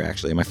finger,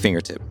 actually, my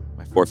fingertip,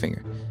 my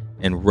forefinger,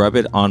 and rub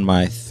it on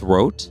my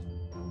throat,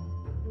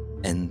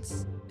 and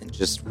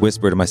just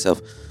whisper to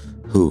myself,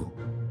 "Who?"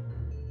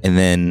 And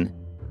then,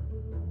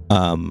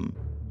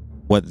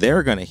 what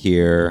they're gonna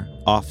hear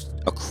off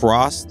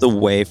across the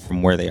way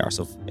from where they are.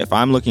 So if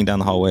I'm looking down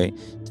the hallway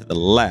to the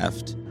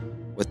left,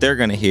 what they're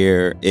gonna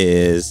hear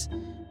is,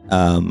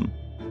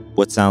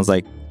 what sounds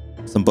like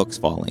some books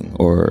falling,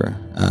 or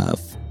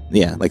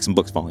like some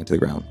books falling to the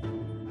ground.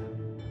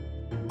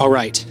 All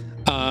right.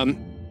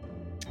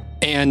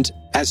 And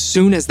as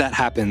soon as that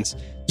happens,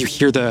 you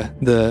hear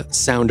the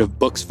sound of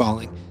books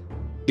falling.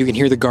 You can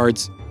hear the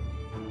guards.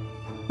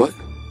 What?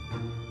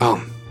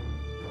 Oh,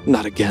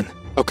 not again.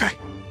 Okay.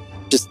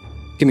 Just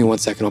give me 1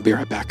 second. I'll be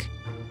right back.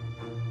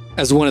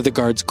 As one of the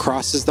guards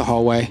crosses the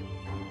hallway,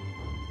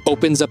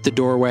 opens up the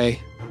doorway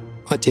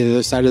to the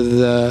other side of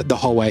the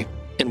hallway,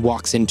 and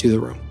walks into the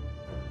room.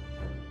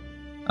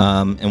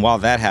 And while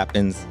that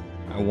happens,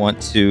 I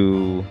want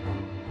to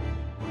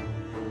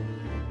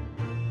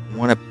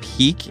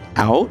peek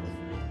out,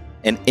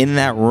 and in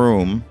that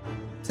room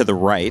to the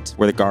right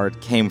where the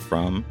guard came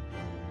from,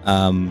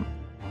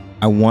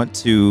 I want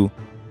to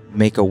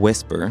make a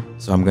whisper.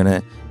 So I'm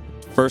gonna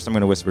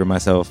whisper to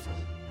myself,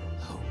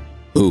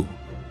 "Who?"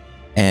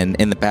 And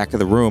in the back of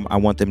the room, I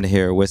want them to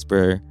hear a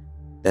whisper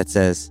that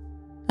says,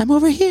 "I'm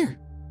over here."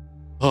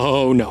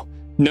 Oh no.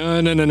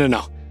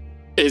 No.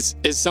 Is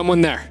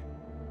someone there?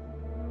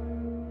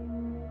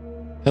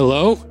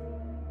 Hello?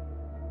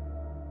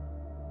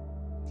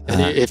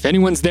 If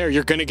anyone's there,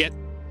 you're gonna get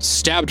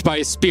stabbed by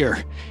a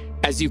spear.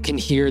 As you can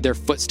hear their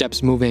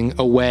footsteps moving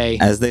away.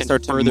 As they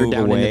start to further move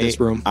down away, into this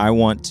room. I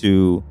want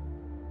to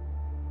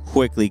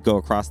quickly go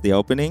across the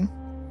opening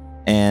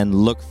and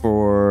look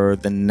for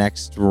the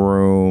next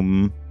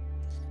room.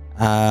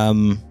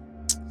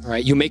 All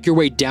right, you make your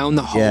way down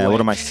the hallway. Yeah,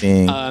 what am I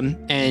seeing?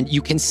 And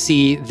you can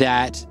see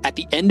that at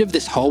the end of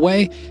this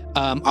hallway,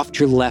 off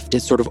to your left,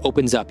 it sort of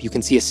opens up. You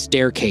can see a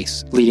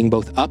staircase leading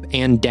both up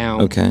and down.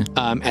 Okay.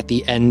 At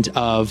the end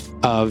of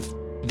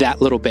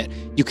that little bit,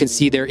 you can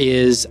see there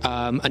is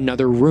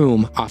another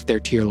room off there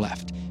to your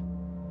left.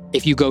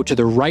 If you go to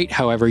the right,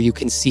 however, you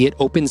can see it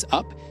opens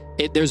up.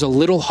 There's a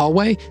little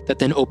hallway that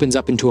then opens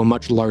up into a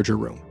much larger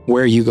room.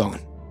 Where are you going?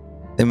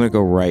 I'm going to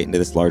go right into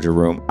this larger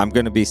room. I'm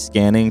going to be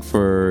scanning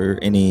for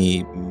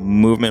any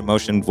movement,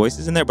 motion,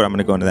 voices in there, but I'm going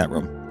to go into that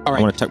room. All right.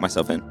 I want to tuck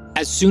myself in.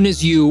 As soon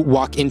as you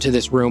walk into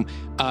this room,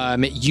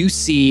 you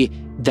see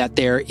that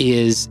there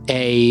is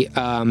a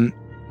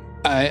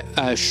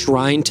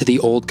shrine to the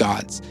old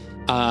gods.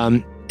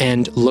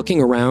 And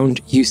looking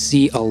around, you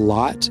see a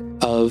lot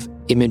of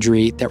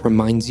imagery that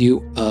reminds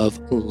you of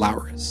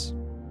Laurus.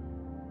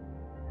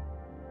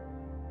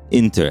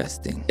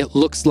 Interesting. It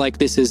looks like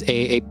this is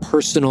a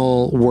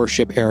personal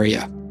worship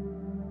area.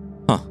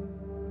 Huh.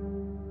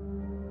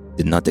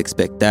 Did not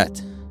expect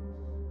that.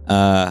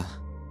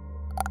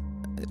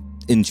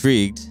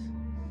 Intrigued.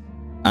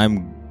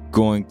 I'm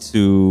going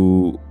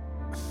to...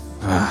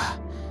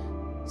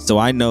 So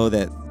I know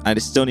that I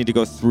just still need to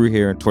go through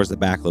here and towards the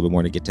back a little bit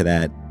more to get to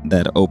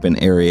that open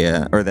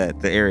area, or the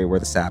area where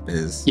the sap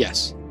is.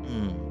 Yes.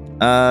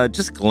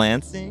 Just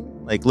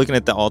glancing, like looking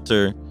at the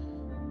altar,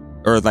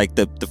 or like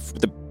the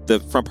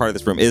front part of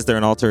this room. Is there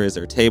an altar? Is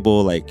there a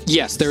table? Like,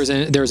 yes, there's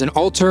an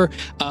altar,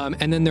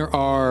 and then there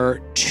are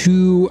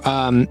two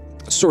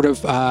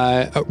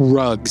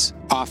rugs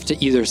off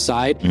to either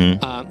side.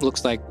 Mm-hmm.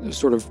 Looks like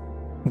sort of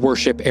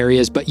worship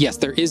areas, but yes,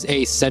 there is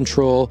a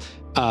central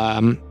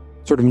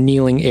sort of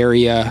kneeling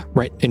area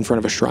right in front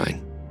of a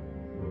shrine.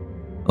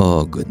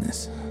 Oh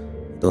goodness,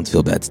 don't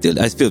feel bad.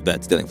 I feel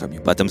bad stealing from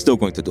you, but I'm still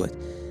going to do it.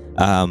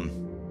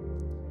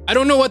 I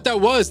don't know what that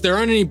was. There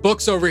aren't any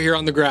books over here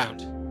on the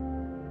ground.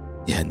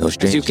 Yeah, no As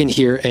strange. you can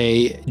hear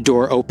a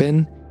door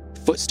open,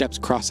 footsteps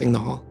crossing the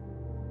hall.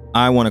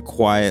 I want to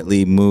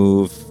quietly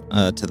move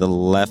to the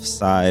left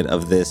side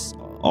of this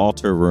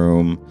altar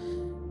room,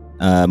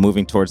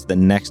 moving towards the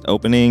next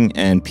opening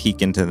and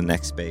peek into the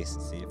next space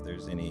and see if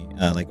there's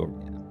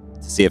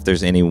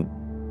any,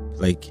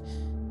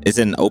 is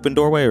it an open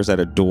doorway or is that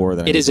a door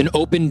that It is an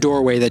open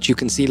doorway that you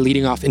can see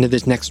leading off into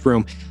this next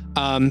room.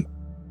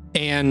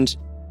 And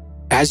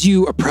as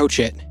you approach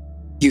it,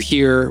 you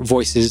hear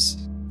voices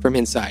from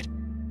inside.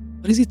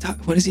 What is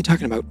he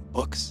talking about?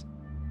 Books?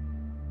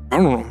 I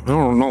don't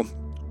know.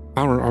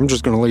 I'm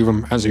just going to leave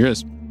him as he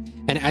is.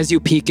 And as you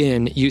peek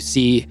in, you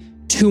see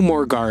 2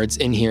 more guards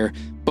in here,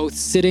 both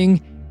sitting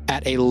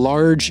at a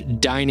large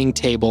dining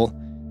table,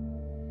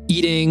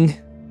 eating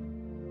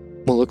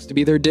what looks to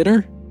be their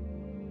dinner,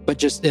 but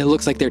just it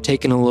looks like they're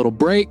taking a little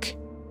break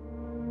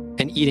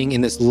and eating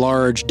in this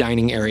large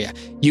dining area.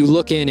 You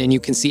look in and you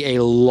can see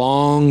a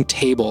long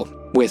table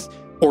with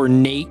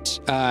ornate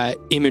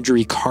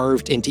imagery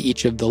carved into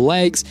each of the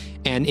legs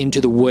and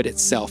into the wood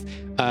itself.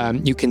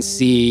 You can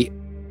see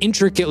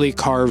intricately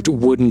carved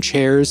wooden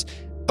chairs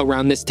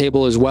around this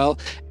table as well,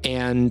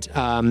 and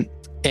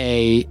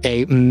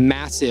a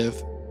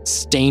massive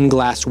stained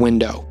glass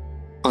window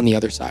on the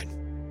other side.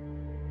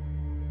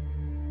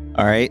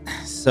 All right,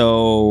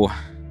 so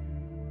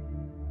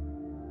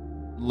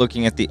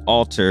looking at the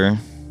altar,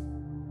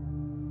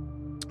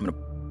 I'm gonna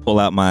pull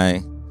out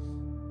my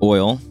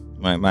oil,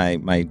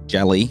 my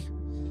jelly,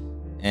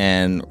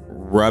 and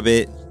rub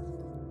it.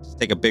 Just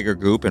take a bigger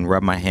goop and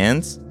rub my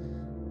hands.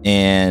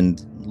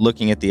 And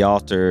looking at the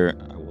altar,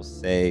 I will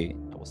say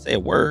a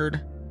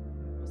word.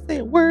 I'll say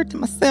a word to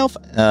myself,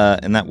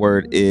 and that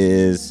word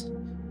is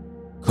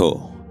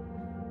cool.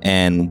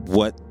 And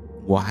what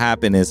will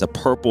happen is a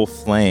purple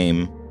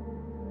flame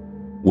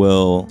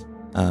will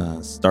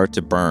start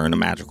to burn. A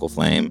magical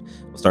flame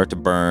will start to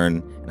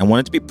burn, and I want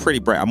it to be pretty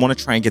bright. I want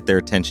to try and get their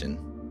attention.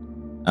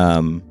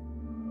 And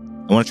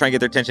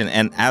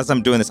as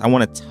I'm doing this, I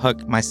want to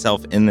tuck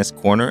myself in this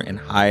corner and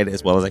hide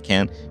as well as I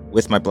can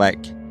with my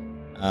black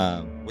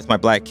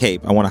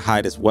cape. I want to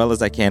hide as well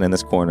as I can in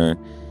this corner.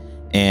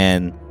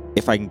 And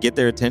if I can get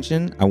their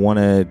attention, I want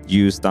to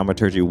use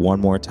thaumaturgy one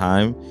more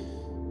time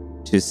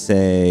to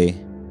say,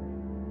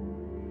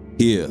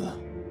 here.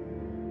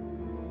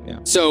 Yeah.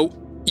 So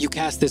you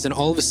cast this, and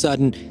all of a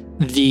sudden,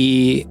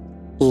 the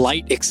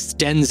light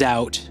extends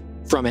out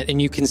from it,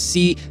 and you can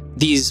see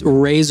these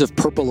rays of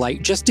purple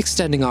light just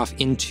extending off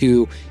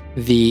into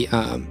the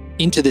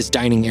into this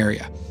dining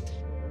area.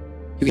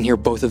 You can hear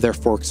both of their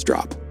forks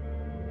drop,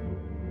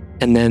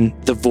 and then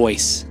the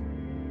voice.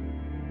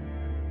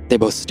 They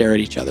both stare at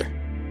each other.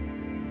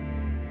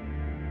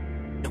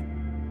 No,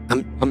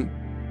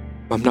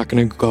 I'm not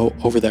going to go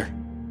over there.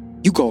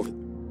 You go over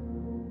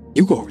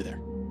there.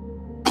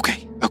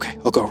 Okay,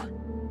 I'll go over.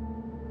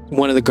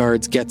 One of the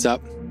guards gets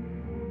up,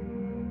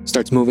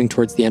 starts moving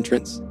towards the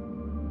entrance.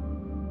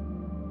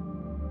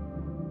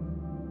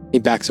 He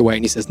backs away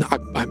and he says, "No,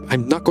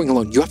 I'm not going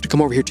alone. You have to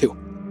come over here too."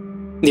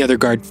 The other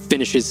guard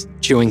finishes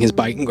chewing his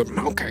bite and goes,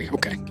 Okay.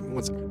 Give me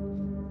 1 second.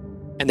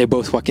 And they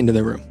both walk into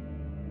the room.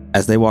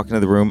 As they walk into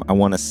the room, I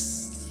want to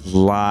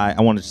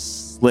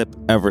slip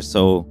ever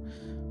so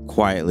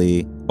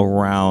quietly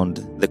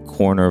around the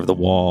corner of the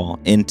wall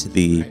into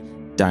the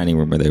dining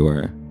room where they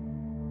were.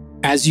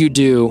 As you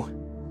do,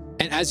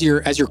 and as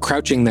you're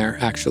crouching there,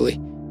 actually,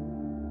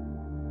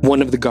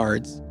 one of the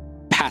guards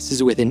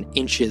passes within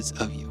inches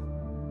of you.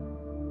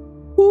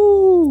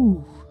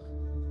 Woo!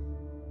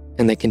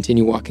 And they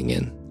continue walking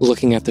in,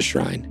 looking at the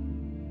shrine.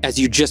 As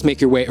you just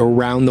make your way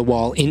around the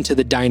wall into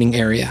the dining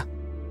area,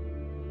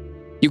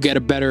 you get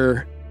a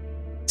better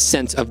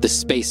sense of the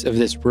space of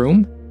this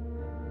room.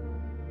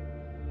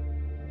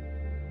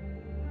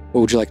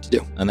 What would you like to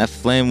do? And that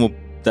flame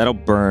that'll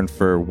burn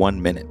for 1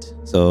 minute.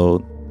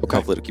 So Okay.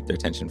 hopefully it'll keep their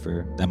attention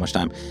for that much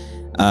time.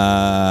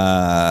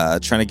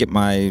 Trying to get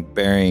my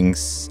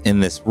bearings in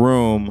this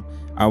room.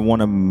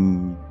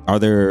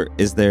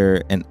 Is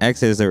there an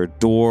exit? Is there a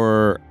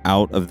door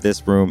out of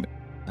this room?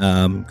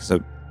 Yes,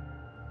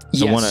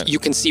 you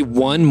can see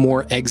one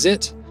more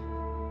exit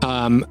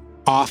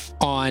off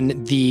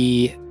on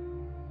the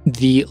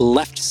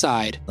left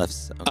side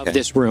of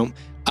this room.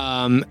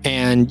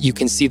 And you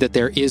can see that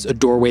there is a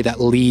doorway that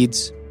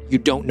leads, you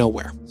don't know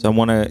where. So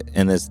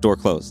and this door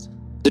closed.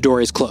 The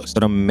door is closed.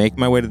 But I'm make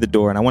my way to the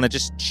door, and I want to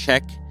just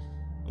check.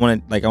 I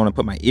want to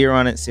put my ear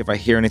on it, see if I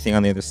hear anything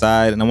on the other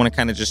side, and I want to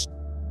kind of just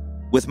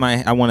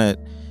I want to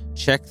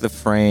check the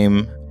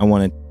frame. I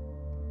want to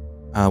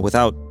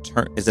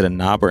is it a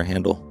knob or a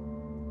handle?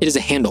 It is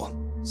a handle.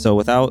 So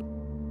without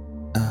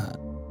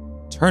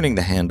turning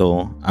the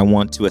handle, I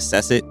want to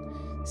assess it,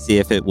 see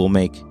if it will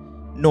make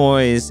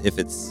noise, if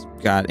it's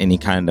got any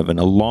kind of an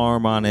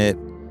alarm on it.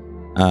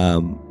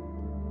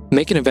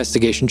 Make an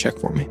investigation check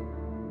for me.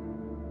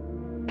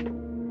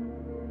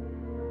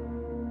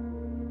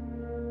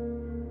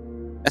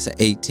 That's an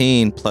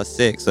 18 plus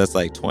 6, so that's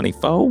like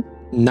 24.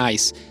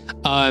 Nice.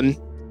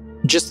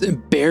 Just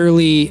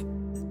barely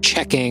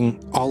checking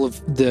all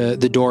of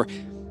the door.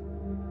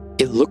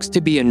 It looks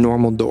to be a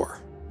normal door.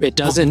 It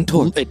doesn't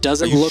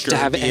look to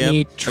have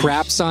any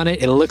traps on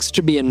it. It looks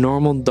to be a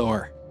normal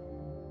door.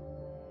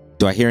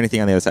 Do I hear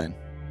anything on the other side?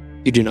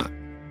 You do not.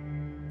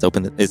 It's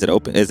open. Is it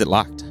open? Is it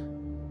locked?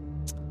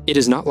 It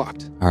is not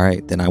locked. All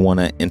right, then I want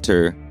to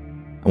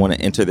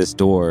enter this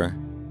door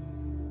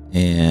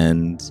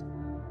and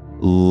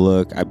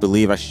look. I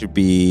believe I should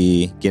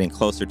be getting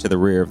closer to the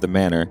rear of the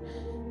manor.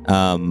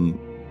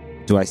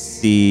 Do I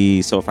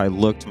see? So if I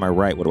look to my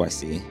right, what do I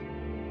see?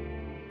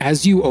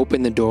 As you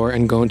open the door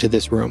and go into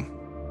this room,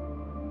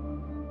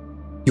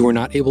 you are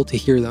not able to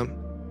hear them,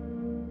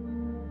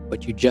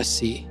 but you just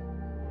see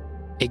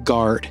a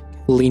guard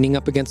leaning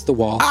up against the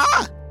wall,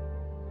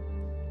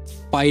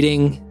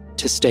 fighting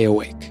to stay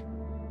awake.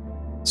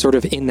 Sort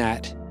of in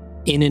that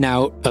in and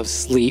out of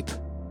sleep.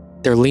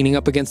 They're leaning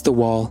up against the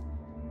wall.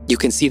 You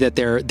can see that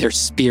their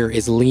spear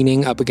is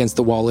leaning up against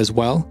the wall as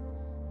well.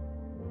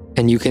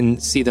 And you can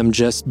see them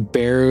just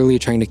barely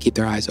trying to keep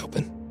their eyes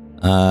open.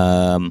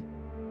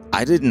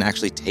 I didn't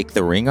actually take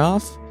the ring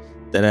off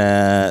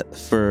that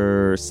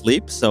for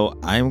sleep, so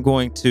I'm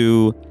going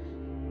to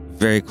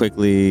very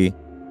quickly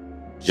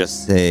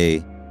just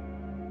say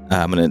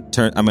I'm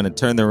gonna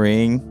turn the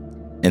ring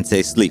and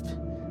say sleep.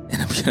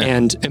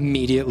 And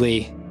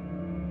immediately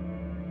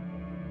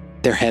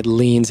their head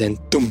leans and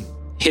boom,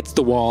 hits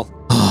the wall.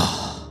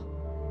 Oh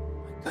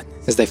my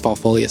goodness. As they fall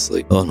fully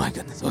asleep. Oh my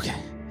goodness, okay.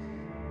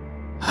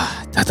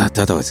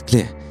 That was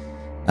clear.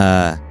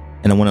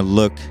 And I want to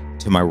look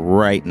to my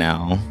right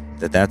now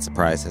that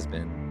surprise has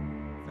been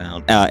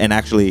found. And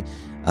actually,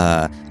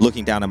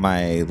 looking down at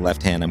my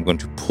left hand, I'm going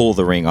to pull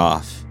the ring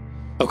off.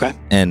 Okay.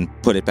 And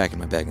put it back in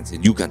my bag and say,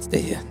 you can't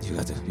stay here.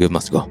 You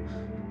must go.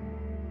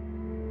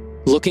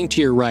 Looking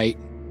to your right,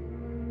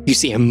 you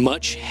see a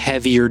much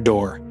heavier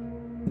door.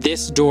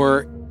 This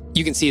door,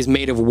 you can see, is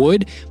made of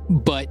wood,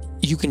 but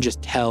you can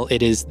just tell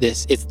it's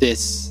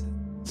this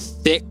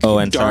thick,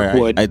 and dark sorry,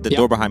 wood. the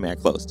door behind me I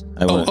closed.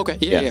 Okay.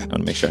 Yeah. I want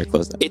to make sure I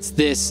closed that. It's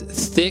this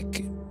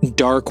thick,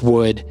 dark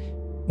wood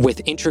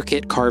with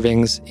intricate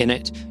carvings in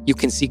it. You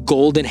can see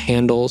golden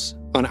handles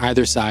on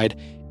either side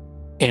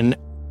and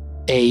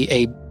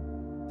a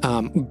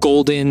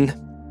golden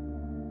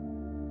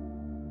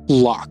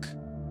lock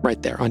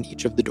right there on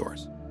each of the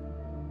doors.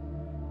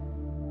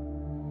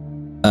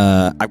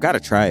 I've got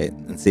to try it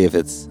and see if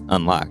it's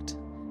unlocked.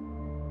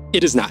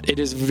 It is not. It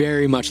is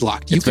very much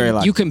locked. It's very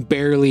locked. You can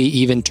barely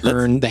even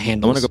turn the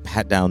handles. I want to go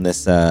pat down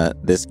this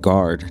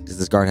guard. Does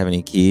this guard have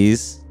any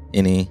keys?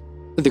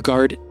 The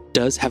guard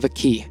does have a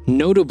key.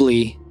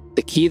 Notably,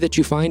 the key that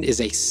you find is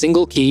a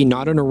single key,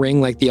 not on a ring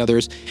like the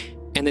others.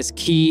 And this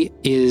key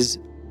is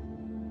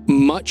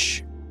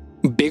much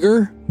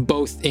bigger,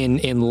 both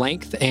in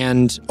length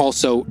and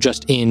also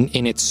just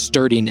in its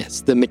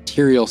sturdiness. The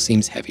material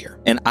seems heavier.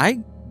 And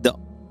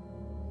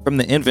from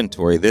the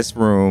inventory, this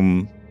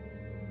room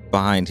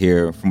behind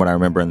here, from what I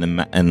remember in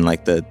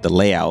the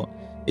layout,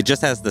 it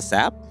just has the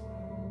sap.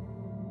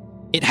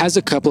 It has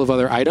a couple of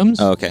other items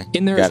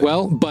in there as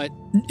well, but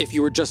if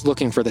you were just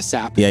looking for the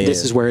sap,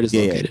 this is where it is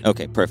located. Yeah.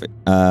 Okay, perfect.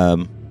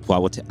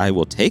 Well, I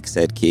will take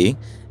said key,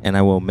 and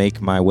I will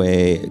make my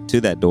way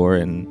to that door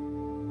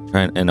and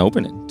try and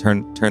open it.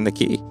 Turn the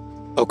key.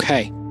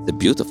 Okay. It's a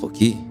beautiful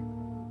key.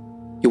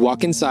 You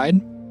walk inside,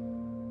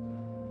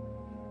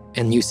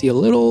 and you see a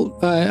little,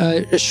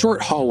 a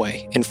short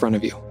hallway in front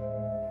of you.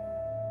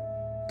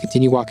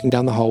 Continue walking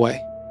down the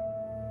hallway.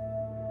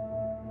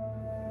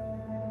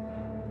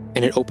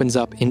 And it opens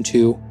up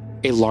into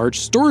a large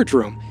storage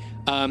room.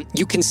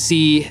 You can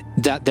see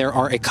that there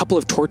are a couple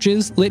of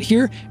torches lit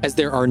here, as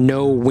there are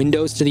no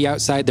windows to the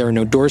outside. There are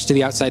no doors to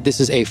the outside. This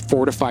is a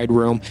fortified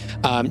room.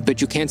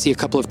 But you can see a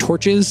couple of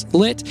torches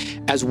lit,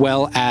 as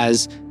well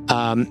as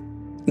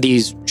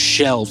these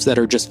shelves that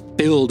are just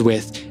filled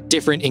with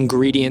different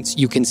ingredients.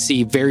 You can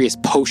see various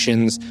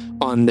potions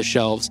on the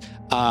shelves,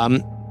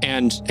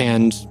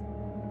 and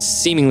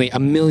seemingly a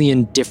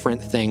million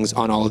different things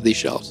on all of these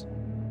shelves.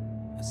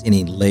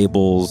 Any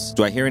labels?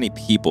 Do I hear any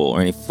people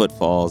or any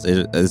footfalls?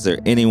 Is there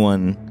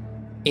anyone?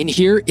 In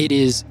here, it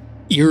is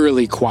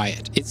eerily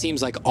quiet. It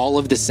seems like all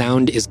of the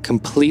sound is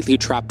completely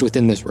trapped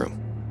within this room.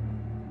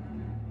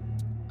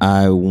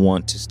 I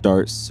want to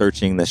start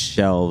searching the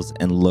shelves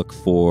and look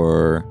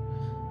for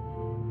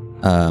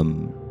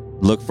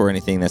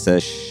anything that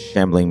says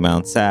Shambling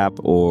Mound Sap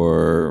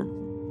or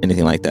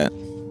anything like that.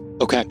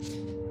 Okay.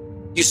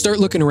 You start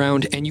looking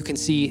around and you can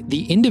see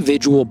the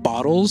individual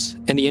bottles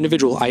and the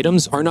individual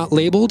items are not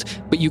labeled,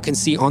 but you can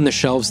see on the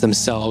shelves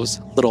themselves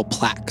little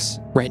plaques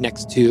right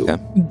next to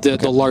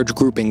the large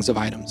groupings of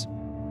items.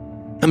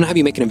 I'm going to have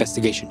you make an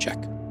investigation check.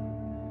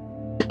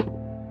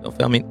 Don't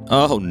fail me.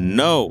 Oh,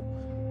 no.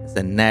 It's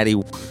a natty.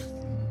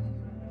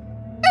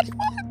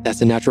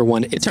 That's a natural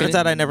one. It turns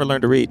out I never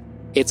learned to read.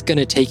 It's going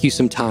to take you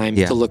some time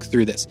to look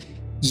through this.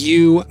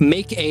 You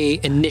make an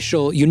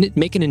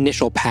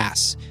initial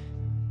pass.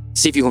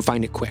 See if you can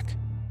find it quick.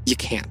 You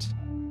can't.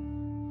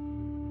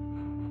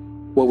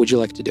 What would you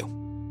like to do?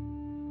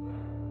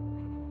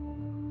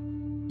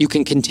 You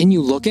can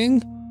continue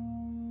looking,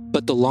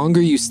 But the longer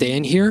you stay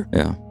in here,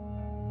 Yeah.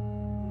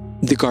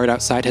 the guard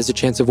outside has a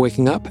chance of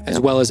waking up, as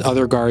well as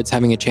other guards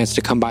having a chance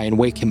to come by and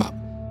wake him up.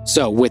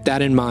 So with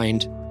that in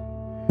mind,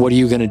 what are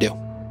you going to do?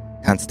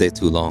 Can't stay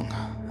too long.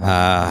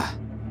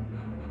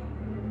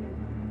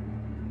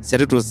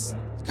 Said it was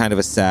kind of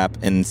a sap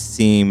and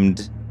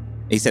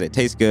he said it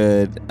tastes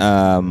good.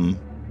 God,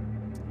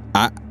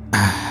 I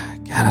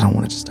don't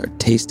want to just start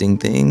tasting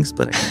things,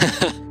 but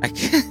I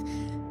can't.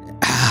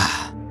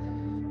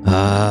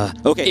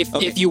 Okay.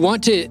 If you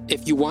want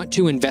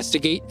to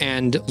investigate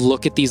and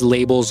look at these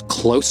labels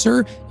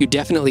closer, you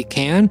definitely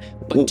can,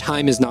 but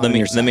time is not on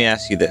your side. Let me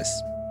ask you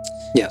this.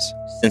 Yes.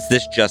 Since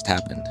this just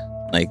happened,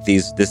 like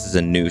this is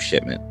a new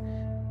shipment.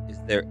 Is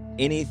there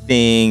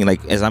anything,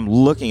 like as I'm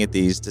looking at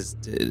these,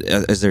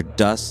 is there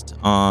dust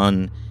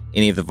on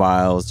any of the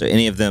vials? Do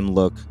any of them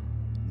look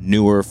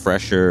newer,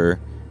 fresher?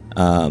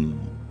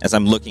 As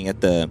I'm looking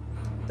at the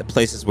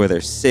places where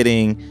they're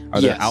sitting,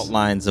 are there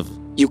outlines of...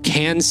 You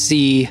can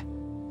see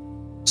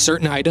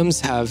certain items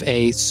have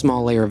a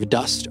small layer of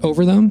dust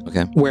over them.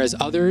 Okay. Whereas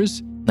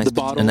others, the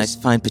bottles... A nice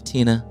fine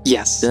patina.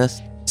 Yes.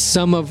 Dust.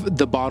 Some of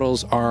the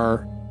bottles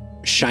are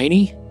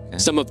shiny. Okay.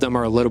 Some of them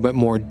are a little bit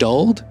more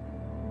dulled.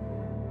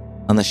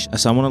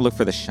 So I want to look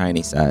for the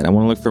shiny side. I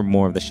want to look for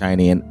more of the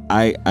shiny, and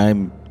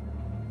I'm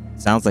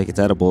sounds like it's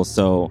edible.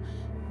 So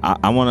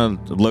I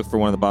want to look for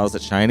one of the bottles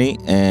that's shiny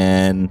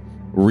and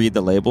read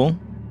the label.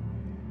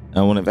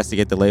 I want to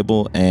investigate the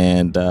label,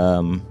 and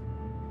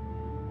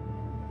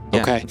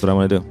okay, that's what I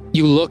want to do.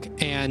 You look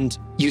and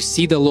you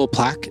see the little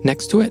plaque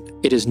next to it.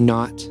 It is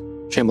not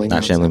Shambling Mountain.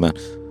 Not Shambling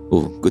Mountain.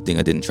 Ooh, good thing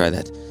I didn't try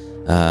that.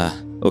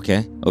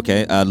 Okay.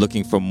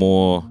 Looking for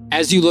more.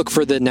 As you look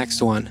for the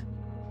next one,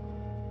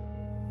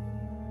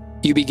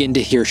 you begin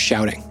to hear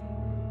shouting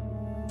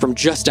from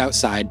just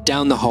outside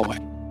down the hallway.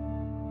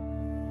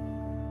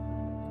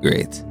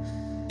 Great.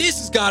 This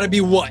has got to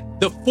be what?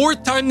 The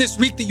fourth time this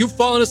week that you've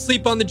fallen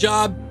asleep on the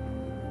job?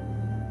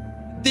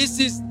 This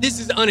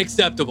is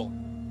unacceptable.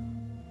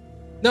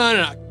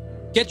 No.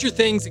 Get your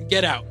things and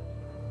get out.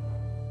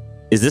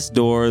 Is this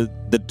door,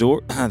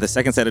 the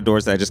second set of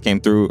doors that I just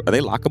came through, are they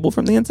lockable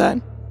from the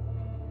inside?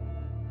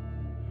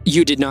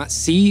 You did not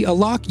see a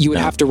lock. You would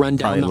have to run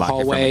down Probably the lock it from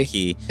hallway a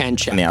key and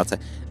check. From the outside.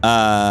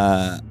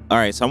 All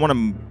right, so I want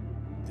to,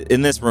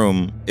 in this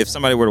room, if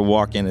somebody were to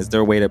walk in, is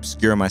there a way to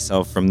obscure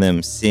myself from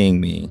them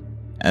seeing me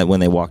when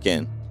they walk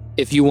in?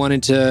 If you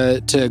wanted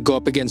to go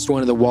up against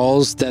one of the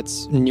walls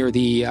that's near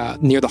the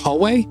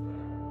hallway,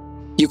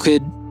 you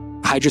could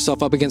hide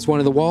yourself up against one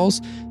of the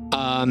walls.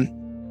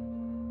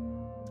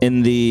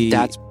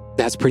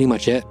 That's pretty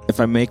much it. If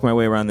I make my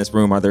way around this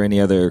room, are there any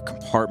other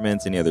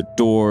compartments, any other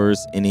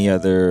doors, any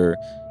other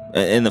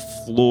in the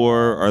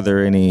floor? Are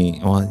there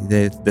any? Well,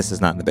 this is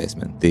not in the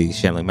basement. The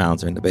Shambling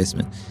Mounds are in the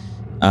basement.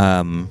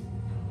 As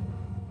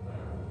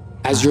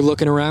you're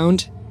looking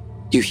around,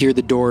 you hear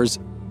the doors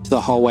to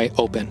the hallway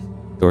open.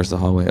 Doors to the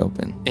hallway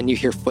open. And you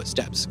hear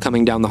footsteps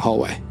coming down the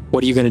hallway.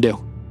 What are you going to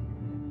do?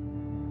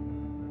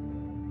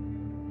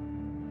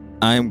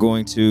 I am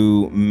going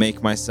to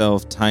make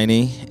myself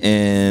tiny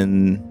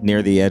and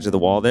near the edge of the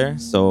wall there.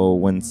 So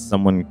when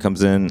someone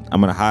comes in,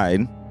 I'm gonna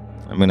hide.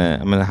 I'm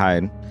gonna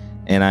hide,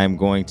 and I'm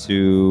going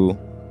to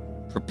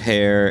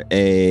prepare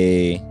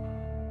a.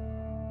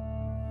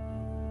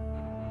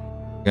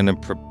 I'm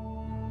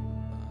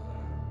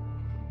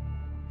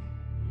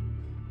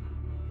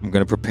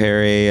gonna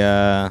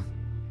prepare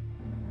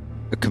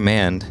a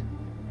command.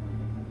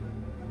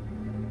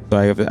 So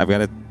I've got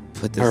to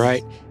put this. All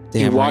right.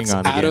 He walks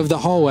out of the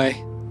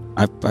hallway.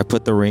 I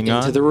put the ring on.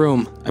 Into the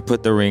room. I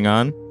put the ring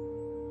on,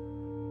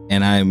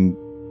 and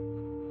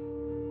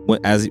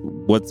what does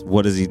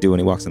he do when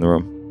he walks in the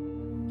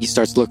room? He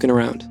starts looking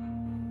around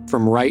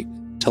from right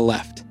to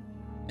left.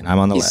 And I'm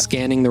on the left. He's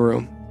scanning the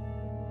room.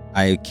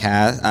 I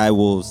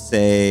will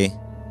say,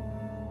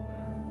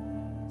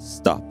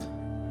 stop.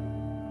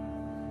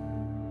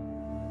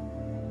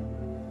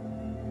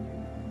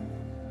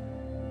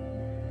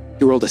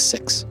 You rolled a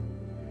 6.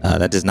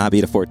 That does not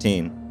beat a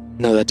 14.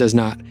 No, that does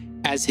not.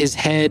 As his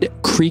head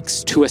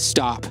creaks to a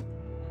stop,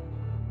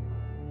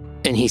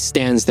 and he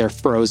stands there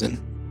frozen.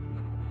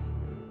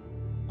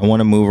 I want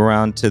to move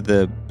around to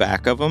the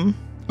back of him.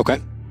 Okay.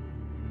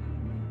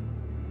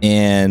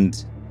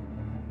 And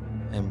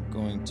I'm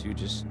going to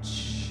just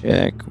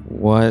check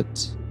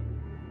what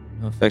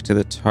effect to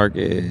the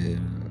target.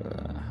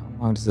 How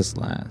long does this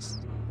last?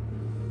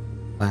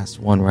 Last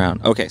one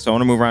round. Okay, so I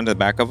want to move around to the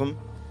back of him.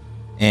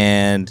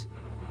 And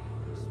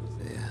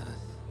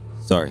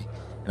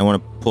I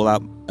want to pull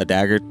out a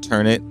dagger,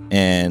 turn it,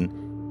 and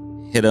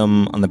hit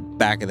him on the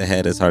back of the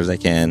head as hard as I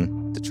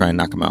can to try and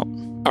knock him out.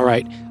 All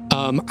right.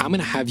 I'm going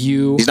to have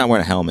you... He's not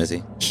wearing a helm, is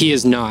he? He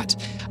is not.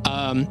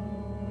 I'm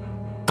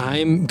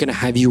going to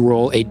have you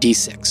roll a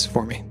d6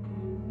 for me.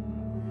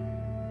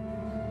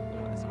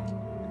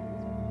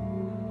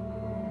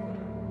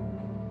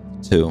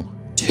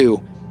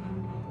 Two.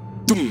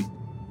 Boom.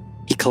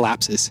 He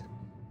collapses.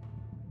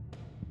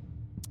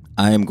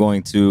 I am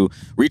going to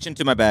reach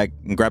into my bag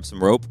and grab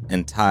some rope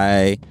and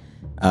tie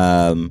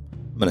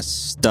I'm gonna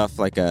stuff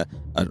like a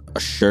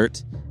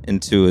shirt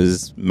into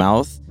his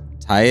mouth,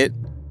 tie it,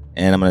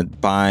 and I'm gonna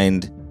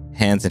bind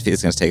hands and feet.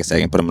 It's gonna take a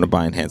second, but I'm gonna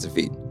bind hands and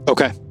feet.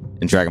 Okay.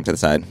 And drag him to the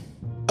side.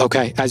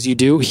 Okay. As you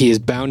do, he is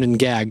bound and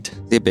gagged.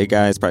 Is he a big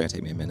guy? It's probably gonna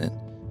take me a minute.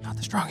 Not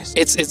the strongest.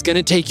 It's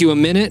gonna take you a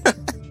minute.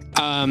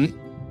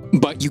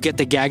 But you get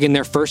the gag in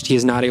there first. He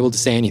is not able to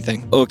say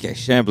anything. Okay,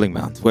 Shambling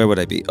Mount. Where would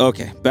I be?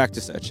 Okay, back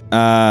to search.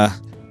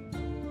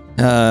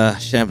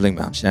 Shambling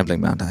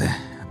Mount.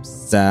 I'm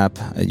Zap.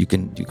 You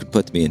can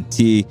put me in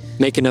T.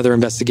 Make another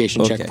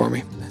investigation check for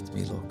me. Let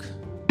me look.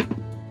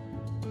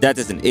 That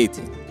is an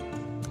 18.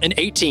 An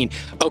 18.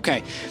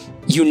 Okay.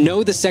 You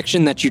know the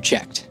section that you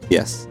checked.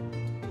 Yes.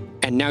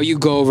 And now you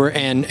go over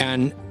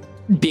and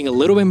being a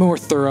little bit more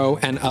thorough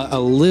and a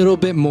little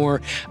bit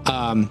more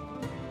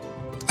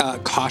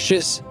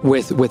cautious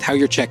with how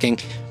you're checking.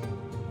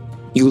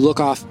 You look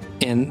off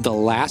in the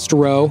last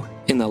row,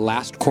 in the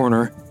last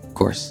corner. Of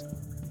course.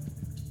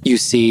 You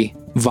see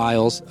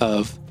vials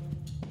of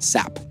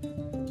sap.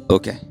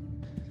 Okay.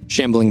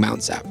 Shambling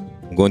Mound sap.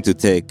 I'm going to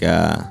take,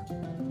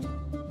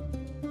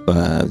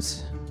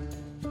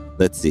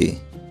 let's see.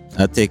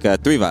 I'll take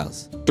 3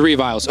 vials. 3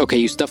 vials. Okay,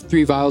 you stuff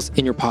 3 vials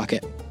in your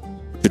pocket.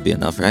 Should be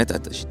enough, right?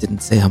 She didn't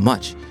say how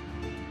much.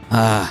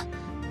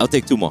 I'll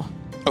take 2 more.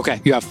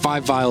 Okay, you have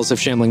 5 vials of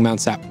Shambling Mound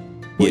sap.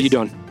 What are you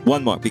doing?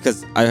 1 more,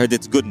 because I heard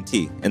it's good in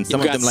tea. And some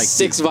You've of them got like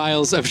 6 tea.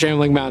 vials of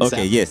Shambling Mound sap.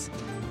 Okay, yes.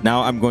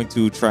 Now I'm going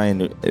to try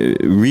and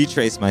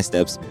retrace my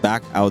steps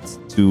back out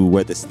to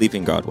where the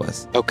sleeping guard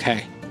was.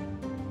 Okay.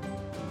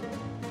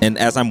 And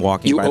as I'm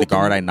walking by the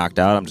guard I knocked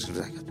out, I'm just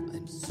like,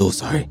 I'm so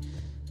sorry.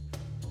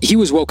 He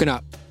was woken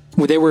up.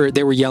 They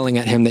were yelling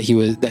at him that he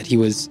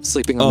was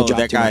sleeping on the job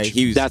that too guy,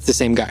 much. That's the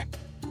same guy.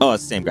 Oh,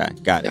 it's the same guy.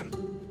 Got it.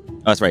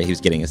 Oh, that's right. He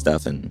was getting his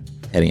stuff and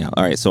heading out.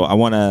 All right. So I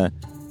want to.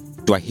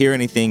 Do I hear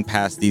anything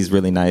past these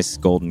really nice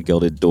golden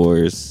gilded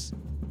doors?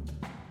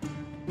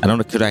 I don't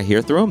know. Could I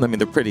hear through them? I mean,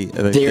 they're pretty.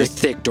 They're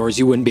thick doors.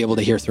 You wouldn't be able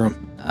to hear through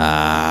them.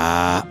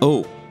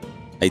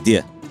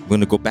 Idea. I'm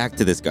going to go back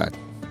to this guard.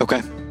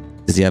 Okay.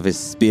 Does he have his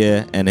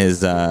spear and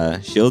his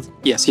shield?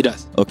 Yes, he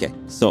does. Okay.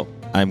 So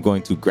I'm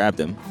going to grab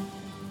them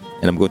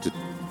and I'm going to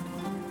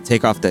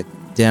take off that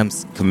damn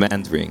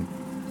command ring,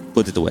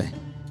 put it away.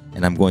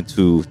 And I'm going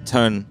to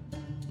turn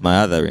my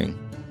other ring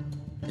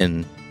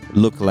and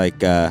look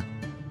like,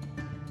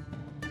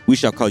 we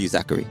shall call you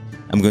Zachary.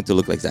 I'm going to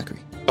look like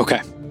Zachary.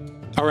 Okay.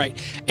 All right.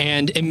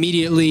 And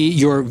immediately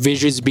your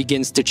vision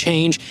begins to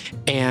change.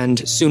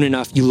 And soon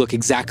enough, you look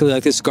exactly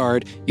like this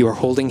guard. You are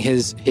holding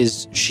his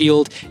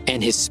shield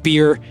and his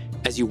spear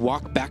as you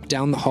walk back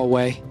down the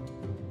hallway.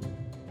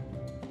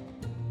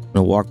 I'm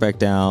going to walk back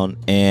down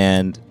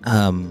and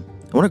I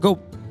want to go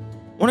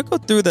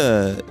through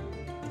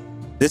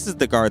this is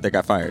the guard that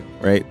got fired,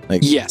 right?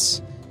 Like,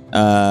 yes. Do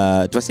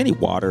I see any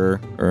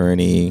water or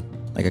any,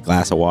 like a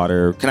glass of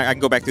water? I can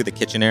go back through the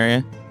kitchen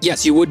area?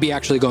 Yes, you would be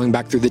actually going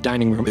back through the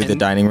dining room. The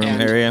dining room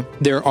area?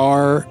 There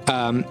are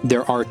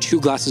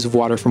 2 glasses of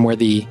water from where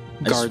the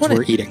guards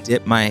were eating.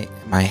 Dip my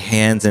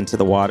hands into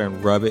the water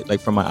and rub it like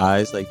from my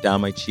eyes, like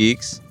down my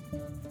cheeks.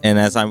 And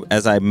as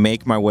I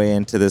make my way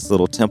into this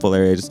little temple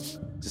area, just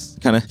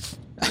kind of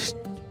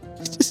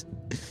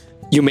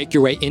You make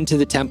your way into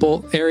the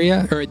temple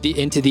area, or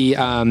into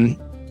the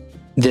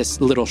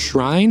this little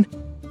shrine.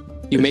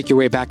 You make your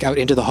way back out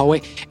into the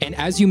hallway, and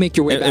as you make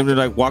your way back, and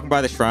like walking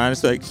by the shrine,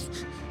 it's like,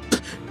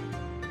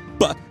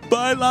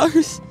 bye,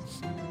 Lars,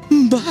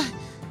 bye.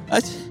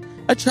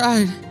 I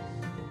tried.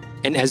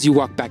 And as you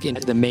walk back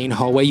into the main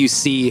hallway, you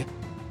see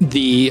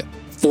the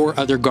 4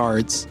 other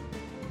guards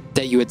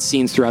that you had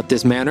seen throughout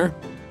this manor.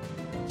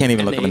 Can't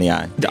even look them in the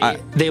eye.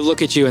 They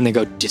look at you and they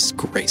go,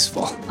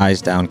 disgraceful.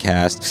 Eyes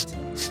downcast.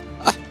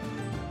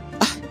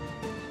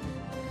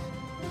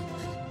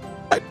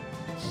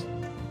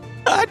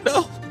 I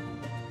know.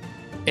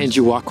 And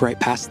you walk right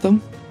past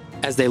them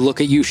as they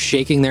look at you,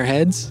 shaking their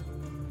heads.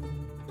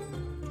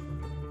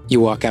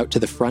 You walk out to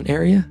the front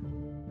area.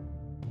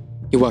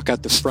 You walk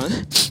out the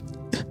front.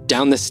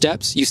 Down the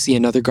steps, you see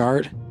another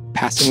guard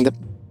passing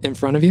in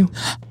front of you.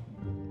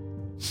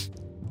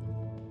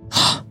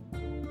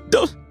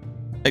 Don't.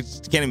 I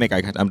can't even make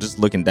eye contact. I'm just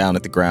looking down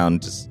at the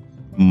ground, just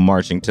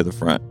marching to the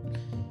front.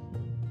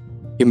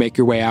 You make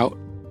your way out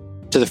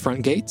to the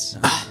front gates.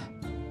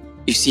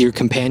 You see your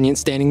companion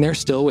standing there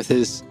still with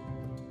his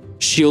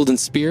shield and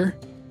spear.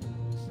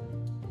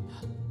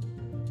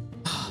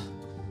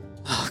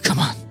 Oh, come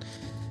on.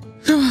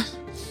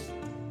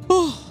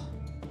 Oh,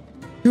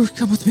 you would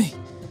come with me.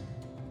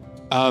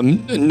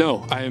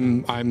 No,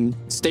 I'm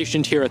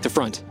stationed here at the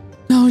front.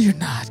 No, you're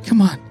not.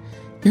 Come on.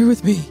 You're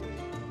with me.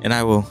 And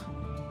I will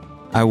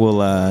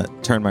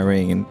turn my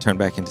ring and turn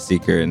back into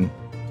Seeker and...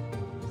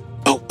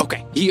 Oh,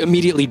 okay. He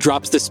immediately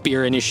drops the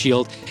spear and his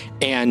shield,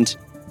 and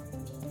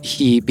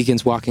he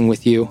begins walking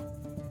with you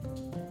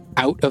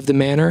out of the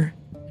manor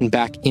and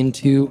back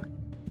into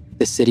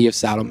the city of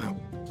Saddlemount.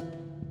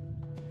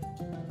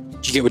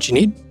 Did you get what you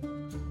need?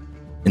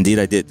 Indeed,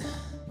 I did.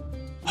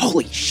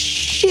 Holy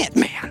shit,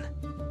 man.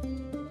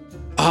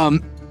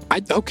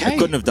 Okay. I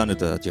couldn't have done it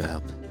without your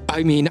help.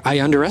 I mean, I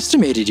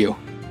underestimated you.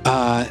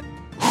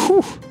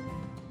 Whew.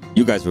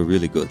 You guys were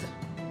really good.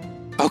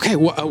 Okay,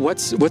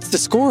 what's the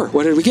score?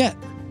 What did we get?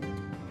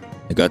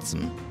 I got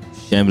some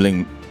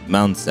shambling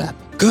mound sap.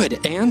 Good,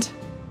 and?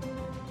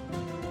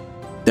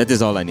 That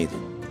is all I needed.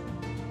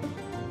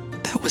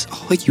 That was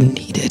all you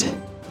needed.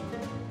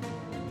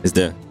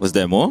 Was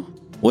there more?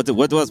 What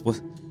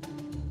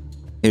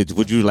Hey,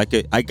 would you like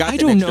it? I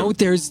don't know.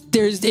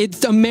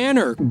 It's a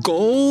manor.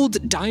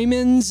 Gold,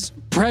 diamonds,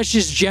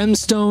 precious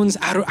gemstones.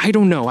 I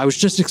don't know. I was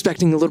just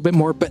expecting a little bit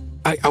more, but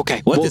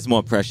okay. What is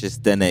more precious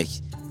than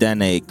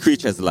a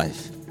creature's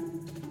life?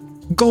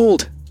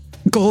 Gold.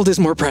 Gold is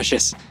more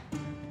precious.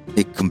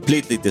 I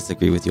completely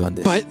disagree with you on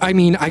this. But I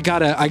mean, I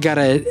gotta.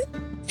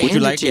 Would you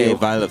like a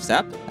vial of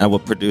sap? I will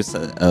produce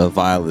a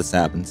vial of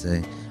sap and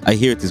say, I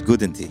hear it is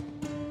good in tea.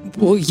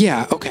 Well,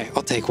 yeah, okay,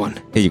 I'll take one.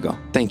 Here you go.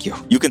 Thank you.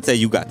 You can say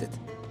you got it.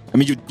 I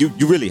mean,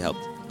 you really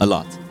helped a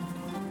lot.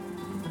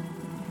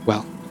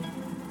 Well,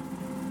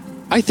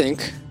 I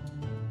think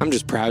I'm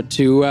just proud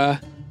to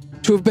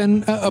have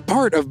been a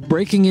part of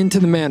breaking into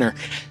the manor.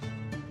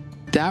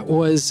 That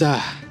was,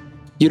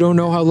 you don't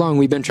know how long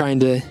we've been trying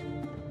to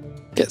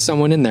get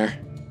someone in there.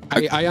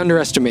 I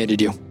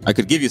underestimated you. I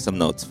could give you some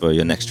notes for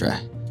your next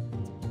try.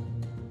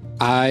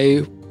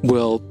 I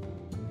will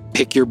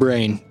pick your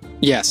brain.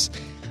 Yes.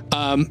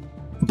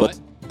 But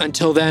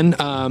until then,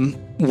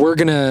 we're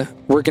gonna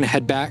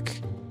head back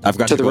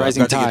to the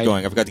Rising Tide.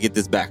 I've got to get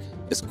this back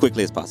as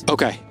quickly as possible.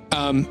 Okay.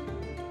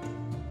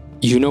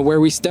 You know where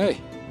we stay.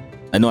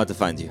 I know how to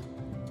find you.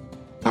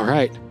 All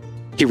right.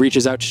 He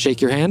reaches out to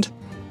shake your hand.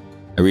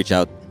 I reach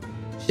out,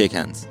 shake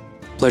hands.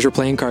 Pleasure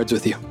playing cards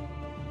with you.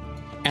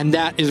 And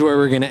that is where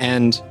we're going to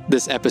end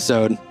this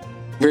episode.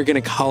 We're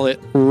going to call it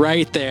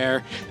right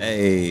there.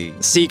 Hey.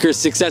 Seekers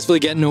successfully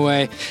getting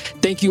away.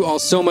 Thank you all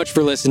so much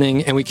for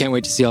listening, and we can't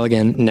wait to see you all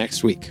again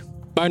next week.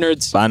 Bye,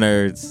 nerds. Bye,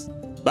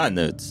 nerds. Bye,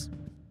 nerds.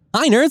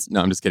 Hi, nerds.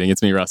 No, I'm just kidding.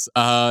 It's me, Russ.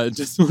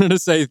 Just wanted to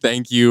say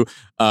thank you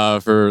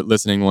for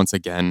listening once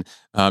again.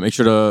 Make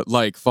sure to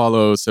like,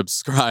 follow,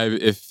 subscribe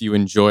if you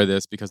enjoy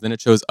this, because then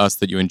it shows us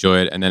that you enjoy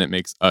it, and then it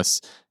makes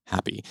us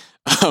happy.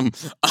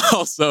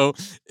 Also,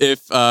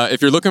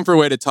 if you're looking for a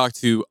way to talk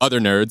to other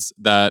nerds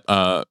that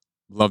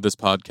love this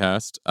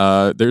podcast,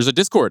 there's a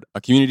Discord,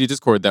 a community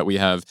Discord that we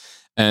have.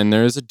 And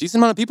there's a decent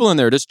amount of people in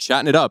there just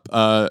chatting it up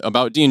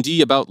about D&D,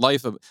 about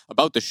life,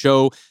 about the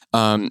show.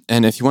 And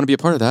if you want to be a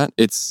part of that,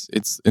 it's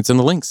in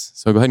the links.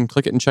 So go ahead and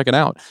click it and check it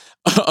out.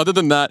 Other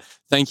than that,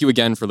 thank you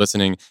again for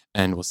listening,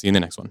 and we'll see you in the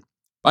next one.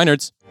 Bye,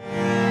 nerds.